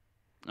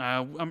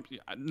 I'm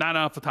not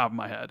off the top of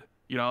my head.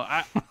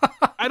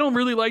 I don't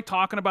really like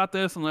talking about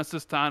this unless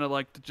it's kind of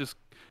like to just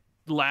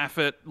laugh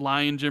at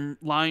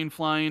lion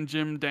flying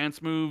Jim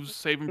dance moves,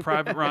 Saving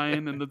Private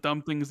Ryan, and the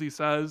dumb things he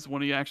says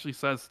when he actually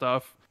says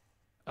stuff.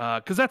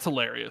 Because that's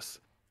hilarious.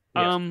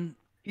 Yes.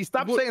 He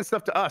stopped saying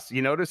stuff to us.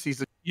 You notice he's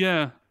to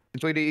the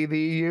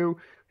EU.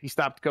 He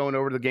stopped going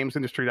over to the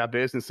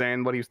gamesindustry.biz and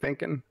saying what he was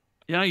thinking.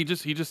 Yeah, he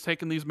just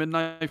taking these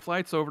midnight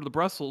flights over to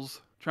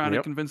Brussels, trying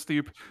to convince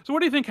the. So what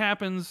do you think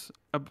happens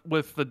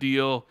with the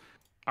deal?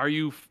 Are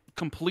you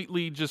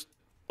completely just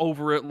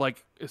over it,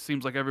 like it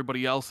seems like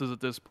everybody else is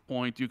at this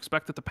point? Do you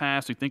expect it to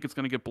pass? Do you think it's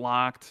going to get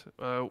blocked?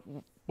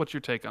 What's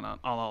your take on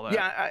all that?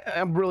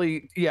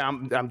 Yeah,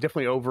 I'm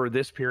definitely over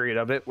this period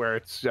of it where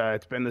it's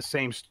been the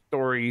same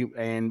story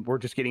and we're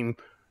just getting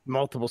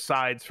multiple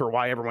sides for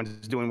why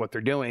everyone's doing what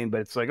they're doing.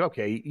 But it's like,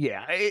 okay,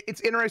 yeah,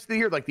 it's interesting to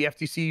hear like the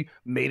FTC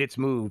made its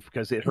move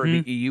because it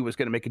heard the EU was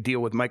going to make a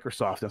deal with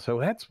Microsoft. And so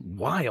that's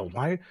wild.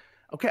 Why?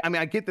 Okay, I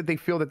mean, I get that they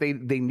feel that they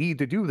need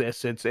to do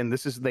this.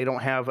 They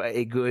don't have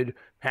a good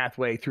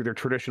pathway through their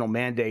traditional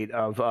mandate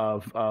of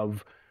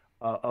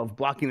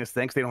blocking this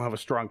thing. They don't have a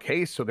strong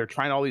case, so they're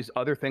trying all these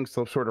other things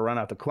to sort of run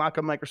out the clock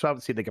on Microsoft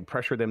and see if they can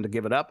pressure them to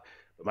give it up.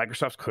 But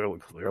Microsoft's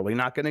clearly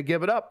not going to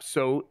give it up,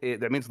 so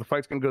that means the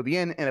fight's going to go to the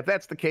end. And if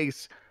that's the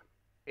case,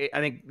 I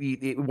think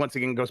it once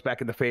again goes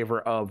back in the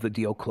favor of the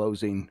deal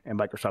closing and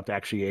Microsoft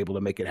actually able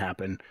to make it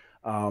happen.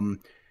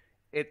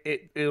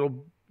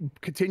 It'll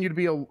continue to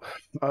be a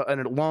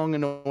long,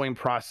 annoying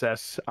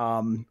process.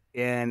 And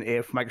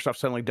if Microsoft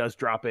suddenly does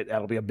drop it,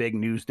 that'll be a big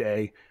news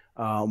day.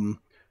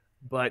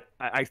 But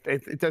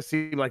it does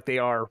seem like they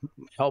are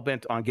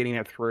hell-bent on getting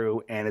it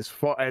through. And as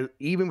far as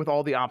even with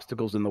all the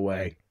obstacles in the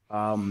way,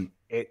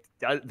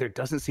 there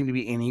doesn't seem to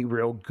be any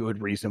real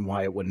good reason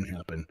why it wouldn't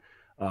happen.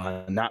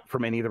 Not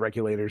from any of the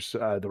regulators.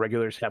 The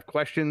regulators have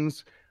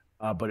questions.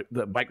 But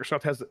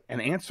Microsoft has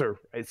an answer,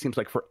 it seems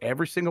like, for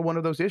every single one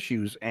of those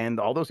issues. And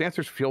all those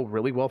answers feel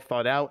really well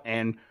thought out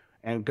and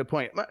good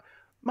point.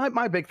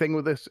 My big thing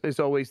with this is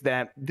always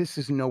that this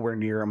is nowhere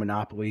near a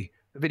monopoly.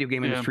 The video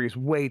game industry is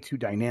way too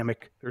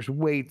dynamic. There's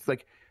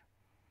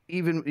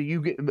even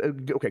you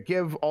get,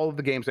 give all of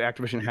the games that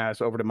Activision has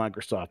over to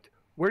Microsoft.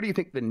 Where do you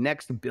think the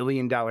next $1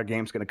 billion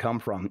game is going to come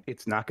from?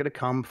 It's not going to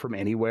come from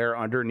anywhere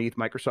underneath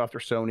Microsoft or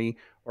Sony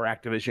or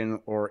Activision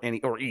or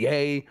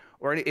EA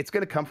it's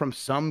going to come from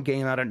some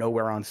game out of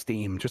nowhere on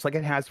Steam, just like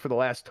it has for the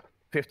last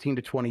 15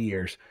 to 20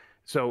 years.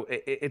 So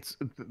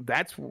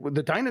that's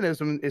the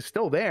dynamism is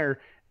still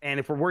there. And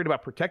if we're worried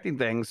about protecting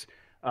things,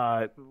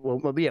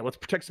 let's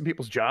protect some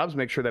people's jobs,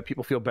 make sure that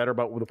people feel better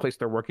about the place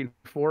they're working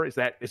for. Is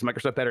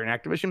Microsoft better than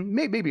Activision?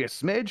 Maybe a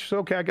smidge. So,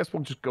 okay, I guess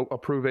we'll just go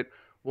approve it.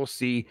 We'll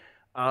see.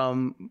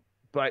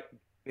 But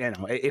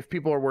if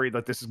people are worried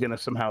that this is going to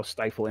somehow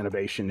stifle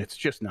innovation, it's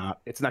just not.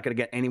 It's not going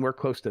to get anywhere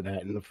close to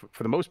that. And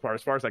for the most part,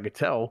 as far as I could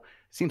tell,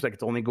 it seems like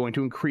it's only going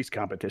to increase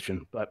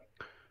competition. But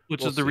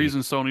which is the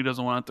reason Sony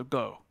doesn't want it to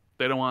go.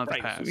 They don't want it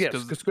to pass.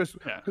 Yes, because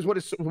what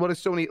is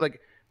Sony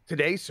like?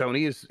 Today,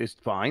 Sony is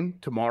fine.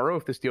 Tomorrow,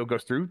 if this deal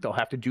goes through, they'll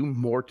have to do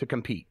more to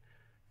compete.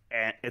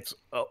 And it's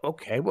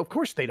okay. Well, of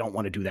course they don't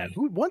want to do that.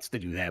 Who wants to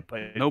do that?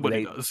 But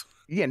nobody does.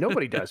 Yeah,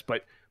 nobody does.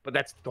 But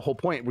that's the whole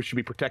point. We should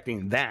be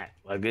protecting that.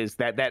 Like, is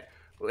that,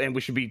 and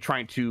we should be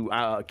trying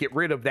to get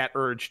rid of that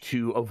urge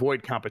to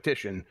avoid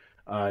competition.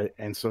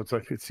 And so it's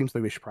like it seems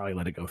like we should probably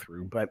let it go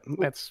through. But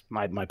that's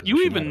my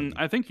position.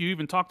 I think you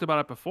even talked about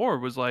it before.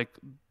 Was like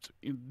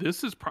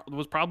this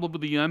was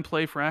probably the end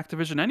play for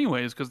Activision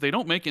anyways, because they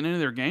don't make any of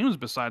their games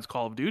besides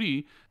Call of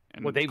Duty.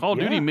 And Call of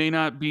Duty may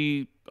not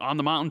be on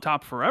the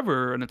mountaintop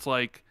forever, and it's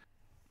like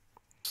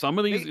some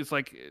of these, it's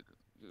like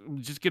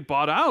just get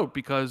bought out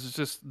because it's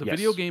just the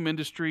video game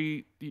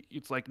industry.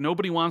 It's like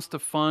nobody wants to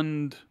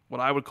fund what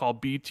I would call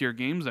B tier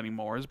games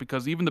anymore, is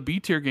because even the B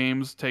tier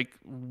games take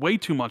way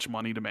too much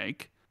money to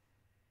make.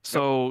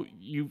 So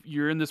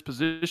you're in this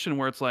position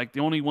where it's like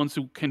the only ones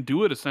who can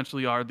do it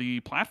essentially are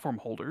the platform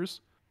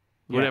holders.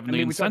 We talked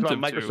about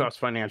Microsoft's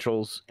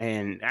financials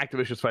and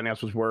Activision's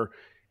financials were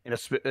in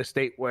a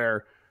state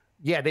where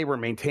they were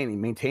maintaining,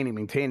 and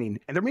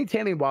they're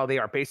maintaining while they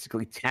are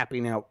basically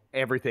tapping out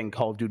everything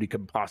Call of Duty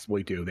could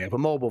possibly do. They have a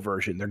mobile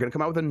version. They're going to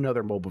come out with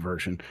another mobile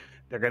version.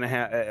 They're going to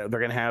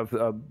have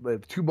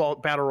 2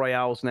 battle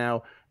royales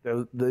now.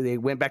 They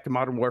went back to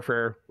Modern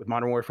Warfare with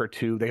Modern Warfare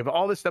 2. They have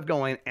all this stuff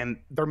going, and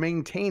they're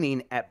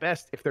maintaining at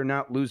best if they're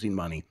not losing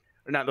money,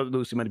 or not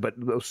losing money, but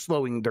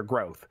slowing their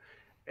growth.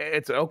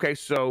 It's okay.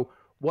 So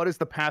what is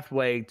the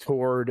pathway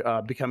toward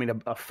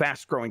becoming a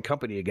fast-growing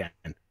company again?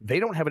 They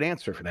don't have an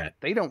answer for that.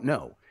 They don't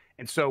know.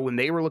 And so when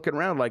they were looking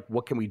around, like,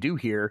 what can we do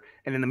here?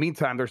 And in the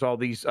meantime, there's all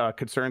these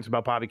concerns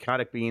about Bobby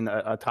Kotick being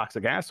a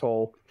toxic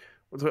asshole.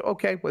 It's like,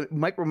 okay, well,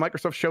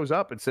 Microsoft shows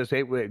up and says,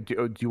 hey,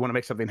 do you want to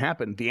make something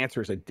happen? The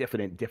answer is a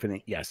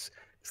definite yes.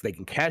 So they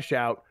can cash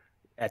out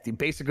at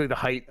basically the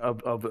height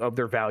of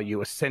their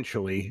value,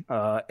 essentially,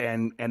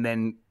 and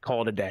then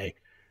call it a day.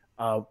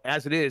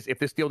 As it is, if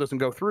this deal doesn't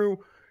go through,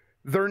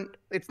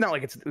 it's not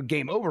like it's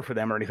game over for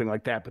them or anything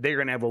like that, but they're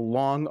going to have a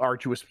long,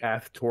 arduous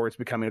path towards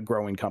becoming a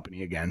growing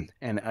company again.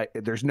 And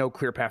there's no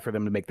clear path for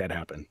them to make that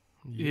happen.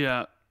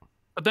 Yeah.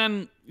 But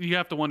then you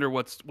have to wonder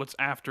what's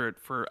after it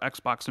for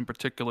Xbox in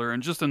particular,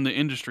 and just in the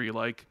industry.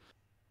 Like,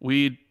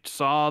 we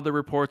saw the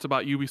reports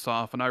about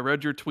Ubisoft, and I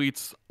read your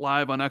tweets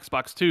live on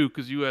Xbox too,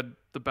 because you had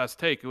the best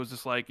take. It was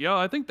just like, yo,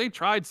 I think they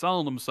tried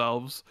selling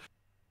themselves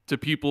to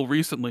people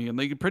recently, and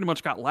they pretty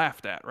much got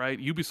laughed at, right?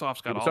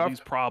 Ubisoft's got all these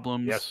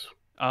problems. Yes.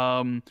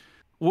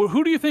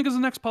 Who do you think is the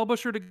next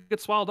publisher to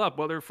get swallowed up,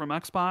 whether from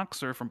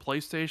Xbox or from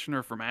PlayStation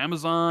or from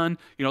Amazon?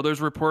 You know,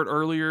 there's a report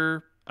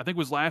earlier, I think it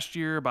was last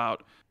year,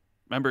 about,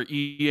 remember,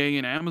 EA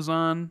and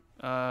Amazon?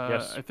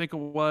 Yes. I think it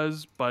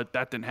was, but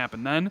that didn't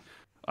happen then.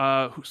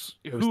 Who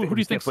do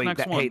you think's the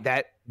next one? Hey,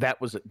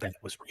 that was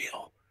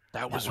real.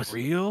 That was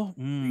real?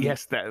 Mm.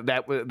 Yes,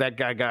 that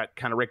guy got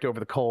kind of raked over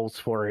the coals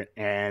for it,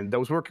 and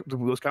those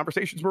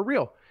conversations were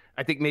real.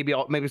 I think maybe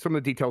some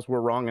of the details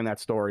were wrong in that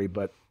story,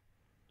 but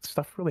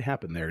stuff really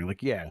happened there.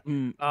 Like, yeah.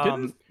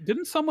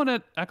 Didn't someone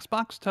at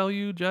Xbox tell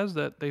you, Jez,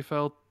 that they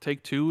felt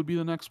Take-Two would be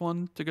the next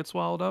one to get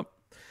swallowed up?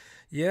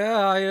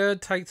 Yeah, I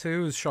heard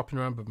Take-Two was shopping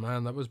around, but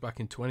man, that was back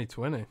in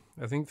 2020.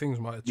 I think things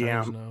might have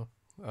changed now.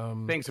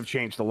 Things have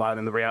changed a lot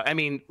in the reality. I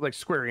mean, like,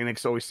 Square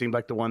Enix always seemed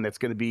like the one that's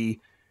going to be.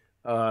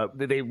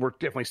 They were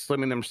definitely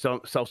slimming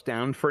themselves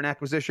down for an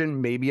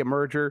acquisition, maybe a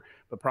merger,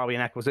 but probably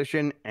an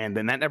acquisition. And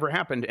then that never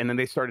happened. And then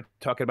they started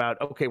talking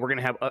about, okay, we're going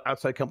to have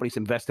outside companies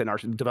invest in our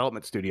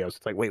development studios.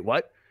 It's like, wait,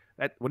 what?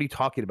 What are you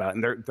talking about?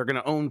 And they're going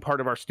to own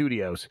part of our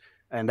studios,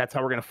 and that's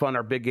how we're going to fund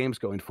our big games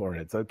going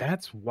forward. So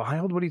that's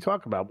wild. What are you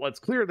talking about? Well, it's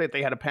clear that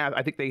they had a path.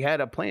 I think they had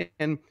a plan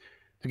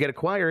to get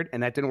acquired,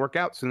 and that didn't work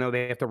out. So now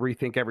they have to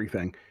rethink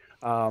everything.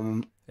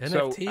 NFTs.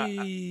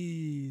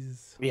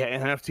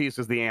 NFTs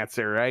is the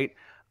answer, right?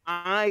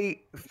 Things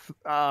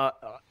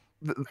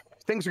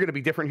are going to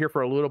be different here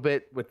for a little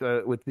bit with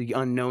the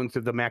unknowns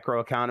of the macro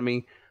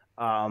economy,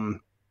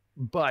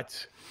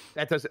 but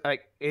that does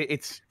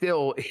it's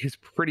a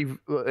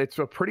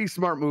pretty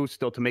smart move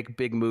still to make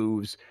big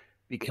moves,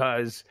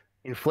 because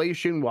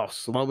inflation, while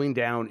slowing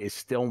down, is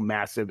still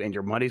massive, and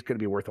your money's going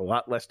to be worth a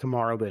lot less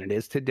tomorrow than it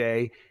is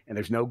today, and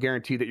there's no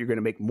guarantee that you're going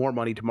to make more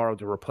money tomorrow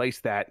to replace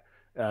that.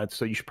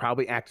 So you should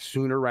probably act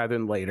sooner rather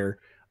than later.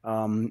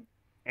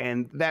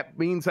 And that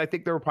means I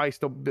think there will probably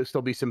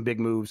still be some big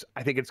moves.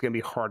 I think it's going to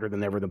be harder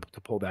than ever to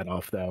pull that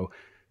off, though.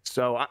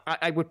 So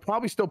I would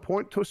probably still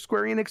point to a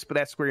Square Enix, but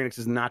that Square Enix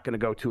is not going to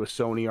go to a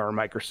Sony or a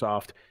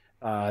Microsoft.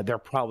 They're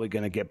probably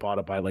going to get bought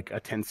up by like a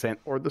Tencent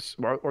or the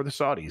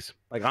Saudis.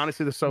 Like,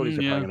 honestly, the Saudis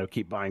are probably going to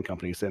keep buying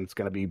companies, and it's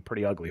going to be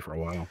pretty ugly for a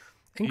while.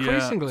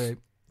 Increasingly,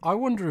 I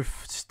wonder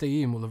if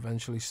Steam will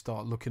eventually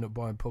start looking at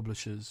buying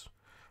publishers,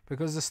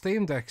 because the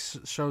Steam Deck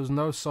shows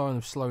no sign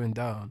of slowing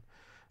down.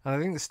 And I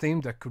think the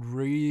Steam Deck could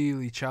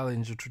really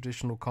challenge a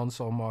traditional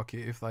console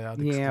market if they had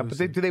exclusive. Yeah, but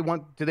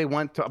do they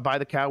want to buy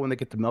the cow when they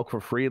get the milk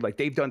for free? Like,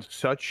 they've done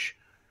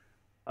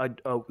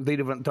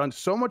they've done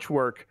so much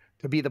work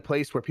to be the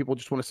place where people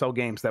just want to sell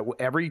games, that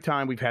every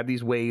time we've had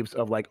these waves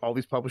of like all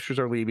these publishers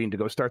are leaving to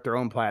go start their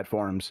own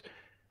platforms,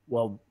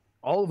 well,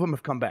 all of them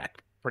have come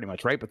back pretty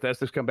much, right?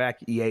 Bethesda's come back,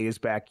 EA is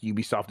back,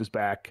 Ubisoft is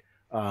back.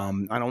 I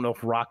don't know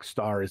if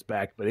Rockstar is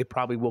back, but it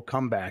probably will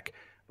come back.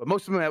 But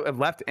most of them have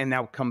left and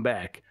now come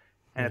back.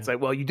 And it's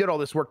like, well, you did all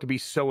this work to be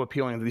so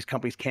appealing that these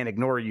companies can't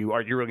ignore you.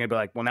 Are you really going to be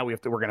like, well, now we're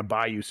going to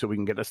buy you so we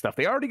can get this stuff?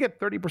 They already get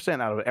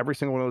 30% out of every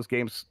single one of those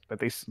games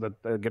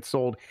that get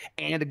sold.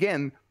 And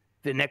again,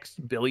 the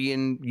next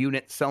billion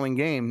unit selling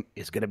game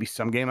is going to be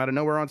some game out of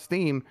nowhere on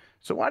Steam.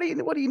 So what do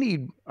you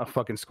need a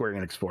fucking Square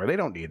Enix for? They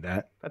don't need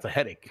that. That's a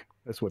headache.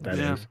 That's what that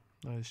is.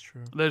 That is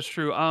true. That's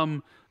true.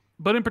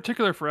 But in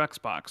particular for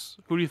Xbox,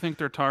 who do you think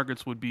their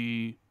targets would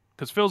be?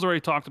 Because Phil's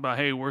already talked about,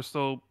 hey, we're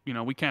still,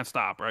 we can't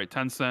stop, right?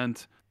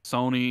 Tencent,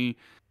 Sony,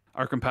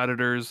 our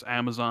competitors,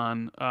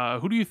 Amazon.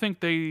 Who do you think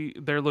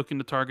they're looking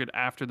to target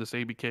after this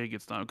ABK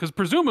gets done? Because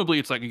presumably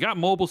it's like you got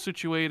mobile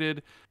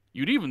situated.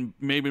 You'd even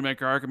maybe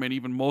make an argument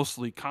even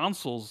mostly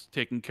consoles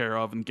taken care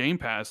of and Game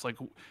Pass. Like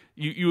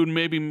you would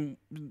maybe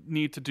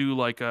need to do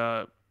like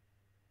a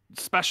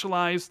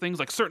specialized things,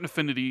 like certain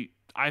affinity.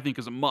 I think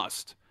is a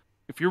must.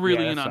 If you're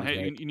really in on,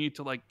 hey, you need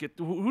to like get.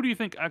 Who do you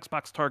think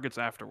Xbox targets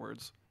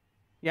afterwards?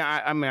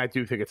 Yeah, I mean, I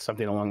do think it's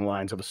something along the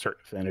lines of a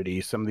certain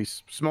affinity. Some of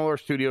these smaller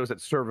studios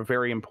that serve a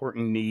very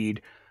important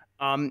need.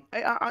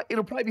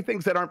 It'll probably be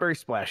things that aren't very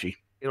splashy.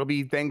 It'll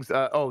be things.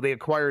 They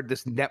acquired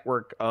this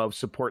network of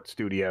support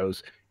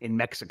studios in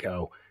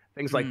Mexico,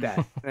 things like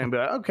that. And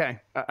okay,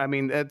 I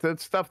mean,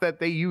 that's stuff that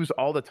they use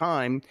all the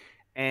time.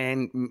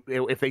 And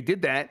if they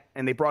did that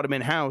and they brought them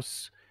in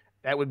house,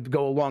 that would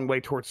go a long way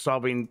towards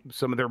solving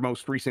some of their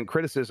most recent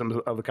criticisms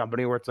of the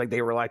company, where it's like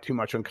they rely too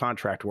much on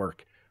contract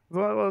work.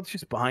 Well, let's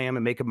just buy them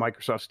and make them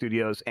Microsoft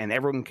Studios, and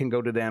everyone can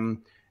go to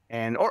them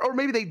and or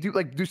maybe they do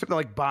something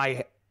like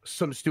buy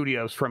some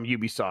studios from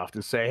Ubisoft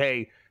and say,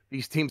 hey,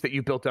 these teams that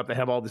you built up that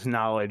have all this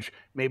knowledge,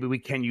 maybe we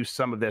can use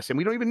some of this, and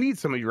we don't even need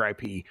some of your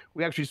IP.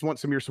 We actually just want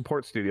some of your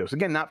support studios.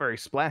 Again, not very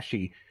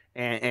splashy,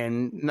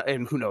 and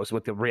who knows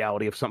what the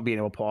reality of being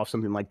able to pull off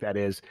something like that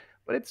is.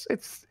 But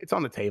it's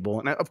on the table,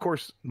 and of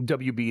course,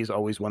 WB is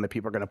always one that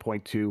people are going to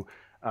point to,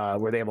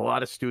 where they have a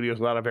lot of studios,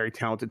 a lot of very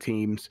talented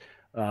teams.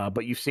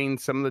 But you've seen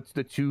some of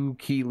the two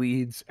key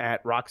leads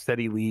at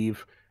Rocksteady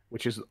leave,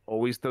 which is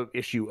always the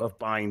issue of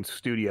buying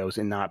studios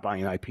and not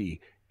buying IP.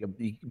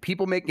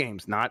 People make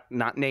games, not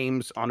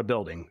names on a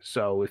building.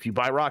 So if you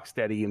buy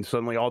Rocksteady and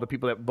suddenly all the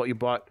people that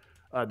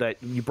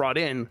you brought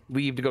in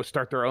leave to go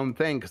start their own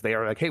thing because they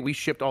are like, hey, we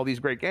shipped all these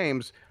great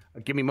games,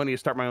 give me money to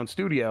start my own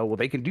studio. Well,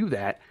 they can do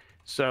that.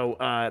 So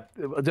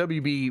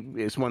WB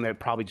is one that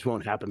probably just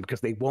won't happen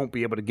because they won't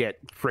be able to get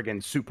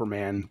friggin'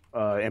 Superman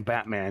and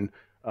Batman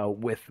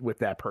with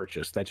that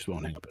purchase. That just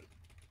won't happen.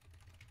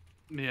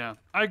 Yeah,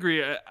 I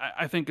agree.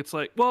 I think it's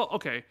like, well,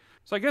 okay.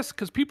 So I guess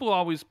because people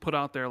always put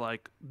out there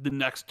like the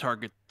next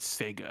target's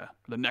Sega,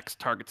 the next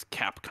target's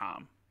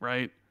Capcom,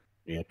 right?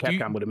 Yeah,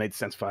 Capcom would have made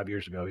sense 5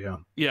 years ago. Yeah.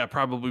 Yeah,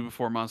 probably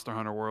before Monster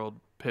Hunter World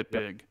hit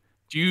big.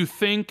 Do you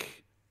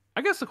think?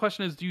 I guess the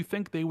question is, do you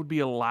think they would be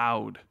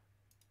allowed?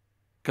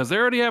 Because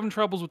they're already having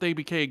troubles with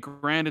ABK.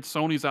 Granted,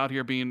 Sony's out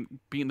here beating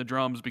the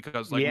drums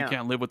because you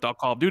can't live without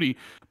Call of Duty.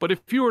 But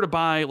if you were to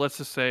buy, let's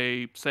just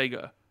say,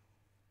 Sega,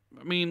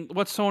 I mean,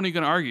 what's Sony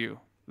going to argue?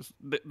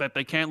 That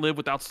they can't live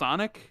without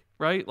Sonic,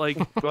 right? Like,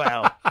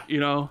 well, you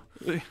know,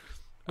 we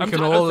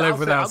can all live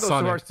without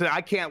Sonic.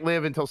 I can't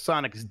live until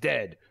Sonic is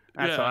dead.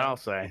 That's what I'll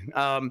say.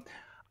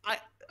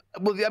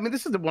 Well, I mean,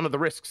 this is one of the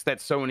risks that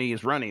Sony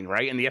is running,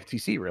 right? And the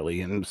FTC,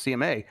 really, and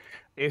CMA.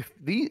 If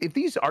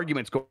these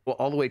arguments go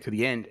all the way to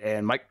the end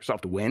and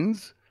Microsoft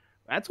wins,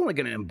 that's only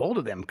going to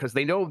embolden them because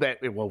they know that,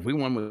 well, if we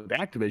won with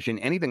Activision,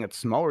 anything that's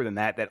smaller than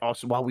that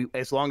also,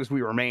 as long as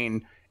we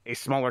remain a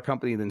smaller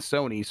company than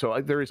Sony,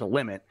 so there is a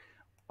limit.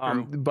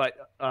 But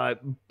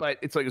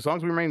it's like as long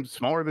as we remain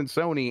smaller than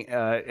Sony,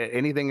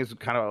 anything is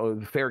kind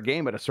of a fair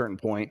game at a certain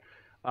point.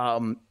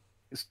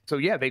 So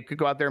yeah, they could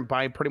go out there and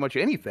buy pretty much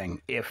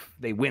anything if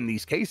they win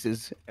these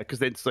cases,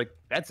 because it's like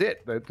that's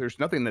it. There's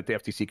nothing that the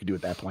FTC could do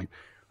at that point.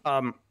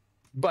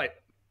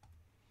 But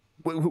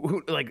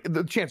like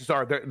the chances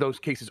are those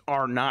cases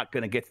are not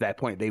going to get to that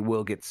point. They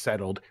will get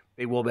settled.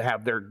 They will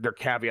have their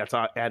caveats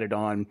added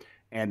on,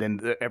 and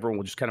then everyone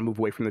will just kind of move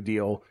away from the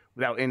deal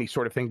without any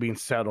sort of thing being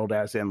settled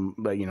as in,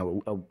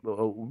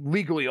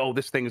 legally, oh,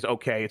 this thing is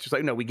okay. It's just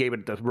like, no, we gave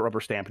it the rubber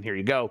stamp and here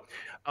you go.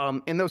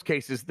 In those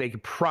cases, they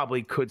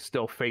would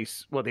still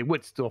face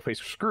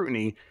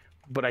scrutiny,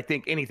 but I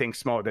think anything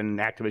smaller than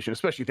Activision,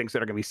 especially things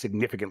that are going to be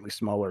significantly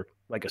smaller,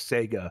 like a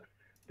Sega,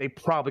 they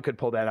probably could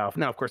pull that off.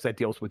 Now, of course, that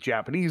deals with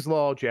Japanese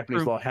law.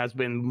 Japanese law has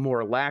been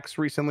more lax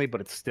recently, but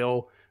it's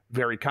still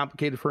very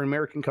complicated for an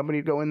American company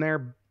to go in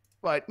there.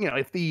 But,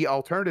 if the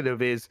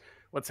alternative is,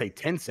 let's say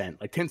Tencent,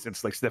 like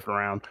Tencent's like sniffing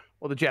around,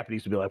 well, the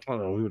Japanese would be like,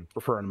 well, we would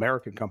prefer an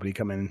American company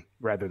come in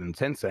rather than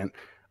Tencent.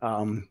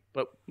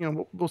 But,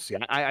 we'll see.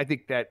 I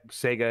think that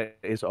Sega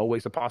is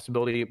always a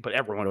possibility, but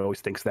everyone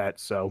always thinks that.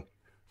 So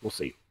we'll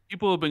see.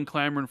 People have been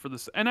clamoring for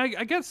this. And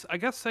I guess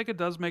Sega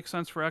does make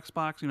sense for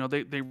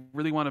Xbox. They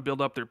really want to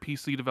build up their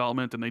PC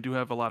development, and they do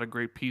have a lot of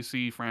great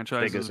PC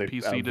franchises and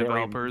PC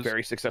developers.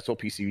 Very successful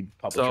PC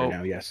publisher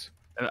now, yes.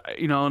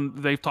 And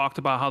they've talked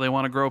about how they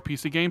want to grow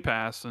PC Game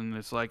Pass, and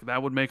it's like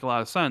that would make a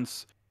lot of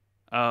sense.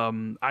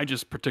 I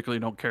just particularly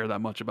don't care that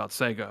much about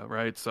Sega,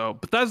 right? So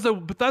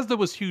Bethesda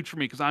was huge for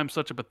me because I'm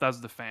such a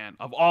Bethesda fan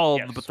of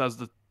all of the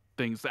Bethesda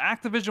things. The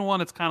Activision one,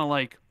 it's kind of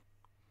like,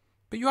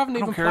 but you haven't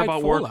even care played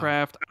about Fallout.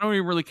 Warcraft. I don't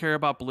even really care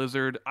about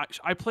Blizzard.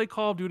 I play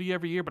Call of Duty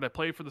every year, but I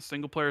play it for the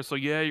single player. So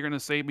yeah, you're gonna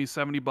save me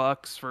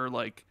 $70 for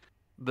like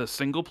the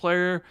single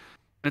player.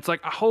 And it's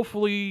like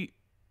hopefully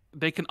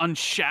they can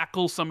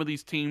unshackle some of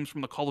these teams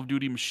from the Call of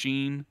Duty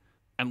machine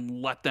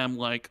and let them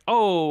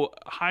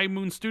High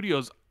Moon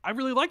Studios. I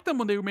really liked them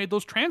when they made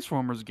those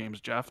Transformers games,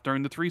 Jeff,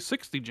 during the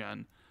 360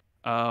 gen.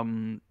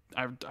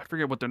 I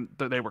forget what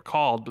they were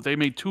called, but they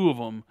made 2 of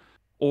them.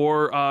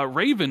 Or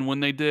Raven when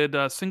they did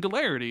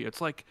Singularity. It's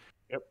like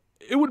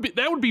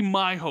that would be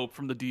my hope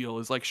from the deal.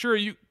 Is like, sure,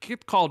 you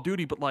get Call of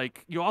Duty, but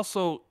like you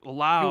also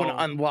allow you want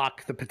to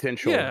unlock the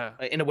potential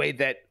in a way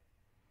that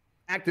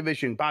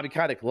Activision, Bobby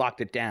Kotick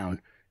locked it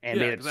down and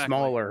made it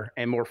smaller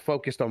and more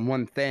focused on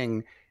one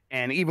thing.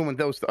 And even when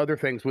those other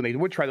things, when they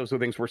would try those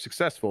other things, were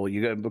successful,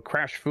 you got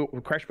Crash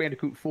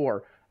Bandicoot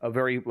 4, a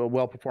very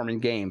well-performing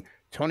game.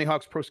 Tony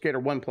Hawk's Pro Skater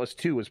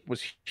 1+2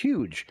 was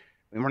huge.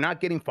 And we're not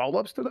getting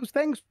follow-ups to those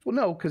things? Well,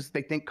 no, because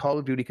they think Call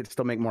of Duty could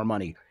still make more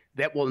money.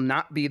 That will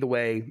not be the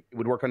way it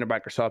would work under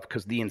Microsoft,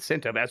 because the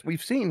incentive, as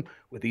we've seen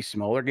with these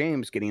smaller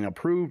games getting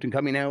approved and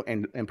coming out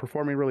and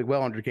performing really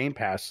well under Game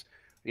Pass,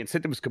 the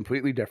incentive is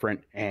completely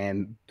different,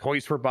 and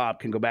Toys for Bob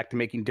can go back to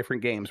making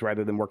different games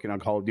rather than working on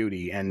Call of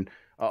Duty and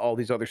all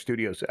these other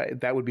studios.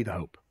 That would be the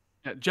hope.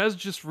 Yeah, Jez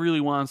just really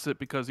wants it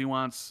because he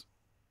wants,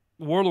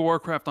 World of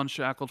Warcraft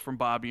Unshackled from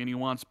Bobby, and he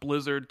wants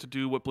Blizzard to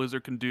do what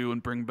Blizzard can do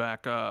and bring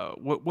back.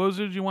 What was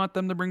it you want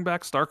them to bring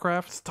back?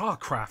 StarCraft.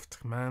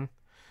 StarCraft, man,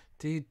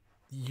 dude,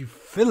 you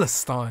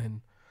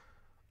Philistine.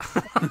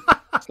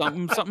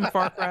 something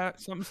Farcraft,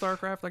 something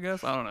StarCraft. I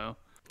guess I don't know.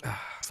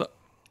 So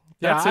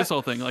that's his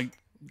whole thing. Like,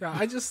 yeah,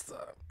 I just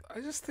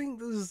think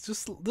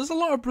there's a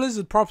lot of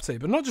Blizzard property,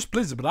 but not just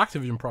Blizzard, but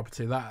Activision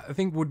property that I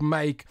think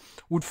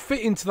would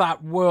fit into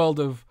that world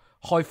of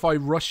hi-fi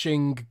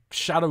rushing,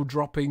 shadow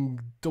dropping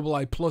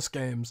AA+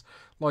 games,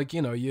 like,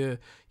 you know, your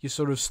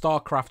sort of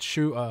StarCraft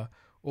shooter,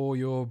 or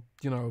your,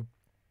 you know,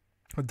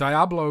 a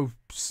Diablo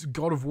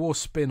God of War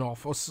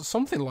spin-off, or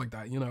something like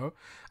that. You know,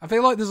 I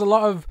feel like there's a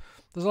lot of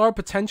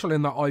potential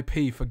in that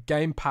IP for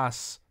Game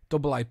Pass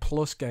AA+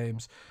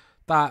 games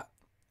that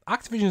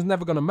Activision's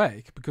never going to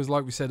make, because,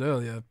 like we said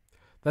earlier,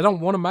 they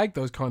don't want to make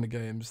those kind of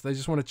games. They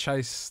just want to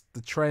chase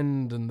the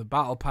trend and the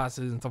battle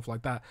passes and stuff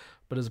like that.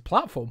 But as a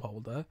platform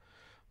holder,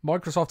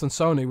 Microsoft and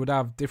Sony would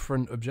have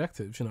different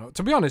objectives. You know,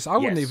 to be honest, I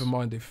wouldn't even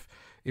mind if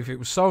it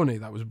was Sony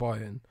that was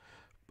buying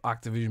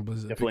Activision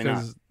Blizzard. Definitely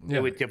not. Yeah.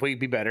 It would definitely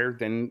be better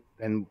than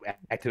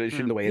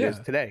Activision the way it is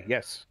today.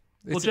 Yes.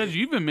 Well, Jez,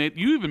 you even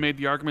made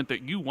the argument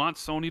that you want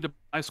Sony to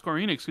buy Square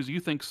Enix because you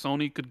think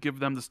Sony could give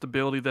them the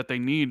stability that they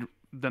need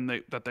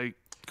that they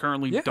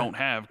currently don't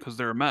have because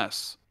they're a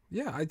mess.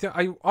 Yeah,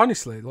 I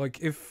honestly,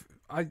 like,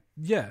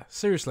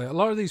 seriously, a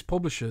lot of these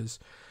publishers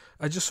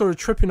are just sort of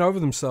tripping over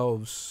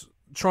themselves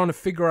trying to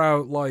figure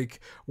out, like,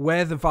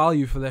 where the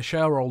value for their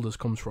shareholders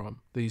comes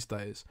from these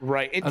days.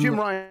 Right. And Jim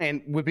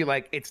Ryan would be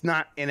like, it's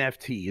not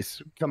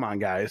NFTs. Come on,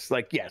 guys.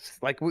 Like, yes.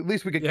 Like, at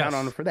least we could count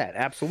on it for that.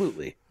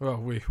 Absolutely. Well,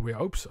 we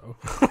hope so.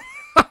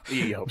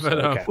 You hope so.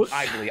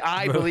 Okay.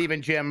 I believe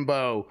in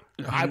Jimbo.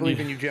 I believe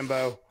in you,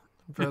 Jimbo.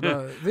 But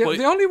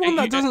the only one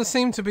that doesn't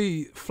seem to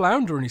be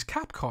floundering is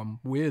Capcom,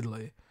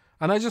 weirdly.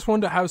 And I just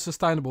wonder how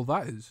sustainable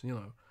that is, you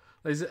know.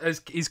 Is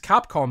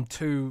Capcom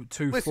too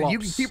Listen, flops you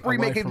keep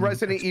remaking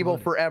Resident Evil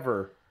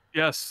forever.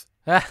 Yes.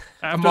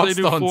 After they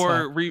do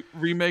 4,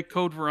 remake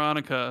Code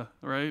Veronica,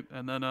 right?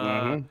 And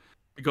then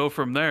go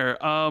from there.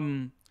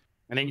 And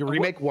then you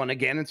remake 1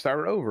 again and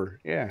start over.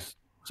 Yeah.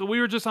 So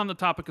we were just on the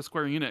topic of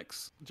Square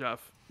Enix,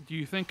 Jeff. Do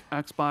you think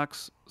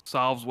Xbox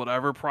solves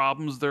whatever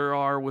problems there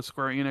are with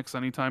Square Enix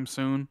anytime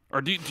soon?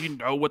 Or do you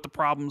know what the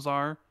problems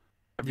are?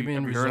 Have you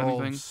heard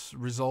anything?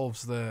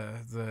 Resolves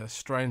the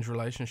strange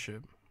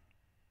relationship?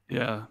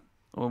 Yeah.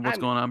 Well, what's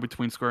going on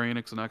between Square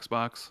Enix and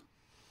Xbox?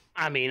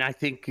 I mean, I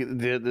think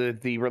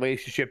the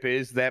relationship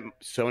is that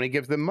Sony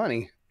gives them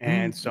money,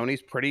 and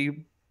Sony's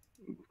pretty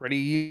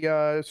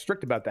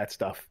strict about that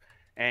stuff.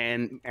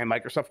 And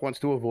Microsoft wants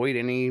to avoid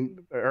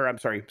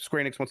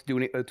Square Enix wants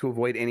to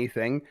avoid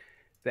anything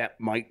that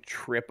might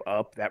trip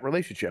up that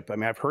relationship. I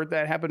mean, I've heard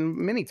that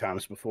happen many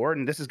times before,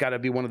 and this has got to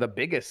be one of the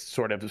biggest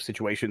sort of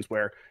situations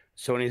where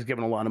Sony's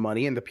given a lot of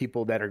money, and the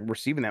people that are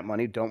receiving that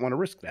money don't want to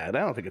risk that. I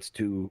don't think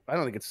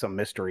it's some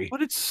mystery.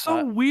 But it's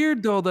so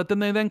weird, though, that then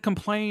they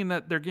complain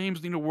that their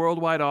games need a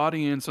worldwide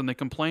audience, and they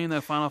complain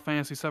that Final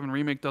Fantasy VII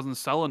Remake doesn't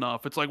sell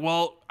enough. It's like,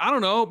 well, I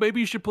don't know. Maybe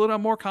you should put it on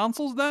more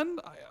consoles then?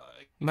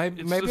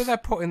 Maybe they're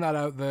putting that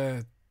out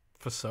there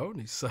for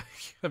Sony's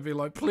sake. They'd be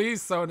like,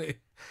 please, Sony,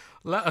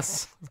 let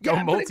us go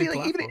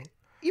multi-platform.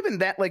 Even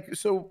that, like,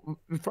 so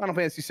Final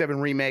Fantasy VII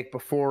Remake,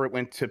 before it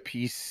went to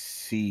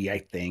PC, I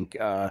think,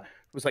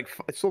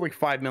 it sold like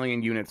 5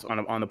 million units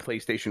on the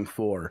PlayStation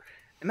 4.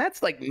 And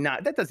that's like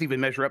that doesn't even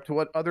measure up to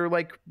what other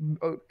like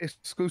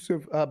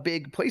exclusive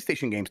big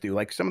PlayStation games do.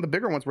 Like some of the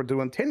bigger ones were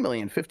doing 10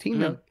 million, 15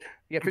 million.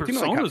 Yeah, 15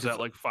 million. Persona's at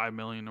like 5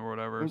 million or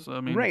whatever. So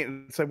I mean, right.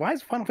 So why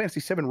is Final Fantasy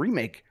VII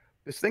Remake,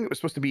 this thing that was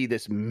supposed to be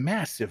this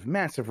massive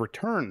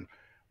return,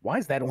 why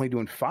is that only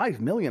doing 5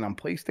 million on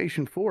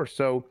PlayStation 4?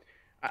 So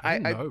I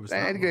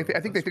think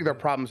they think their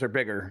problems are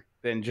bigger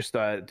than just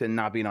than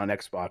not being on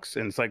Xbox.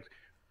 And it's like,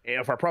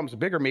 if our problems are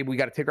bigger, maybe we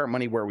got to take our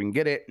money where we can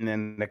get it, and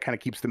then that kind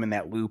of keeps them in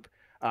that loop.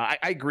 I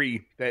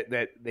agree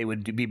that they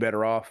would be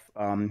better off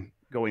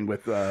going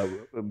with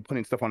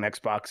putting stuff on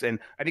Xbox. And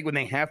I think when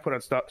they have put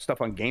on stuff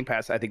on Game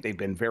Pass, I think they've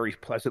been very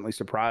pleasantly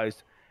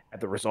surprised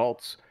at the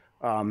results.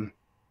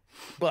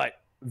 But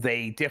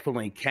they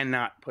definitely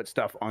cannot put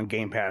stuff on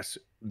Game Pass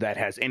that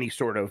has any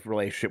sort of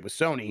relationship with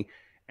Sony.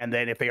 And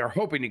then if they are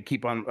hoping to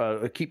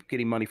keep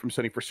getting money from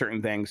Sony for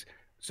certain things,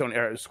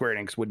 Sony Square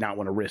Enix would not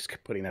want to risk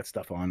putting that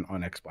stuff on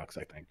Xbox,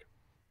 I think.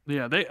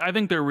 Yeah, I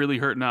think they're really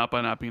hurting out by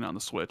not being on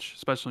the Switch,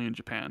 especially in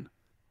Japan.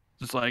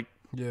 It's like,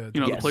 the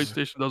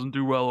PlayStation doesn't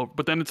do well,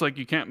 but then it's like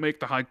you can't make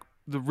the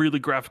really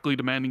graphically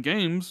demanding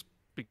games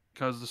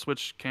because the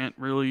Switch can't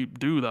really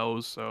do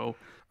those. So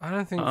I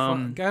don't think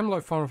a game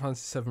like Final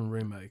Fantasy VII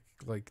Remake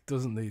like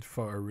doesn't need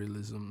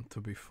photorealism to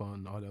be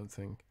fun. I don't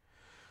think.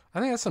 I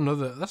think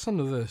that's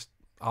another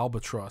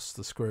albatross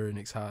the Square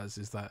Enix has,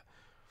 is that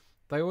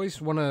they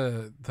always want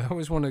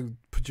to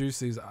produce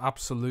these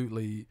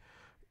absolutely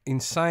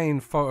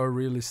insane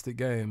photorealistic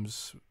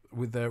games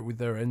with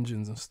their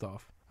engines and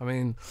stuff. I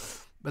mean,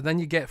 but then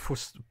you get for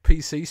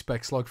PC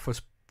specs like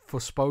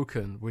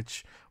Forspoken,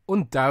 which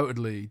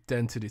undoubtedly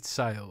dented its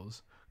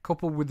sales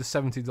coupled with the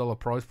 $70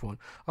 price point.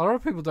 A lot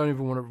of people don't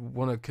even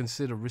want to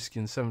consider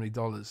risking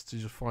 $70 to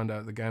just find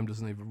out the game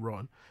doesn't even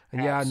run.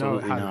 And yeah,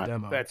 Absolutely I know it had not. a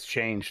demo. That's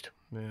changed.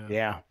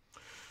 Yeah.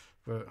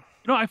 But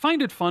I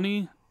find it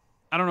funny.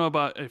 I don't know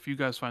about if you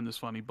guys find this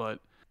funny, but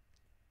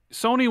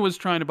Sony was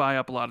trying to buy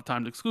up a lot of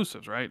timed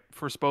exclusives, right?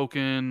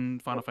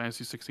 Forspoken, Final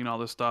Fantasy 16, all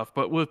this stuff.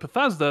 But with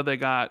Bethesda, they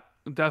got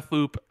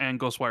Deathloop and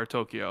Ghostwire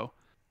Tokyo.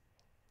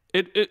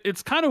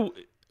 It's kind of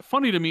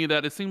funny to me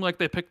that it seemed like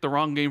they picked the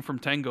wrong game from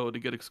Tango to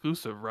get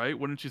exclusive, right?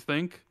 Wouldn't you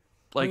think?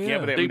 Like,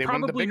 but they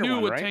probably knew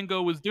one, what right?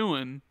 Tango was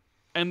doing,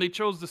 and they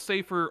chose the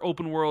safer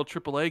open world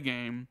AAA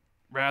game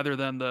rather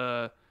than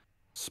the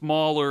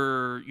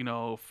smaller,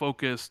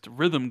 focused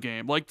rhythm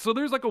game. Like, so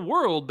there's like a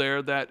world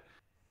there that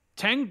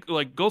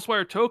like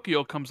Ghostwire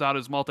Tokyo comes out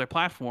as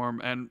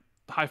multi-platform, and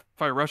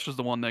Hi-Fi Rush is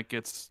the one that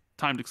gets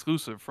timed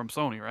exclusive from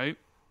Sony, right?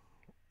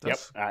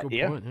 That's a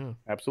good point. Yeah,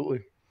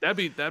 absolutely.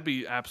 That'd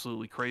be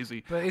absolutely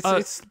crazy. But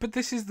but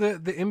this is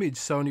the image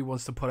Sony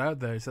wants to put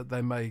out there, is that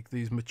they make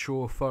these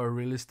mature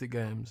photorealistic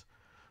games.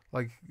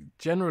 Like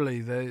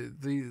generally they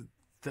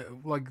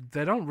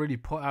don't really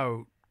put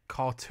out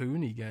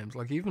cartoony games.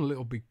 Like even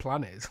Little Big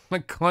Planet,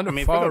 like kind of.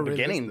 From the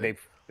beginning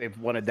they've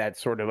wanted that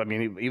sort of. I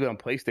mean, even on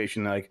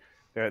PlayStation, like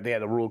they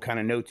had the rule kind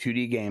of no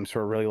 2D games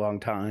for a really long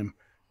time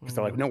because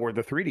they're like, no, we're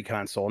the 3D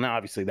console. Now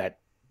obviously that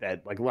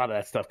like a lot of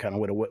that stuff kind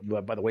of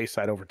went by the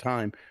wayside over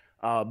time.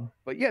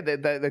 But yeah, they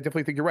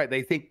definitely think you're right.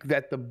 They think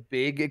that the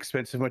big,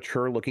 expensive,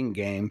 mature-looking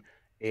game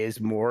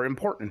is more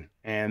important,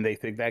 and they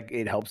think that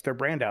it helps their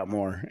brand out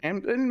more.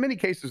 And in many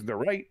cases, they're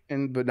right,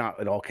 but not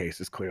in all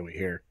cases. Clearly,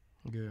 here.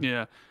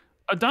 Yeah.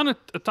 Adana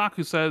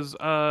Ataku says,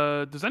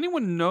 "Does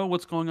anyone know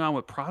what's going on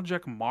with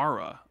Project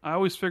Mara? I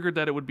always figured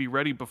that it would be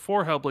ready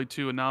before Hellblade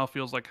 2, and now it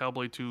feels like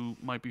Hellblade 2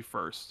 might be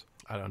first."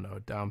 I don't know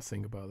a damn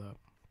thing about that.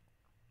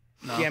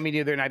 No. Yeah, me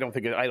neither. And I don't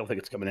think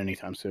it's coming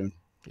anytime soon.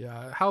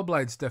 Yeah,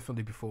 Hellblade's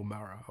definitely before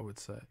Mara, I would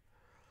say.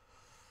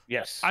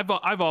 Yes,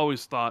 I've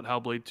always thought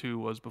Hellblade 2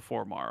 was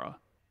before Mara,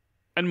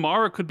 and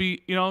Mara could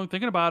be,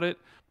 thinking about it,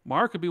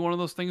 Mara could be one of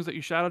those things that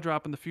you shadow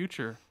drop in the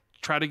future.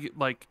 Try to get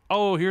like,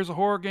 oh, here's a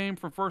horror game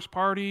from first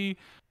party,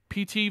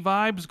 PT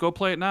vibes, go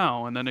play it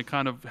now, and then it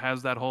kind of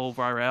has that whole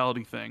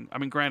virality thing. I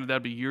mean, granted,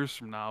 that'd be years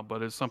from now,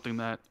 but it's something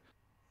that,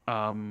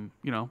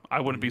 I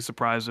wouldn't be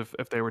surprised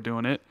if they were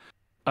doing it.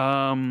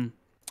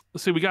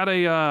 Let's see, we got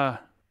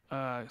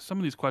some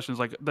of these questions,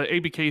 like the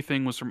ABK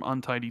thing was from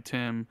Untidy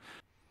Tim.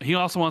 He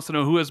also wants to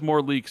know who has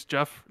more leaks,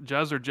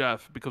 Jez or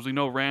Jeff, because we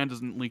know Rand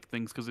doesn't leak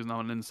things because he's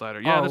not an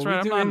insider. Yeah, that's right.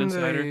 I'm not an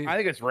insider. I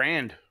think it's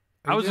Rand.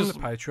 I was just the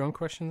Patreon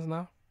questions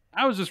now.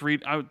 I was just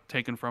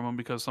taking from them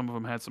because some of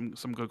them had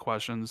some good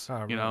questions.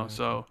 Oh, right.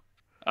 So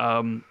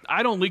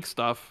I don't leak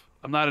stuff.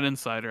 I'm not an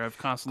insider. I've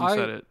constantly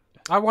said it.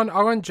 I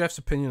want Jeff's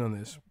opinion on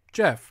this.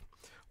 Jeff,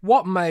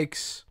 what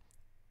makes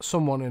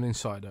someone an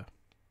insider,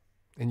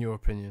 in your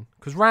opinion?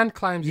 Because Rand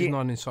claims he's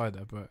not an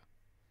insider, but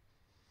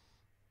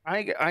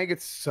I think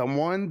it's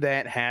someone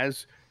that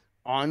has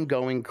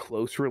ongoing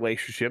close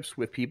relationships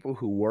with people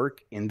who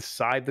work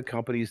inside the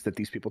companies that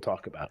these people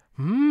talk about.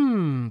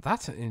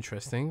 That's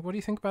interesting. What do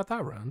you think about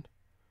that, Rand?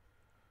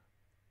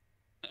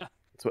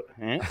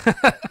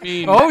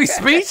 He's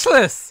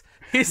speechless.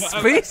 He's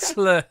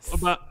speechless.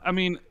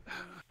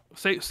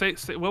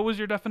 Say what was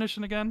your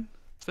definition again?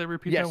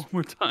 Repeat that one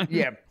more time.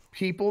 Yeah,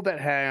 people that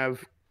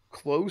have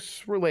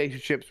close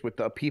relationships with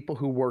the people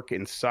who work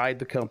inside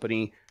the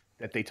company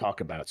that they talk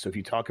about. So if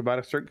you talk about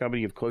a certain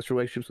company, you have close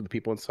relationships with the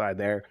people inside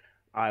there.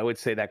 I would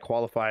say that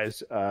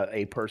qualifies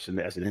a person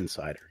as an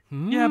insider.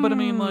 Yeah, but I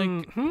mean,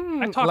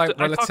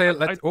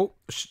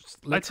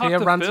 let's hear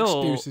Rand's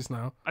excuses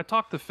now. I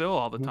talk to Phil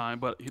all the time,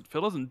 but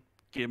Phil doesn't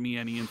give me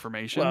any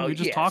information. We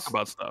just talk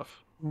about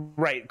stuff.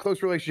 Right,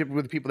 close relationship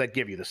with the people that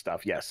give you the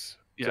stuff. Yes.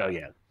 Yeah. So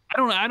yeah.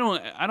 I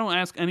don't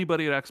ask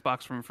anybody at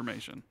Xbox for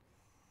information.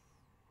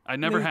 I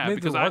never have,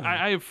 because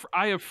I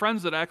have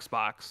friends at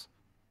Xbox.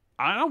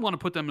 I don't want to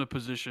put them in a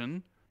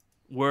position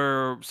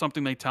where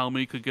something they tell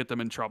me could get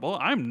them in trouble.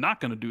 I'm not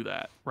going to do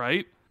that,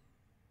 right?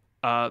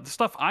 The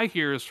stuff I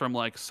hear is from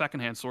like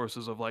secondhand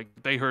sources of like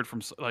they heard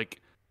from like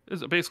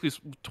basically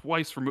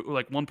twice removed,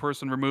 like one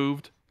person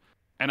removed,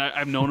 and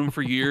I've known him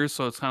for years,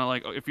 so it's kind of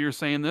like, if you're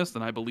saying this,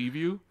 then I believe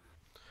you.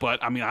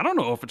 But I mean, I don't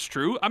know if it's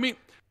true. I mean,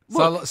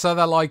 look, so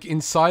they're like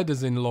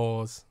insiders in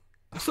laws.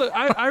 So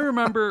I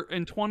remember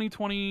in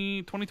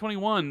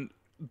 2021,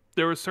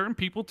 there were certain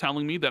people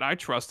telling me that I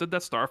trusted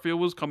that Starfield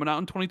was coming out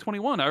in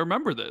 2021. I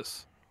remember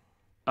this.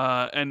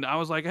 And I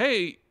was like,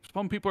 hey,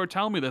 some people are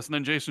telling me this. And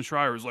then Jason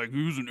Schreier was like,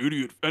 who's an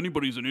idiot?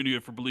 Anybody's an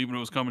idiot for believing it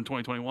was coming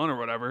 2021 or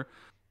whatever.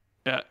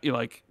 Yeah,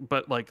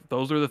 but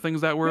those are the things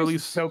that were at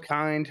least so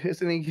kind,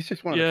 isn't he? He's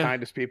just one of the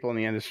kindest people in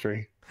the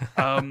industry.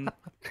 I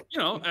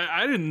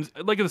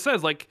didn't, like it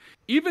says,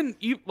 even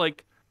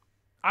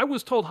I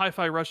was told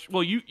Hi-Fi Rush.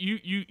 Well,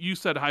 you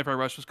said Hi-Fi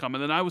Rush was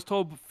coming, and I was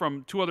told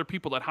from two other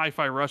people that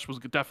Hi-Fi Rush was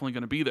definitely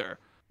going to be there.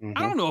 Mm-hmm.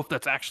 I don't know if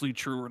that's actually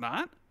true or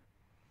not.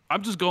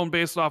 I'm just going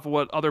based off of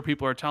what other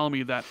people are telling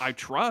me that I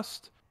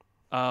trust.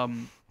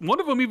 One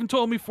of them even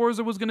told me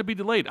Forza was going to be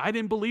delayed. I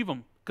didn't believe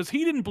him. because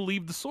he didn't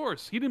believe the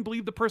source. He didn't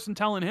believe the person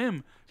telling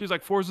him. He's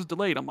like, Forza's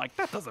delayed. I'm like,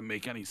 that doesn't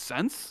make any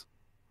sense,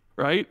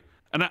 right?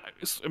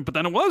 But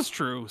then it was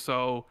true.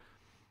 So,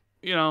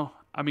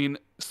 I mean,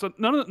 so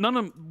none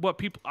of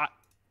what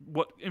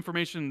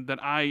information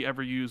that I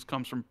ever use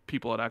comes from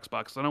people at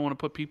Xbox. I don't want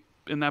to put people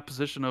in that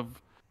position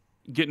of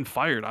getting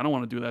fired. I don't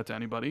want to do that to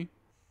anybody.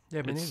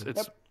 Yeah,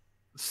 it's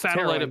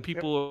satellite of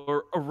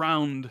people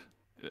around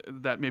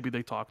that maybe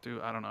they talk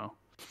to. I don't know.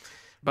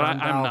 But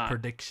I'm not.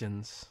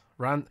 Predictions.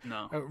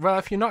 No. Well,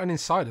 if you're not an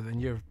insider, then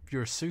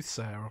you're a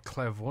soothsayer or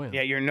clairvoyant.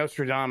 Yeah, you're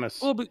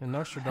Nostradamus. Well, you're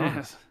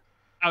Nostradamus.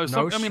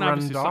 Obviously,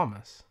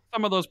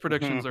 some of those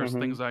predictions are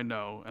things I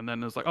know, and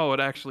then it's like, oh,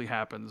 it actually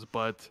happens.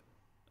 But,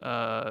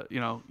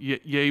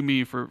 yay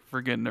me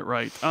for getting it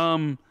right.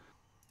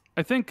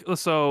 I think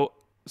so.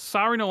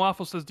 Sorry No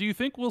Waffle says, do you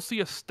think we'll see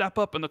a step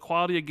up in the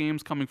quality of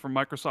games coming from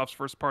Microsoft's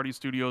first-party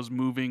studios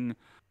moving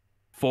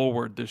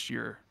forward this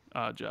year,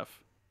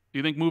 Jeff? Do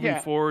you think moving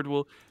forward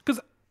will?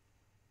 Because,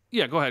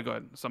 go ahead.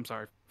 So I'm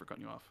sorry for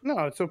cutting you off. No,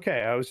 it's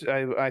okay.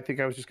 I think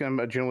I was just going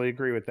to generally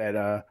agree with that.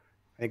 I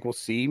think we'll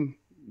see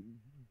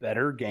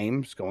better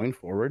games going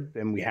forward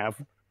than we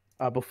have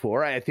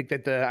before. I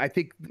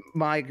think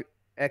my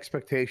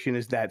expectation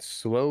is that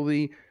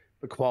slowly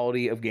the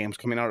quality of games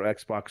coming out of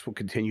Xbox will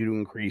continue to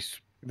increase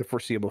the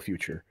foreseeable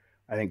future.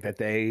 I think that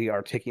they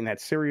are taking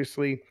that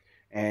seriously,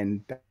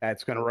 and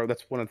that's one of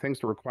the things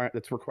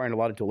that's requiring a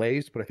lot of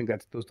delays. But I think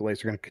those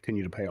delays are going to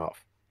continue to pay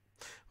off.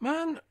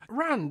 Man,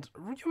 Rand,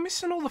 you're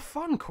missing all the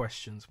fun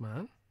questions,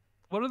 man.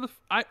 What are the?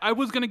 I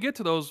was going to get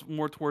to those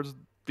more towards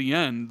the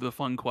end, the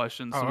fun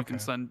questions, so we can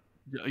send.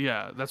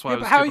 Yeah, that's why I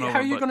was how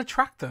are you going to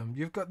track them?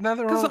 You've got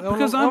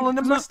all in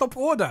a messed up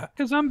order.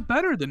 Because I'm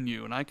better than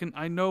you, and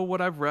I know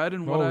what I've read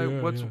and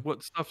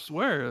what stuff's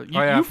where.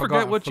 You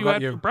forget what you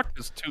had for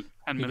breakfast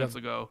 10 minutes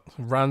ago.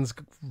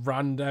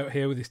 Rand out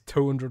here with his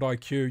 200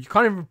 IQ. You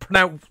can't even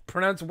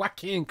pronounce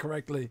wacky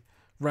correctly.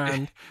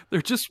 Rand.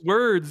 They're just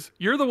words.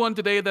 You're the one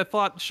today that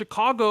thought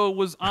Chicago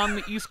was on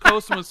the East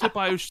Coast and was hit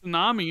by a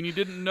tsunami, and you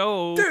didn't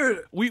know.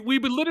 Dude, we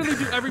would literally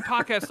do every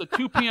podcast at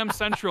 2 p.m.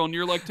 Central, and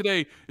you're like,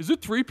 today, is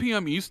it 3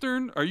 p.m.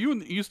 Eastern? Are you in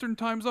the Eastern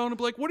time zone? I'm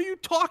like, what are you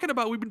talking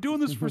about? We've been doing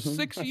this for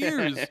 6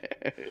 years.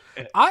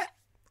 I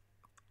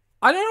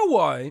don't know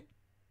why,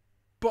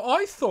 but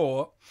I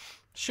thought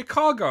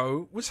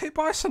Chicago was hit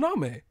by a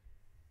tsunami,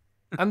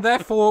 and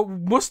therefore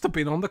must have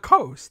been on the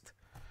coast.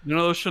 You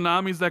know those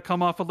tsunamis that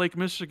come off of Lake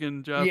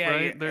Michigan, Jeff,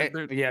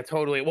 right? Yeah,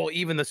 totally. Well,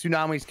 even the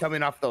tsunamis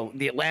coming off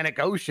the Atlantic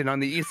Ocean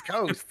on the East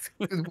Coast,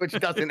 which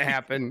doesn't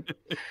happen.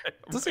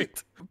 Does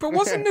it? But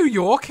wasn't New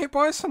York hit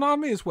by a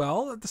tsunami as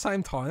well at the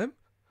same time?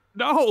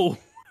 No.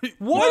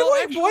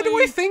 Why do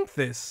I think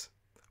this?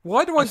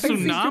 Why do I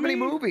think these too many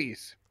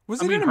movies?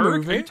 Was it in a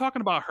movie? Are you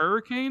talking about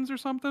hurricanes or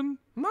something?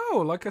 No,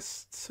 like a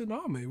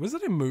tsunami. Was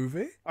it a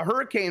movie? A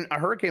hurricane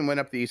went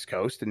up the East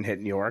Coast and hit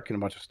New York and a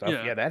bunch of stuff.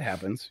 Yeah, that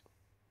happens.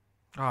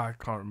 Oh, I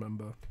can't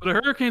remember. But a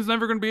hurricane's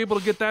never going to be able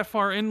to get that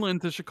far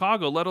inland to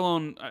Chicago, let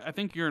alone, I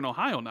think you're in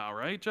Ohio now,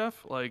 right,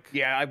 Jeff?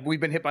 We've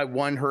been hit by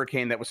one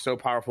hurricane that was so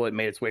powerful it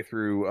made its way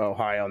through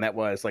Ohio, and that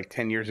was like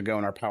 10 years ago,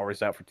 and our power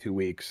was out for 2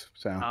 weeks.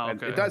 So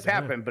it does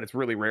happen, but it's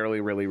really rarely,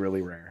 really,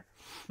 really rare.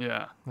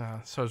 Yeah.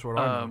 So is what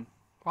I know.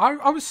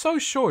 I was so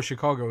sure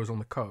Chicago was on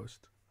the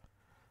coast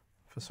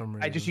for some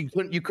reason.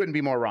 You couldn't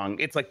be more wrong.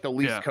 It's like the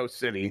least coast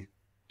city.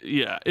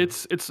 Yeah,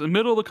 it's the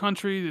middle of the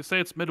country. They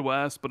say it's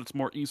Midwest, but it's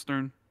more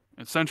eastern.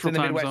 It's central in the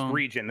time Midwest zone.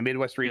 region. The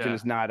Midwest region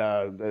is not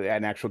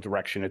an actual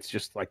direction. It's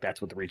just like that's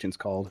what the region's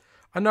called.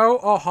 I know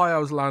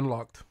Ohio's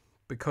landlocked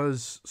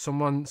because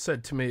someone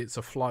said to me it's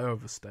a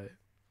flyover state.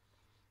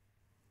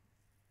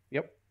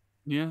 Yep.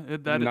 Yeah,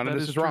 none of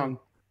this is wrong.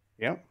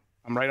 Yep.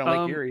 I'm right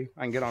on Lake Erie.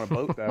 I can get on a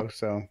boat though.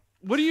 So.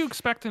 What are you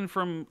expecting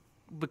from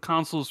the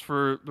consoles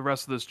for the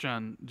rest of this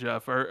gen,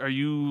 Jeff? Are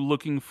you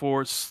looking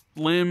for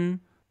slim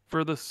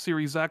for the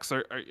Series X?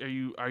 Are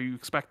you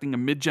expecting a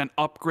mid-gen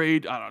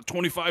upgrade? I don't know,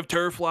 25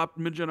 teraflop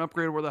mid-gen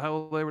upgrade? Where the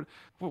hell they would?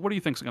 What do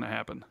you think is going to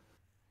happen?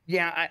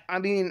 Yeah, I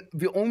mean,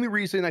 the only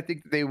reason I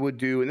think they would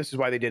do, and this is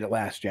why they did it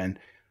last gen,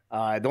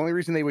 the only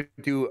reason they would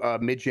do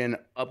mid-gen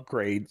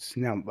upgrades,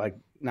 now like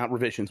not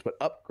revisions, but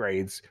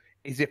upgrades,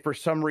 is if for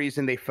some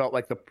reason they felt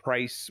like the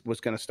price was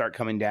going to start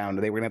coming down,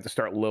 or they were going to have to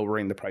start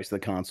lowering the price of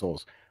the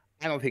consoles.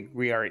 I don't think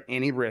we are at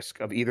any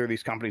risk of either of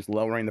these companies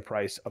lowering the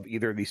price of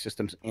either of these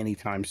systems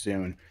anytime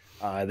soon.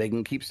 They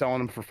can keep selling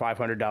them for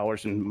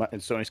 $500, in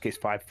Sony's case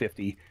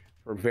 $550,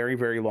 for a very,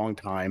 very long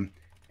time.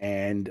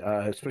 And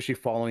especially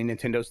following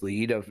Nintendo's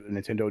lead of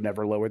Nintendo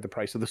never lowered the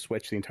price of the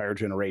Switch the entire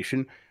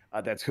generation.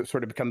 That's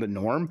sort of become the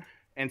norm.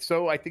 And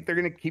so I think they're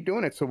going to keep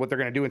doing it. So what they're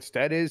going to do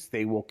instead is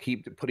they will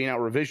keep putting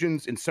out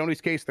revisions. In Sony's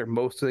case, they're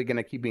mostly going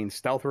to keep being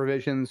stealth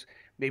revisions.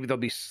 Maybe there'll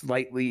be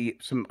slightly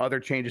some other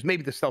changes.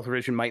 Maybe the stealth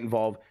revision might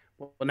involve,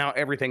 well, now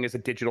everything is a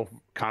digital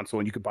console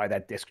and you could buy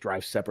that disc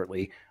drive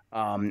separately.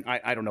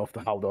 I don't know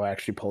how they'll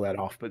actually pull that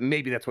off, but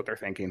maybe that's what they're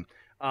thinking.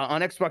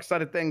 On Xbox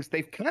side of things,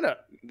 the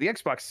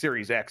Xbox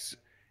Series X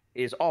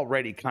is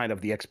already kind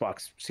of the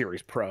Xbox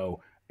Series Pro.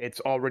 It's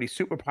already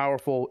super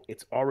powerful.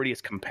 It's already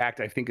as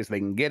compact, I think, as they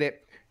can get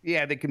it.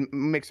 yeah, they can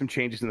make some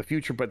changes in the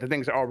future, but the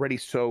things are already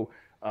so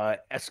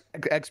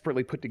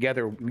expertly put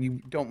together.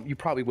 You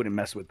probably wouldn't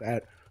mess with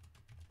that.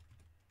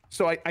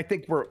 So I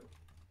think we're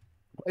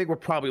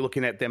probably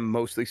looking at them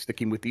mostly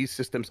sticking with these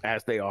systems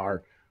as they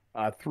are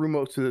through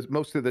most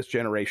of this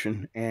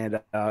generation. And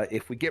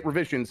if we get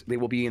revisions, they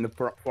will be in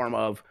the form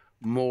of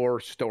more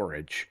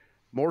storage,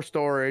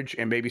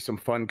 and maybe some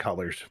fun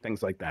colors,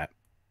 things like that.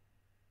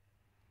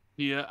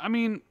 Yeah, I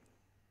mean,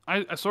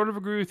 I sort of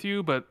agree with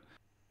you, but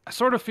I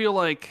sort of feel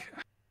like,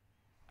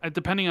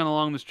 depending on how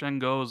long this gen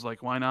goes,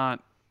 like, why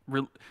not?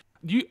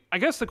 I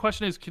guess the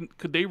question is,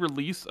 could they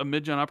release a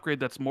mid-gen upgrade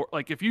that's more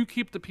like, if you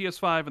keep the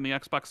PS5 and the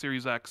Xbox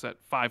Series X at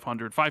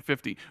 500,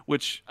 550,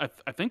 which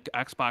I think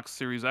Xbox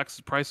Series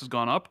X's price has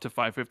gone up to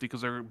 550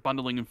 because they're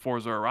bundling in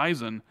Forza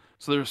Horizon,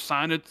 so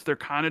they're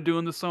kind of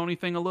doing the Sony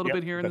thing a little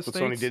bit here in the States.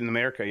 That's what Sony did in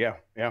America. Yeah.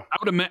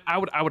 I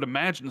would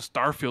imagine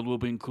Starfield will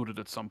be included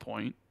at some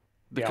point,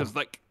 because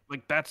like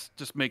that's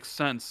just makes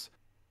sense.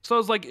 So I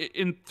was like,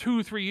 in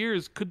 2-3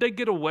 years, could they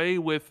get away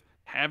with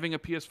having a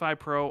PS5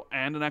 Pro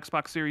and an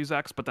Xbox Series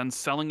X, but then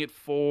selling it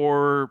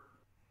for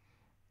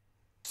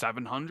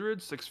 $700,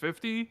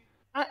 $650?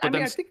 I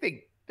mean, I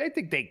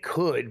think they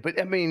could,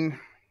 but I mean,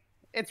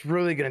 it's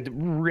really going to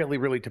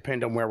really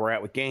depend on where we're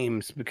at with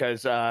games,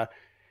 because the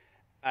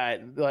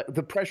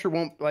pressure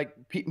won't, like,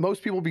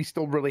 most people will be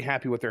still really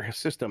happy with their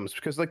systems,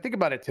 because, like, think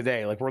about it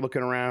today. Like, we're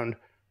looking around,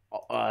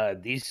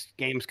 these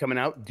games coming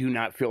out do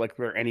not feel like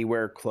they're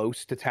anywhere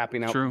close to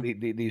tapping out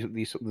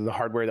the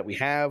hardware that we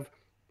have.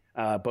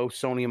 Both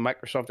Sony and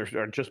Microsoft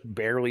are just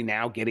barely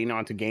now getting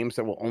onto games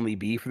that will only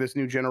be for this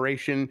new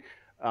generation.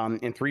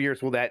 In 3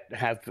 years, will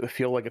that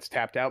feel like it's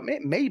tapped out?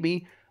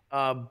 Maybe,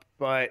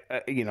 but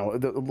you know,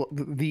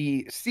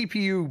 the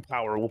CPU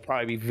power will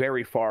probably be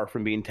very far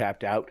from being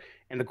tapped out,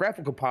 and the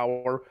graphical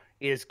power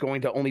is going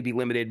to only be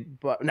limited,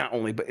 but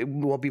it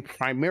will be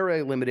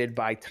primarily limited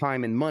by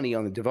time and money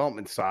on the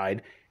development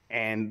side,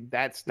 and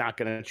that's not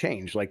going to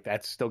change. Like,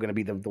 that's still going to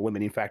be the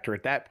limiting factor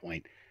at that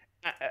point.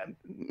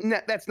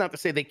 That's not to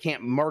say they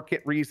can't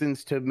market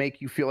reasons to make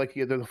you feel like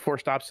the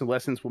forced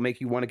obsolescence will make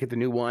you want to get the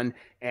new one.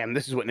 And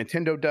this is what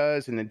Nintendo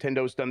does. And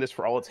Nintendo's done this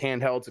for all its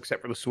handhelds,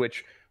 except for the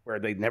Switch, where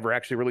they never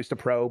actually released a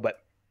Pro,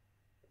 but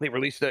they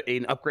released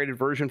an upgraded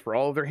version for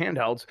all of their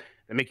handhelds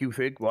that make you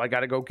think, well, I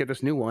got to go get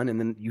this new one. And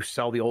then you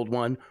sell the old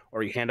one,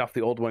 or you hand off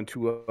the old one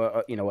to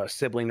a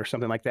sibling or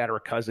something like that, or a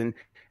cousin.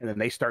 And then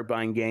they start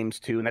buying games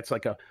too. And that's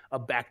like a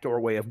backdoor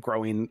way of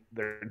growing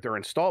their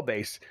install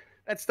base.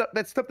 That's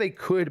stuff they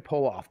could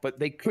pull off, but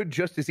they could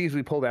just as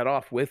easily pull that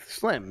off with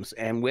Slims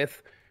and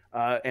with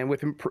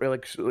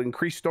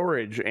increased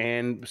storage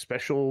and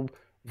special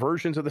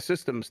versions of the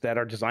systems that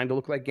are designed to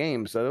look like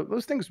games.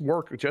 Those things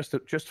work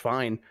just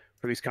fine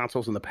for these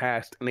consoles in the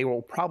past, and they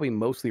will probably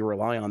mostly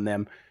rely on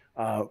them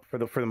for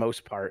the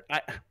most part.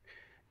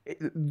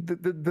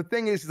 The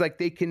thing is, like,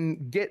 they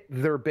can get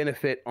their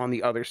benefit on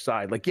the other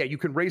side. Like, yeah, you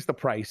can raise the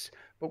price,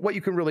 but what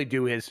you can really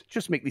do is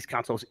just make these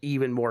consoles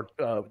even more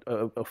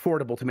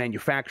affordable to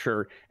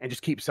manufacture, and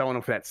just keep selling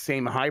them for that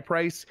same high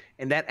price.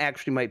 And that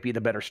actually might be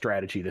the better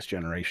strategy this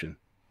generation.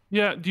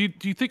 Yeah. Do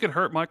you think it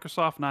hurt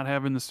Microsoft not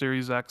having the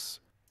Series X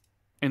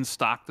in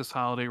stock this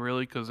holiday,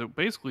 really? Because it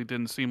basically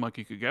didn't seem like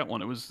you could get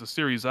one. It was the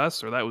Series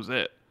S, or that was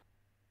it.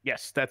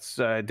 Yes, that's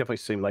definitely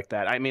seemed like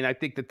that. I mean, I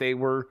think that they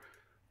were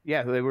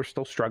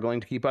still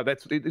struggling to keep up.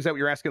 Is that what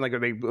you're asking? Like, are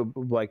they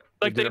like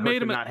they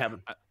made them not having?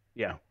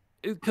 Yeah,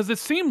 because it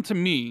seemed to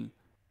me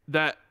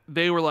that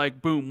they were like,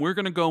 boom, we're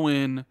gonna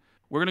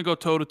go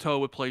toe to toe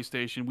with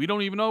PlayStation. We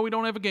don't even know we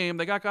don't have a game.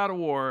 They got God of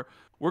War.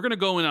 We're gonna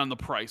go in on the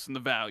price and the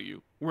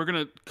value. We're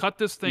gonna cut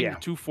this thing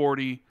to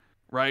 $240,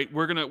 right?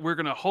 We're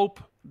gonna hope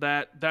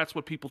that that's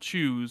what people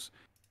choose.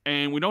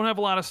 And we don't have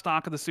a lot of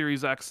stock of the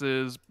Series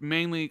X's.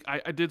 Mainly,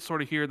 I did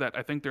sort of hear that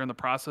I think they're in the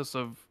process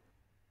of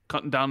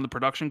cutting down the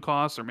production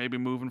costs, or maybe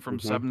moving from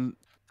 7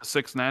 to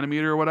 6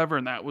 nanometer or whatever,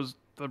 and that was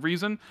the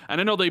reason. And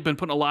I know they've been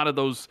putting a lot of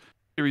those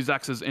Series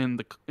X's in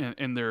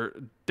their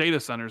data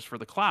centers for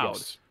the cloud.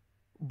 Yes.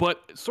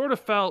 But it sort of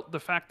felt the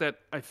fact that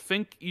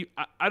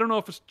I don't know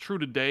if it's true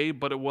today,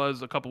 but it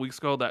was a couple weeks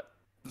ago, that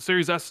the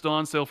Series S is still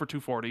on sale for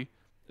 $240.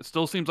 It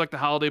still seems like the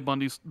holiday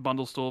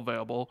bundle's still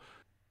available.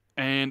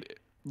 And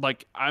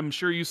like, I'm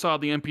sure you saw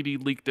the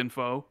NPD leaked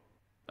info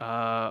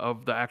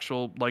of the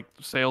actual like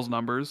sales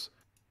numbers.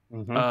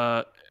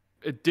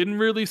 It didn't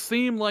really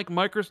seem like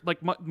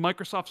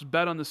Microsoft's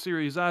bet on the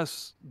Series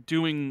S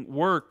doing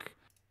work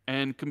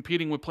and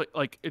competing with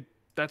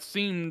that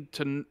seemed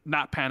to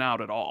not pan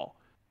out at all.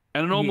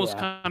 And it almost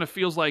kind of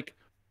feels like,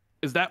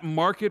 is that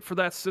market for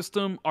that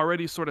system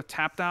already sort of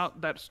tapped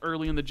out? That's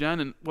early in the gen,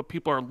 and what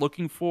people are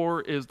looking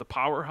for is the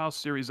powerhouse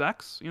Series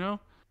X, you know?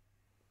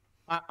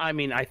 I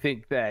mean, I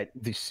think that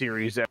the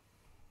Series X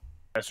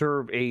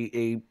serve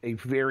a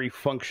very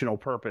functional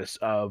purpose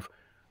of,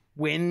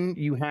 when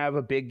you have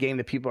a big game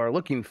that people are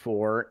looking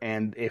for,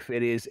 and if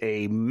it is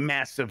a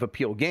massive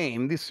appeal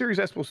game, the Series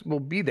S will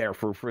be there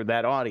for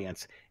that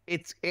audience.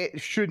 It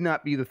should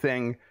not be the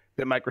thing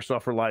that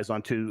Microsoft relies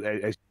on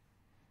to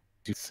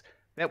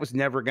That was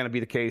never going to be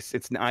the case.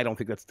 I don't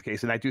think that's the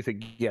case, and I do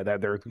think that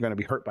they're going to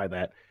be hurt by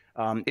that.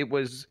 It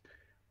was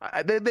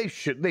they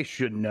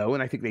should know,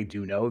 and I think they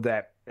do know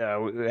that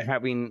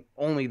having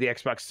only the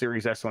Xbox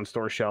Series S on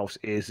store shelves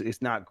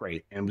is not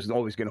great, and was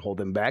always going to hold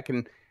them back.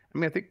 And I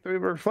mean, I think they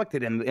were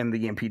reflected in the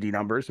NPD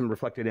numbers and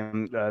reflected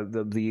in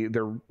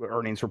their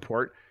earnings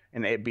report,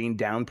 and it being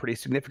down pretty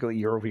significantly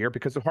year over year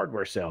because of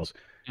hardware sales.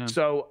 Yeah.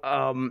 So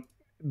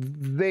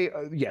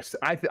yes,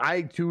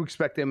 I do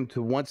expect them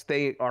to, once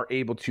they are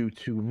able to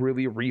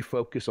really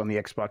refocus on the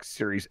Xbox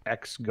Series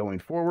X going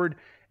forward,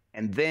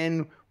 and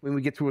then when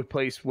we get to a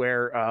place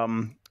where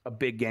a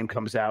big game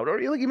comes out,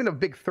 or like even a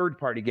big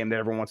third-party game that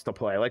everyone wants to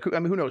play, like, I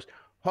mean, who knows?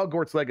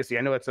 Hogwarts Legacy.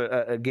 I know that's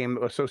a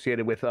game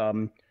associated with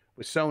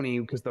Sony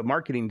because the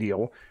marketing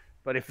deal.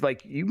 But if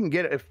like you can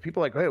get, if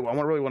people are like, hey, well,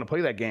 I really want to play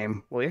that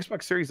game, well, the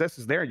Xbox Series S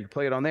is there. You can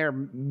play it on there.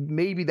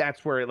 Maybe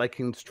that's where it like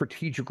can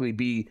strategically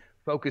be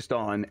focused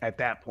on at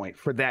that point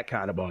for that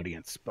kind of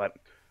audience. But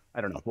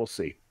I don't know. We'll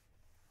see.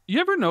 You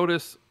ever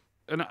notice,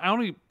 and I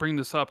only bring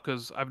this up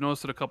because I've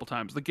noticed it a couple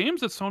times, the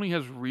games that Sony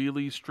has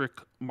really strict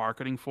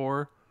marketing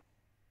for,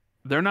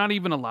 they're not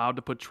even allowed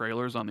to put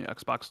trailers on the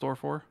Xbox store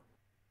for.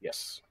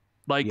 Yes.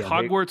 Like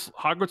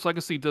Hogwarts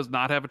Legacy does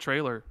not have a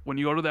trailer. When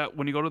you go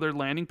to their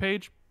landing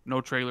page, no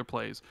trailer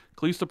plays.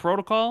 Callisto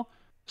Protocol,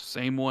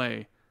 same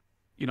way.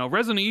 You know,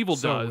 Resident Evil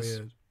does.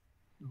 Weird.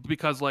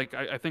 Because like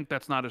I think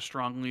that's not as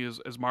strongly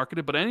as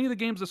marketed, but any of the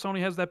games that Sony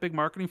has that big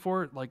marketing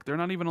for, like they're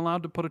not even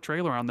allowed to put a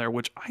trailer on there,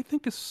 which I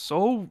think is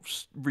so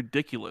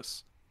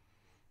ridiculous.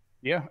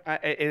 Yeah,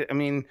 I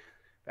mean,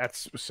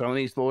 that's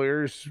Sony's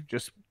lawyers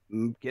just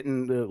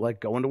getting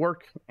going to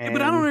work. And... Yeah,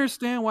 but I don't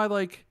understand why,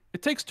 like,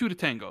 it takes two to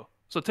tango,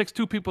 so it takes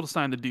two people to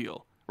sign the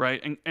deal,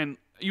 right? And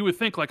you would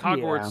think like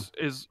Hogwarts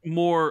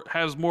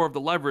has more of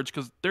the leverage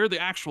because they're the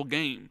actual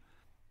game.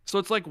 So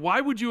it's like,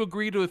 why would you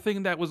agree to a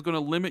thing that was going to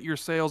limit your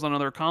sales on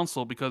another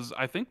console? Because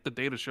I think the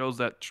data shows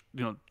that,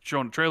 you know,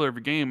 showing a trailer of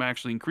a game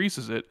actually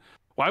increases it.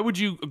 Why would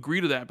you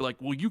agree to that? Be like,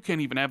 well, you can't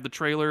even have the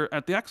trailer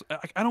at the X.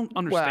 I don't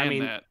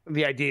understand that.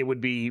 The idea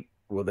would be,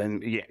 well,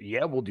 then,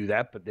 yeah, we'll do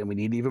that, but then we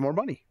need even more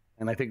money.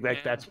 And I think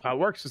that's how it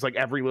works. It's like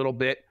every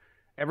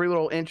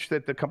little inch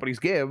that the companies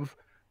give,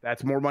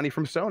 that's more money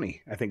from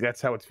Sony. I think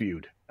that's how it's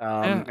viewed.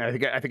 I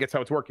think that's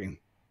how it's working.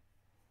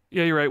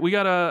 Yeah, you're right. We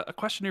got a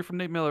question here from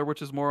Nate Miller,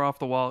 which is more off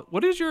the wall.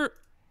 What is your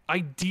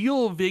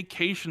ideal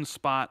vacation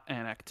spot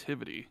and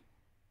activity?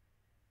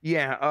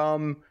 Yeah,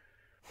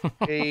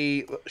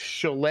 a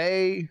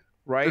chalet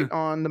right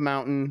on the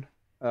mountain,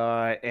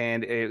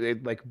 and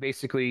it like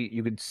basically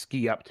you could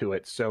ski up to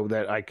it so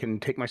that I can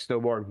take my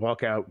snowboard,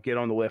 walk out, get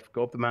on the lift,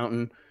 go up the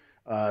mountain,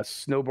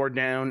 snowboard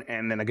down,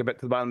 and then I get back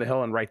to the bottom of the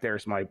hill, and right there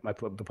is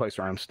the place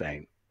where I'm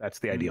staying. That's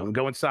the ideal. And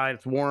go inside,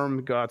 it's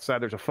warm. Go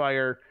outside, there's a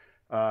fire.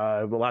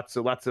 Lots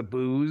of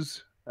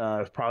booze.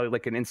 Probably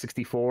like an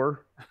N64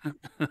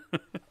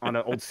 on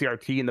an old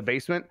CRT in the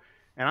basement,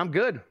 and I'm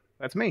good.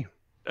 That's me.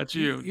 That's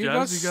you. You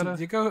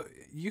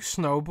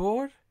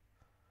snowboard?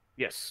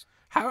 Yes.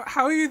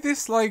 How are you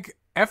this like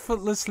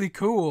effortlessly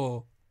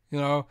cool? You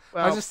know,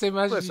 well, I just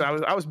imagine.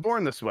 Listen, I was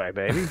born this way,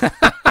 baby.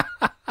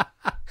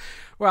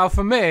 Well,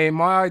 for me,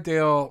 my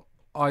ideal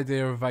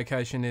idea of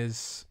vacation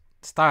is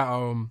stay at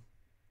home.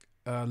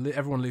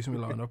 Everyone leaves me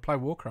alone. I'll play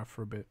Warcraft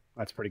for a bit.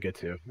 That's pretty good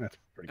too.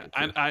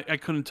 I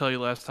couldn't tell you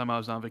last time I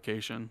was on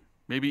vacation.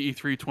 Maybe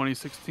E3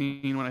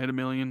 2016 when I hit 1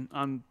 million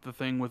on the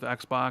thing with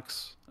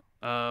Xbox.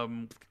 I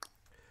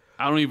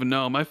don't even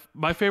know.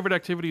 My favorite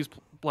activity is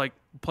like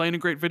playing a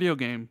great video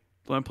game.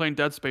 I'm playing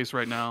Dead Space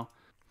right now,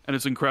 and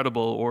it's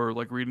incredible. Or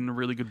like reading a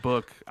really good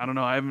book. I don't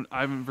know. I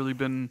haven't really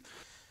been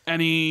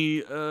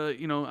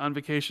on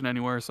vacation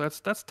anywhere. So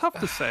that's tough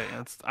to say.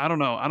 I don't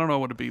know. I don't know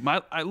what it'd be.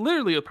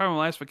 Probably my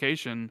last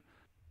vacation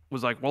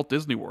was like Walt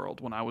Disney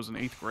World when I was in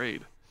 8th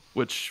grade,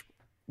 which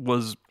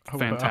was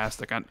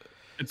fantastic. Wow.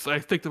 I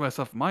think to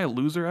myself, am I a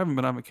loser? I haven't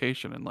been on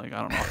vacation in like, I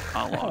don't know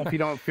how long. If you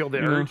don't feel the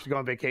urge to go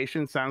on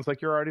vacation, sounds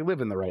like you're already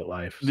living the right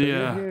life. So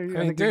yeah.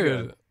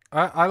 Dude,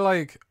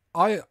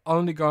 I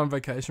only go on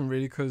vacation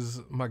really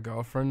because my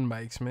girlfriend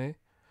makes me.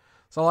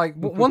 So like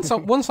once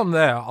I'm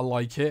there, I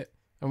like it.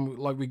 And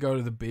like we go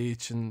to the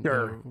beach and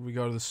we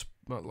go to the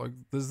like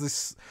there's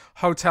this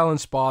hotel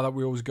and spa that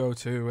we always go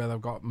to where they've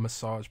got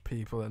massage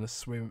people and a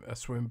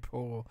swim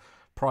pool,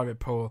 private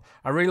pool.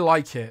 I really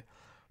like it,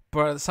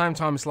 but at the same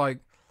time it's like,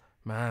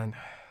 man,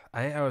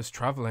 8 hours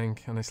traveling,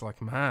 and it's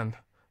like, man,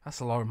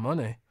 that's a lot of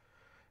money.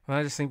 And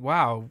I just think,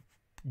 wow,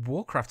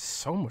 Warcraft is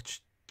so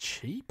much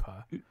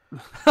cheaper.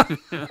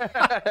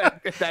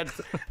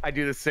 I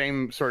do the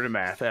same sort of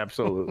math,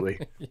 absolutely.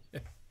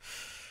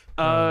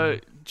 Yeah.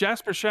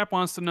 Jasper Shep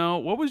wants to know,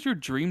 what was your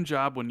dream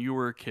job when you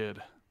were a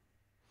kid?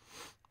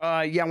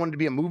 I wanted to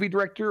be a movie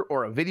director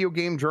or a video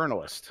game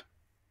journalist.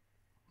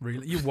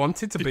 Really? You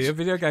wanted to be a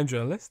video game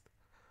journalist?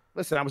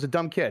 Listen, I was a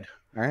dumb kid.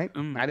 All right,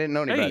 I didn't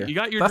know any better. You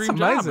got your dream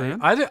job, man.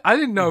 I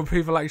didn't know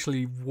people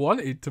actually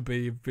wanted to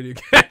be video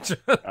game journalists.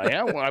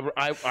 Yeah, well,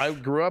 I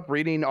grew up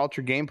reading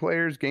Ultra Game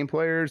Players,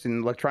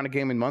 and Electronic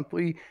Gaming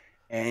Monthly,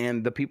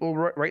 and the people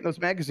writing those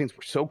magazines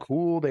were so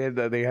cool. They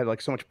had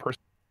like so much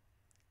personality.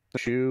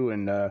 Shu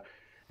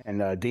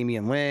and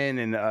Damian Lin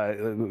and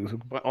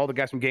all the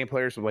guys from Game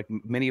Players. Like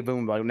many of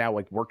them now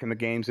like work in the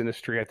games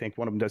industry. I think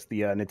one of them does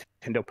the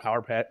Nintendo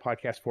Power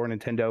podcast for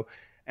Nintendo.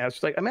 And I was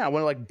just like, I mean, I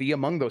want to like be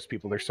among those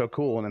people. They're so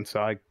cool. And then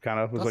so I kind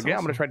of was like, yeah,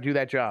 I'm gonna try to do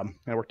that job.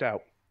 And it worked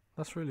out.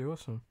 That's really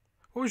awesome.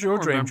 What was your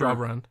dream job,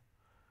 Rand?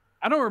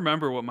 I don't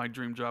remember what my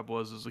dream job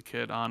was as a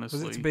kid, honestly.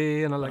 Was it to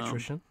be an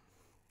electrician?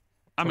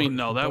 I mean,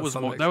 no, that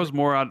was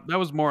more out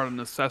of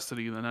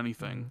necessity than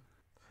anything.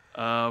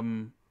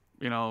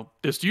 You know,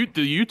 the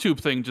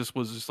YouTube thing just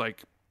was just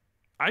like,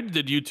 I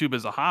did YouTube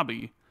as a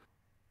hobby.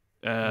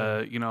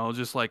 You know,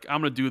 just like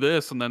I'm gonna do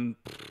this, and then,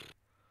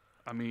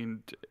 I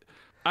mean,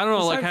 I don't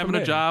know, like having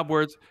a job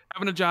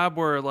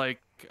where like,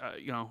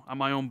 you know, I'm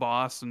my own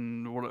boss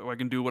and I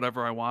can do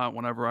whatever I want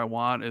whenever I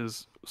want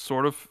is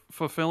sort of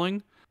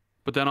fulfilling.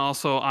 But then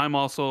I'm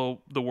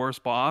also the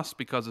worst boss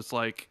because it's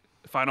like,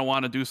 if I don't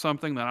want to do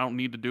something, then I don't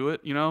need to do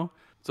it, you know?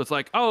 So it's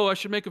like, oh, I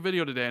should make a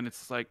video today. And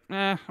it's like,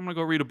 I'm going to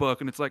go read a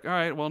book. And it's like, all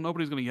right, well,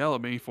 nobody's going to yell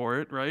at me for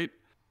it, right?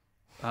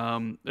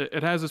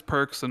 It has its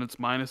perks and its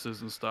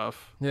minuses and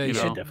stuff. Yeah,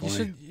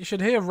 you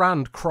should hear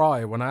Rand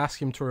cry when I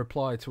ask him to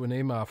reply to an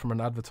email from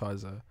an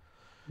advertiser.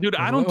 Dude,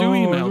 I don't do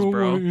emails,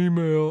 bro.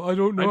 I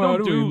don't know how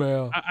to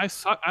email. I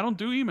suck. I don't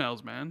do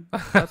emails, man.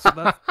 That's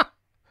the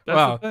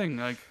thing.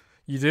 Like,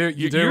 You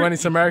do when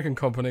it's an American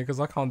company, because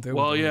I can't do it.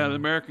 Well, yeah, the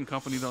American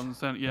company doesn't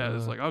send. Yeah,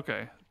 it's like,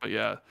 okay, but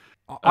yeah.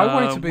 I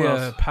wanted to be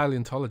a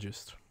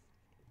paleontologist.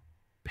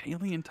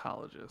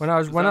 Paleontologist. When I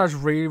was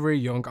really, really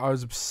young, I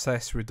was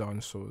obsessed with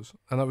dinosaurs,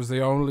 and that was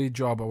the only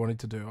job I wanted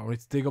to do. I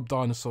wanted to dig up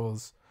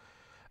dinosaurs.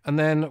 And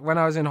then when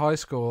I was in high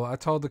school, I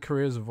told the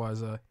careers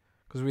advisor,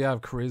 because we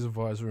have careers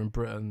advisor in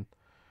Britain,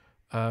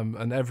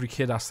 and every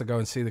kid has to go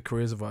and see the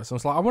careers advisor. I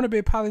was like, I want to be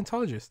a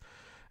paleontologist,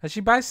 and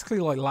she basically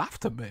like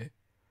laughed at me.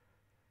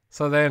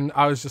 So then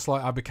I was just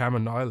like, I became a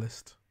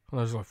nihilist. And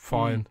I was like,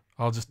 fine,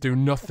 I'll just do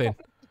nothing.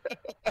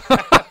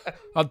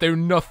 I'll do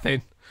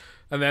nothing.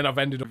 And then I've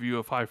ended up... review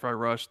of Hi-Fi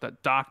Rush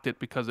that docked it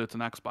because it's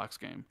an Xbox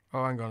game.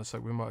 Oh, hang on a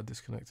sec. We might have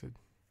disconnected.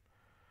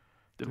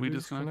 Did we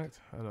disconnect?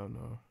 I don't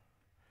know.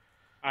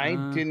 I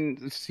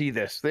didn't see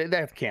this.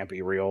 That can't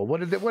be real. What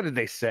did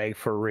they say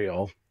for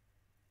real?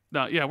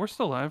 No, yeah, we're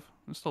still live.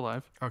 We're still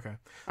live. Okay.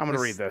 I'm going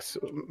to read this.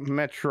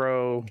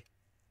 Metro...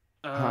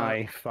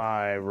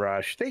 Hi-Fi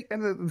Rush.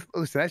 Listen,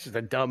 that's just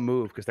a dumb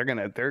move because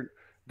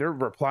their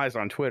replies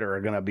on Twitter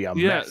are gonna be a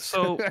mess. Yeah,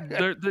 so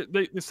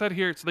they said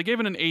here, so they gave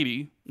it an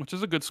 80, which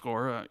is a good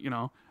score, you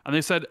know. And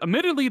they said,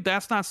 admittedly,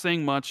 that's not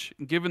saying much,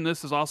 given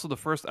this is also the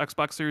first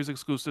Xbox Series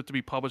exclusive to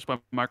be published by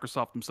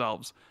Microsoft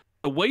themselves.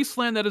 The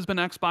wasteland that has been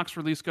Xbox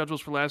release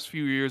schedules for the last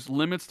few years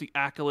limits the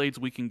accolades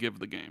we can give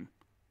the game.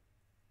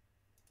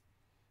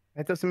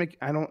 That doesn't make.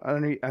 I don't.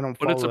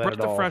 But it's a breath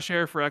of fresh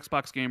air for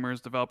Xbox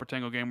gamers, developer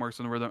Tango Gameworks,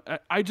 and the Rhythm.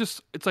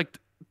 It's like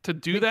to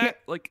do that.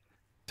 Like,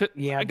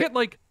 I get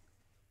like,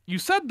 you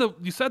said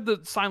the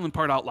silent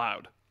part out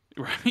loud,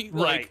 right?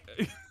 Like,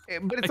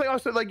 but it's like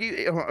also like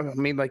I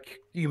mean, like,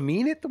 do you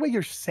mean it the way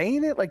you're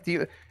saying it? Like, do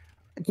you?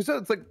 So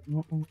it's like,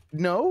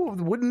 no.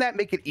 Wouldn't that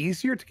make it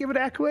easier to give it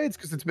accolades?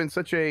 Because it's been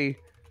such a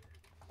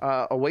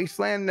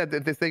wasteland that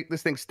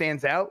this thing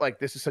stands out. Like,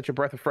 this is such a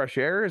breath of fresh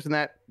air. Isn't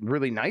that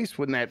really nice?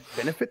 Wouldn't that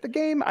benefit the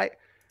game?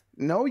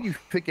 No, you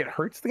think it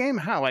hurts the game?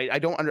 How? They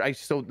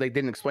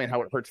didn't explain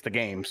how it hurts the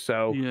game.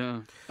 So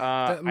yeah,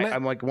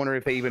 I'm like wondering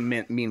if they even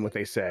mean what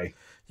they say.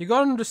 You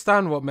gotta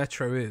understand what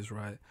Metro is,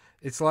 right?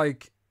 It's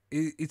like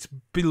it's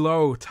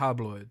below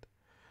tabloid.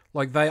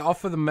 Like, they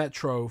offer the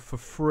Metro for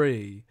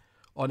free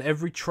on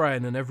every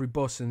train and every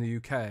bus in the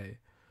UK.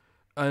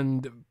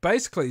 And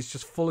basically, it's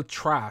just full of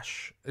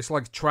trash. It's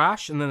like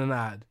trash and then an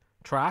ad.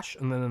 Trash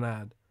and then an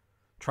ad.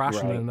 Trash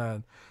and then an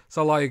ad.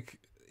 So, like,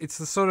 it's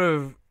the sort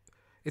of...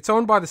 It's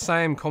owned by the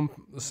same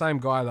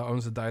guy that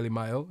owns the Daily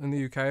Mail in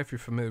the UK, if you're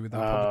familiar with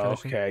that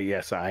publication. Okay,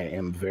 yes, I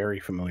am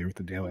very familiar with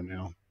the Daily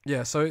Mail.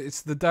 Yeah, so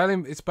it's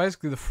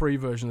basically the free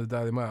version of the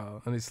Daily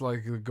Mail, and it's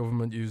like the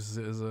government uses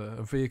it as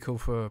a vehicle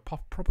for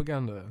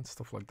propaganda and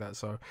stuff like that.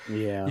 So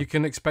yeah, you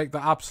can expect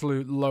the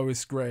absolute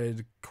lowest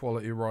grade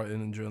quality writing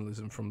and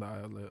journalism from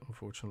that outlet,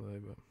 unfortunately.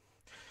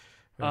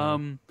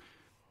 But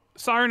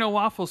Sorry No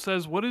Waffle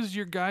says, "What is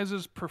your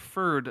guys'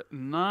 preferred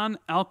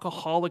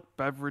non-alcoholic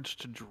beverage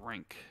to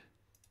drink?"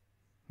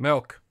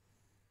 Milk.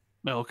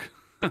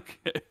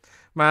 Okay.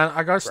 Man,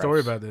 I got a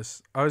story about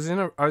this. I was in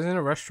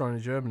a restaurant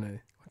in Germany.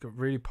 A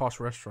really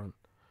posh restaurant,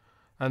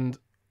 and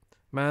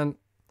man,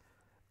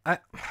 I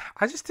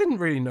just didn't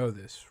really know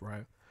this,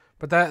 right?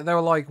 But they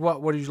were like,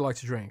 what did you like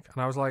to drink?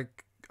 And I was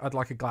like, I'd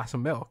like a glass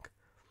of milk.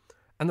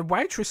 And the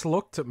waitress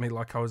looked at me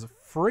like I was a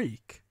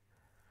freak.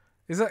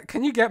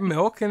 Can you get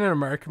milk in an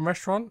American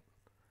restaurant?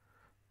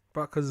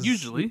 Because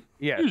usually,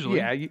 yeah,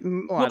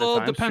 well,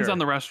 it depends on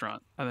the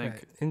restaurant, I think.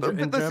 Yeah, in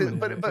Germany,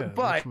 but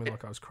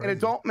like I was crazy. An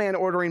adult man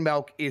ordering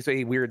milk is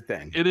a weird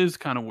thing. It is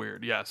kind of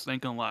weird. Yes,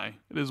 ain't gonna lie,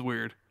 it is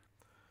weird.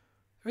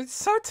 It's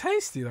so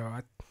tasty, though.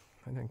 I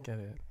don't get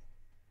it.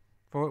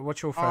 But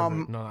what's your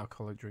favorite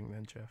non-alcoholic drink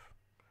then, Jeff?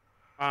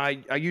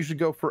 I usually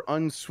go for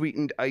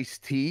unsweetened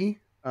iced tea.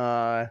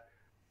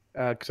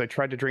 because I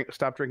tried to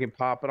stop drinking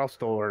pop, but I'll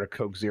still order a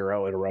Coke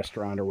Zero at a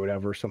restaurant or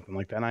whatever, something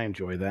like that. And I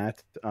enjoy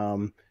that.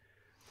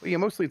 But yeah,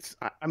 mostly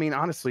I mean,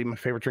 honestly, my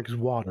favorite drink is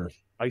water,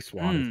 ice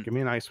water. Give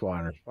me an ice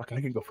water. Fuck,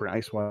 I could go for an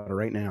ice water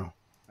right now.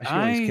 I should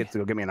get these kids to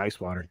go get me an ice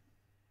water.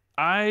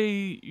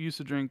 I used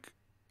to drink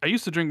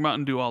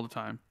Mountain Dew all the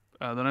time.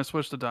 Then I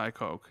switched to Diet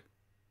Coke,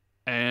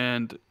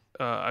 and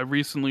I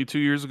recently, 2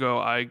 years ago,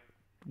 I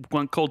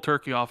went cold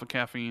turkey off of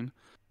caffeine.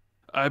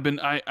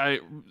 I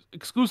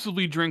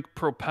exclusively drink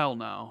Propel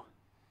now.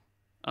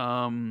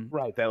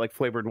 Right, that like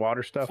flavored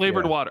water stuff.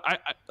 Flavored water.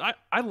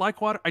 I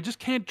like water. I just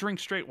can't drink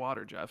straight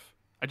water, Jeff.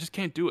 I just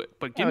can't do it.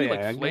 But give me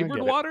like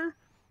flavored water.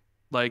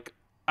 Like,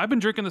 I've been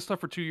drinking this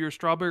stuff for 2 years.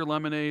 Strawberry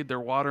lemonade, their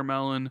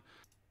watermelon,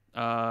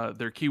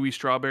 their kiwi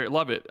strawberry.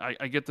 Love it.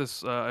 I get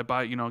this. I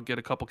buy, get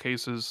a couple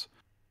cases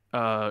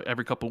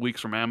every couple weeks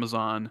from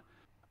Amazon.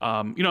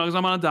 Because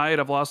I'm on a diet.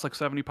 I've lost like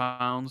 70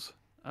 pounds.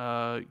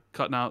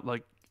 Cutting out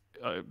like,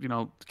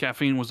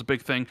 caffeine was a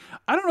big thing.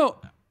 I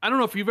don't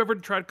know if you've ever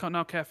tried cutting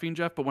out caffeine,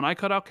 Jeff, but when I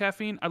cut out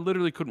caffeine, I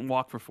literally couldn't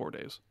walk for 4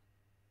 days.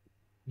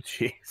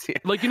 Jeez. Yeah.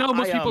 Like,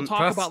 most people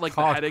talk about like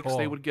the headaches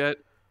they would get,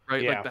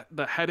 right? Yeah. Like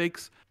the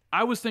headaches.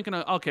 I was thinking,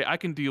 okay, I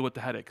can deal with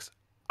the headaches.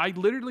 I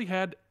literally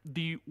had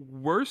the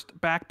worst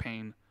back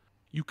pain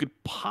you could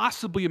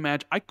possibly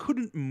imagine. I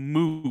couldn't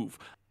move.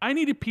 I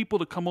needed people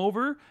to come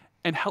over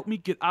and help me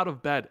get out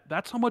of bed.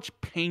 That's how much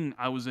pain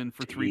I was in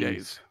for 3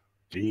 days.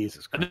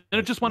 Jesus Christ. And then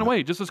it just went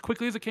away. Just as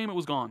quickly as it came, it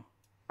was gone.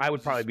 I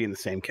would probably be in the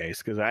same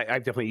case because I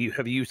definitely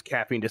have used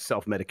caffeine to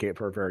self-medicate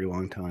for a very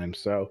long time.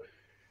 So,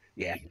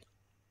 yeah.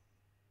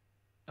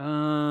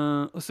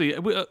 Let's see.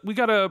 We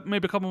got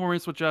maybe a couple more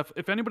minutes with Jeff.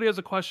 If anybody has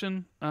a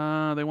question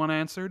they want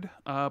answered,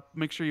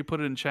 make sure you put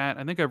it in chat.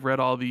 I think I've read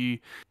all the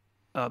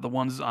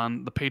ones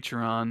on the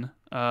Patreon.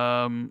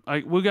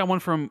 We got one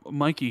from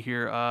Mikey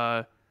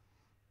here.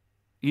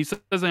 He says,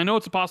 I know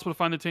it's impossible to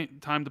find the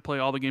time to play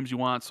all the games you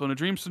want. So in a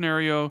dream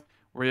scenario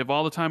where you have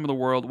all the time in the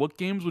world, what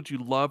games would you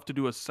love to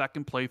do a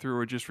second playthrough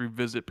or just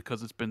revisit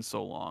because it's been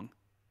so long?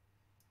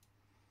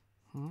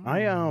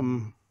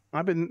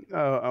 I've been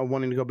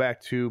wanting to go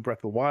back to Breath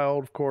of the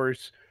Wild, of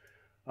course.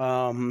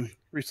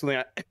 Recently,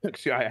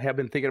 I have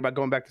been thinking about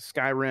going back to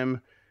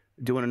Skyrim,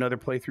 doing another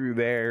playthrough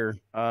there.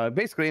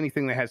 Basically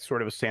anything that has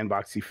sort of a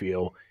sandboxy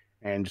feel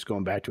and just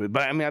going back to it.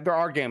 But I mean, there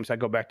are games I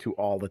go back to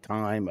all the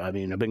time. I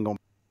mean, I've been going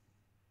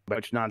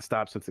back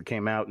nonstop since it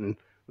came out, and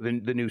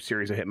the new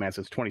series of Hitman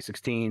since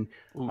 2016.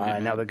 Ooh,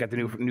 now they've got the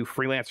new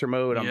freelancer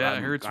mode. I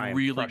heard it's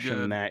really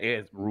good. That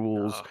it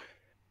rules.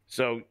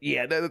 So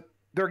yeah, there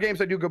are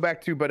games I do go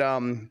back to, but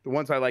the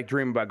ones I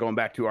dream about going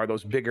back to are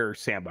those bigger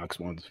sandbox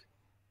ones.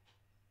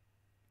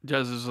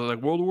 Jez is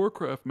like World of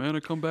Warcraft, man.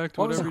 I come back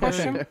to it every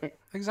day.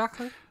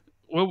 Exactly.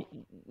 What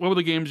were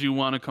the games you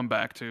want to come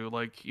back to?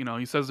 Like,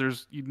 he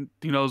says he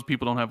knows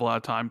people don't have a lot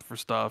of time for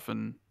stuff,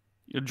 and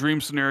a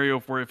dream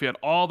scenario where if you had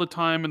all the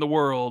time in the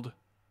world,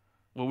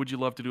 what would you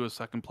love to do a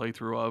second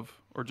playthrough of,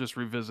 or just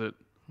revisit?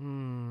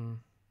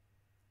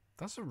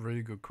 That's a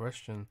really good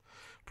question.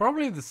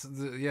 Probably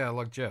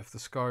like Jeff, the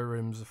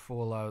Skyrims, the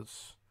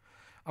Fallouts.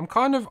 I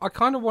kind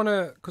of want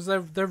to, because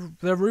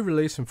they're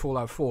re-releasing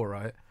Fallout 4,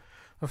 right?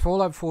 And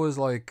Fallout 4 is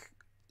like,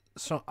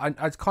 so I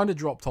kind of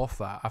dropped off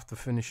that after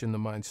finishing the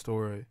main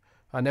story.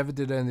 I never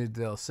did any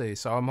DLC,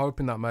 so I'm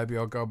hoping that maybe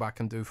I'll go back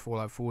and do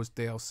Fallout 4's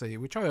DLC,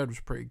 which I heard was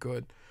pretty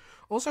good.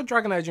 Also,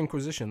 Dragon Age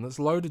Inquisition. There's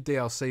a load of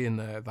DLC in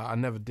there that I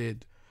never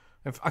did.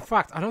 In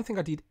fact, I don't think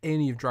I did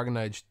any of Dragon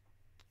Age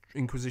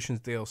Inquisition's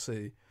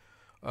DLC,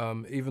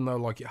 even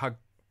though it had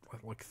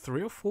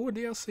 3 or 4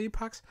 DLC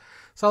packs.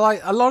 So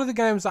a lot of the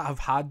games that have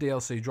had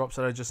DLC drops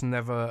that I just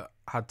never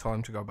had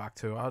time to go back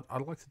to.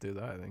 I'd like to do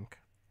that, I think.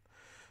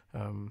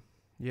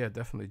 Yeah,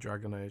 definitely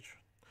Dragon Age.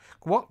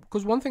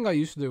 Because one thing I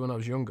used to do when I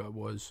was younger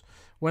was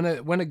when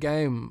a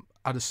game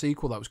had a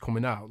sequel that was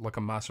coming out, like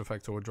a Mass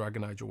Effect or a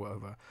Dragon Age or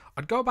whatever,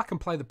 I'd go back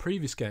and play the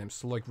previous games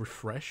to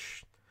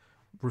refresh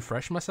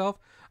myself.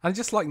 And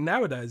just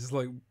nowadays,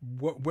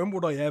 when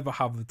would I ever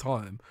have the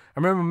time? I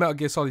remember Metal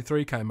Gear Solid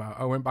 3 came out,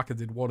 I went back and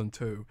did 1 and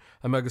 2,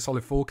 and Metal Gear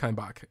Solid 4 came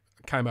out,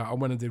 I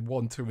went and did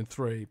 1, 2 and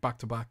 3 back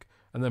to back,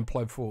 and then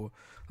played 4.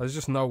 There's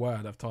just no way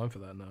I'd have time for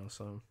that now,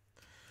 so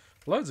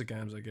loads of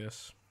games, I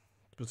guess.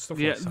 But stuff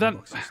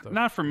sandbox and stuff.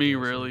 Not for me,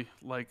 really.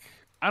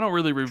 I don't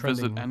really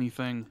revisit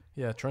anything.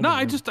 Yeah, trending. No,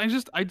 I just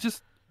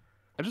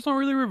don't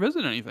really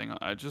revisit anything.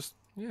 I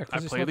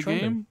play the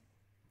game,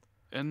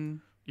 and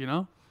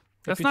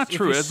that's not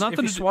true. It's nothing.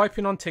 If you're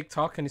swiping on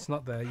TikTok and it's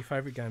not there, your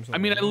favorite game's not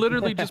there. I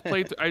literally just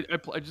played. I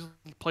just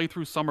played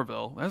through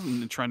Somerville. That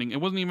wasn't trending.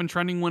 It wasn't even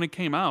trending when it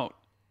came out.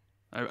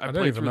 I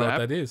don't even know what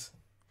that is.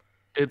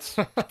 It's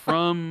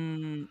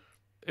from.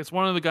 It's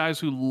one of the guys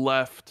who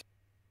left.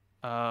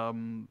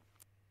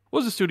 What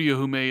was the studio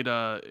who made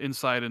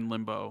Inside and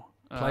Limbo?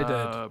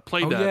 Playdead.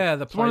 Playdead. Oh,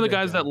 yeah, it's one of the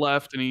guys that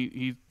left, and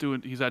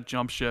he's at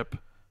Jump Ship,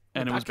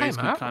 and it was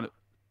basically kind of.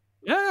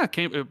 Yeah,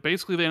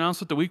 basically they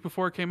announced it the week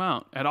before it came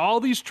out. And all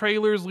these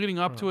trailers leading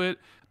up to it,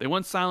 they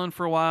went silent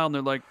for a while, and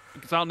they're like,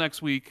 it's out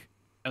next week,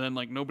 and then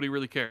nobody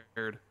really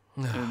cared,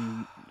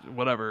 and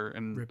whatever.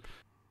 And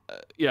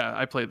yeah,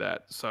 I played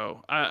that.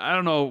 So I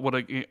don't know what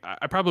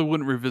I probably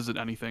wouldn't revisit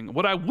anything.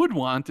 What I would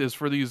want is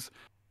for these,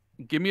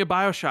 give me a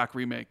BioShock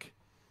remake.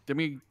 Give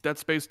me Dead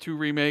Space 2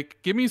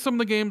 remake. Give me some of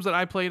the games that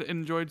I played and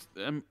enjoyed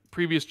in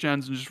previous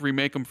gens and just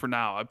remake them for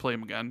now. I'd play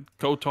them again.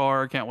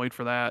 KOTOR, can't wait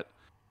for that.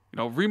 You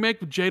know,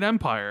 remake Jade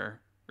Empire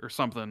or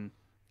something,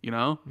 you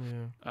know?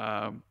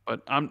 Yeah.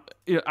 But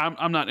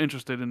I'm not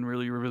interested in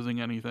really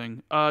revisiting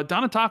anything.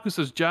 Donataku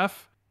says,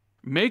 Jeff,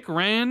 make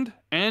Rand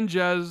and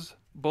Jez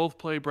both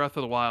play Breath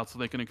of the Wild so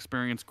they can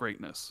experience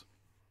greatness.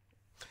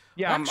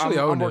 Yeah,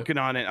 I'm working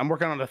on it. I'm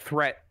working on a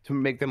threat to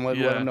make them let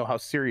them know how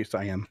serious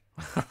I am.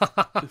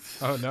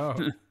 Oh no.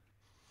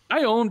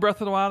 I own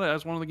Breath of the Wild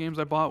as one of the games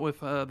I bought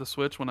with the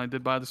Switch when I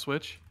did buy the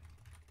Switch.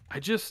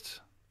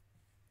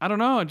 I don't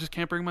know. I just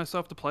can't bring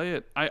myself to play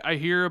it. I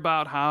hear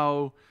about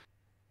how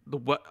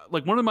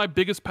one of my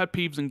biggest pet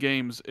peeves in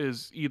games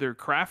is either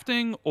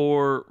crafting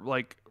or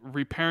like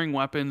repairing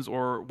weapons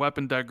or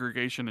weapon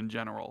degradation in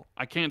general.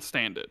 I can't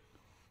stand it.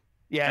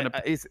 Yeah,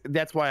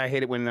 that's why I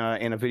hate it when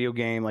in a video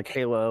game like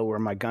Halo, where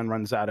my gun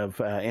runs out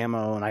of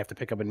ammo and I have to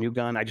pick up a new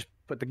gun. I just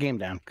put the game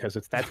down because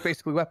that's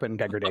basically weapon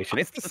degradation.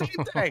 It's the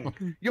same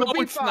thing. You'll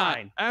be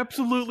fine. Not.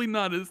 Absolutely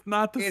not. It's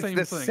not the same thing.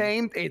 It's the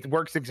same. It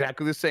works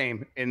exactly the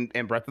same in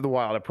Breath of the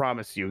Wild. I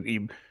promise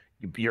you.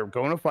 You're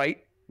going to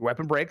fight. Your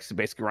weapon breaks. It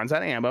basically runs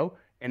out of ammo.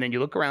 And then you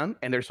look around,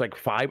 and there's like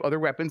 5 other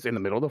weapons in the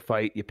middle of the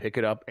fight. You pick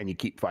it up, and you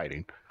keep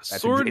fighting.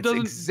 Sword it's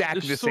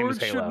exactly the same as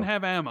Halo. Shouldn't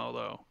have ammo,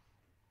 though.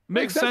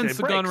 Makes sense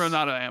the gun run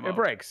out of ammo. It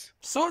breaks.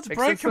 Swords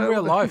break in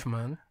real life,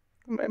 man.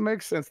 It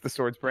makes sense the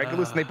swords break.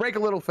 Listen, they break a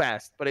little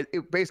fast, but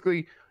it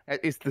basically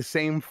it's the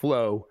same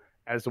flow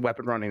as the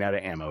weapon running out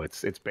of ammo.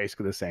 It's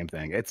basically the same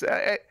thing.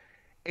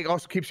 It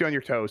also keeps you on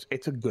your toes.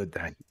 It's a good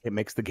thing. It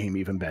makes the game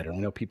even better. I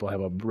know people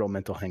have a real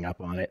mental hang up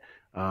on it.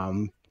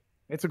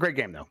 It's a great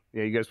game though.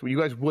 Yeah, you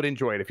guys would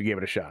enjoy it if you gave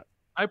it a shot.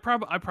 I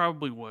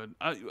probably would.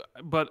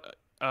 But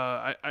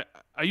I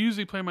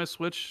usually play my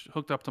Switch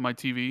hooked up to my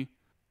TV.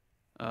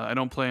 I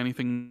don't play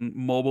anything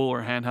mobile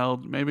or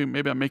handheld. Maybe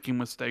I'm making a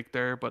mistake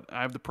there, but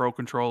I have the Pro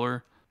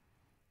controller.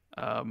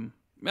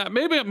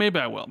 Maybe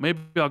I will.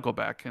 Maybe I'll go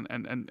back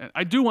and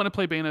I do want to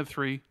play Bayonetta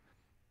 3.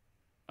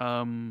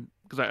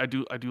 Because I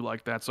do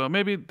like that. So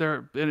maybe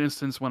there an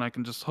instance when I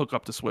can just hook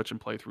up the Switch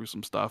and play through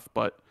some stuff.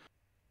 But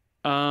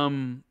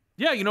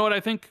yeah, you know what?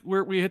 I think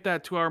we hit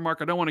that 2-hour mark.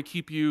 I don't want to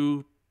keep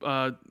you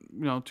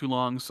too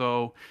long.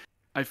 So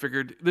I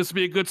figured this would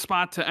be a good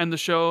spot to end the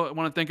show. I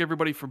want to thank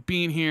everybody for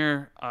being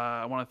here.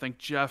 I want to thank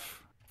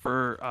Jeff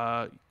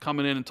for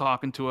coming in and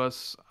talking to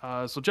us.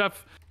 So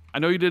Jeff, I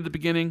know you did at the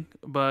beginning,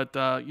 but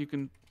you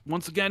can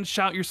once again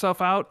shout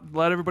yourself out,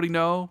 let everybody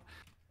know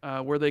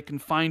where they can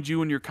find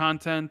you and your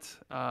content.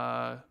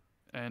 Because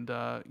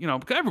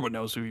everyone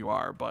knows who you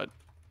are, but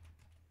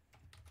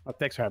well,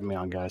 thanks for having me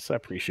on, guys. I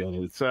appreciate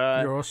it.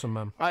 You're awesome,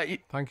 man.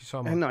 Thank you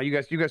so much. No, you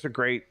guys are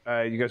great.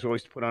 You guys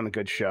always put on a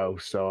good show,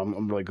 so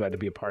I'm really glad to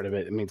be a part of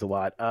it. It means a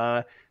lot.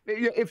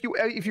 If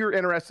you're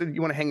interested,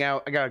 you want to hang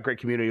out, I got a great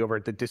community over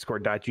at the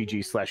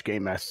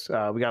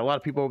discord.gg/GameMess. We got a lot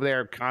of people over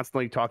there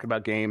constantly talking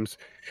about games.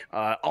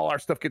 All our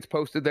stuff gets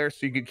posted there,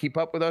 so you can keep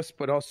up with us.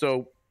 But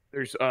also,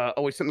 there's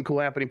always something cool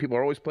happening. People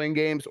are always playing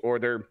games, or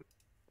they're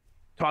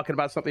talking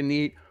about something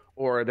neat.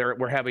 Or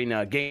we're having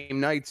game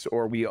nights,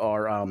 or we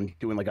are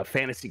doing like a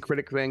fantasy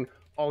critic thing.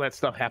 All that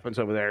stuff happens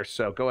over there.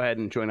 So go ahead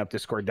and join up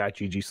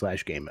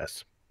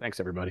discord.gg/GameMess.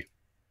 Thanks, everybody.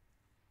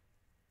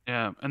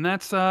 Yeah, and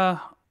that's I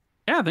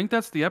think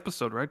that's the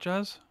episode, right,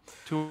 Jazz?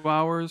 2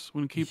 hours.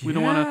 We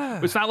don't want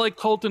to. It's not like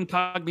Colt and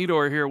Cognito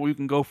are here. We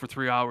can go for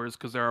 3 hours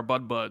because they're our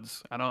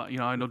buds. I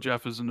know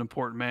Jeff is an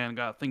important man,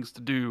 got things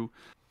to do.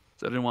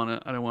 I didn't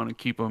want to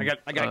keep them.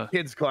 I got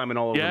kids climbing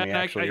all over me.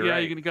 Actually,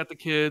 right. You got the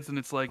kids, and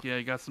it's like,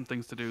 you got some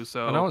things to do.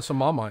 So I want some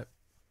Marmite.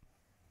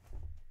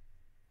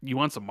 You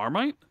want some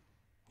Marmite?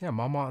 Yeah,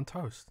 Marmite and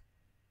toast.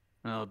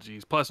 Oh,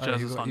 geez. Plus, Jess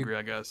is hungry,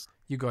 I guess.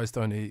 You guys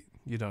don't eat.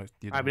 You don't.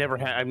 I've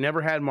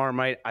never had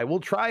Marmite. I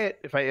will try it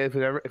if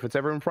it's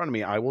ever in front of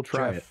me. I will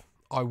try it.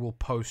 I will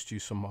post you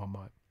some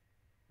Marmite.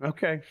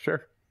 Okay,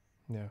 sure.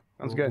 Yeah,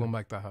 sounds good. We'll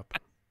make that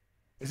happen.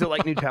 Is it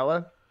like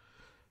Nutella?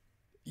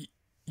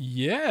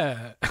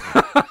 Yeah. All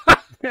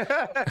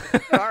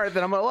right,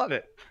 then I'm gonna love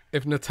it.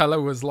 If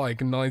Nutella was like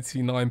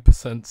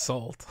 99%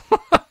 salt.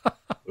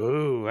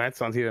 Ooh, that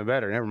sounds even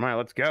better. Never mind.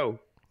 Let's go.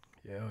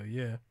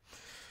 Yeah.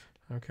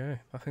 Okay,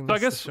 I think so. That's I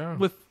guess the show.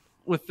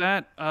 with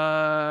that,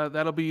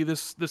 that'll be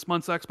this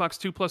month's Xbox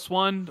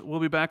 2+1. We'll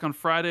be back on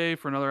Friday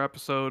for another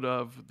episode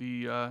of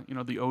the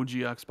the OG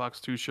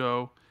Xbox 2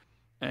 show.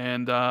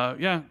 And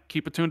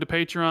keep it tuned to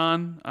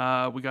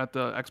Patreon. We got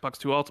the Xbox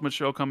 2 Ultimate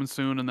show coming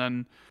soon, and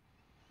then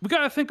we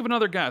got to think of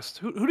another guest.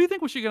 Who do you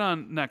think we should get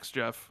on next,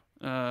 Jeff?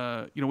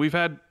 We've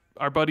had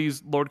our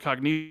buddies Lord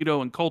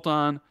Cognito and Colt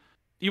on.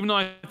 Even though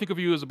I think of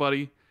you as a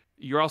buddy,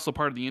 you're also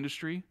part of the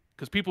industry.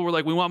 Because people were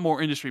like, we want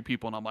more industry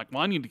people. And I'm like,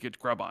 well, I need to get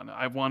Grubb on.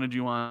 I've wanted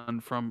you on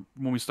from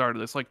when we started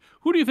this. Like,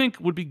 who do you think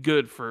would be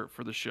good for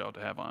the show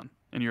to have on,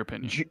 in your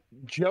opinion?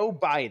 Joe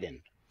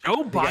Biden.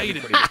 Joe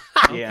Biden.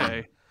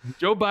 Okay.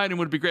 Joe Biden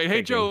would be great.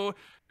 Hey, Joe,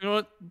 You know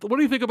what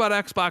do you think about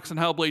Xbox and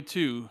Hellblade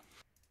 2?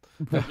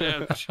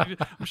 Yeah,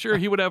 I'm sure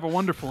he would have a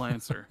wonderful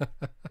answer.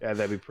 Yeah,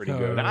 that'd be pretty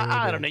good.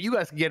 I don't know. You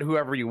guys can get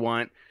whoever you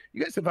want.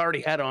 You guys have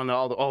already had on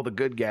all the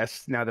good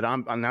guests now that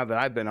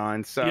I've been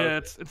on. So yeah,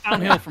 it's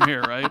downhill from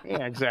here, right?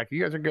 Yeah, exactly.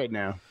 You guys are good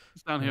now.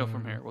 It's downhill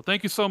from here. Well,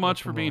 thank you so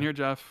much for being here,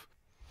 Jeff.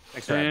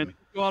 Thanks for having me.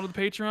 Go out to the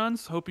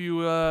Patrons. Hope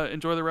you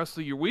enjoy the rest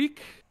of your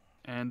week.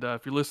 And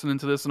if you're listening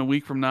to this in a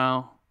week from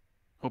now,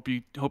 hope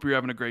you're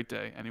having a great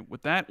day. And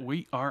with that,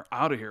 we are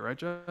out of here, right,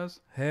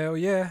 Jazz? Hell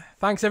yeah.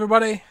 Thanks,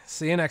 everybody.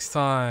 See you next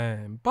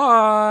time.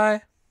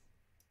 Bye.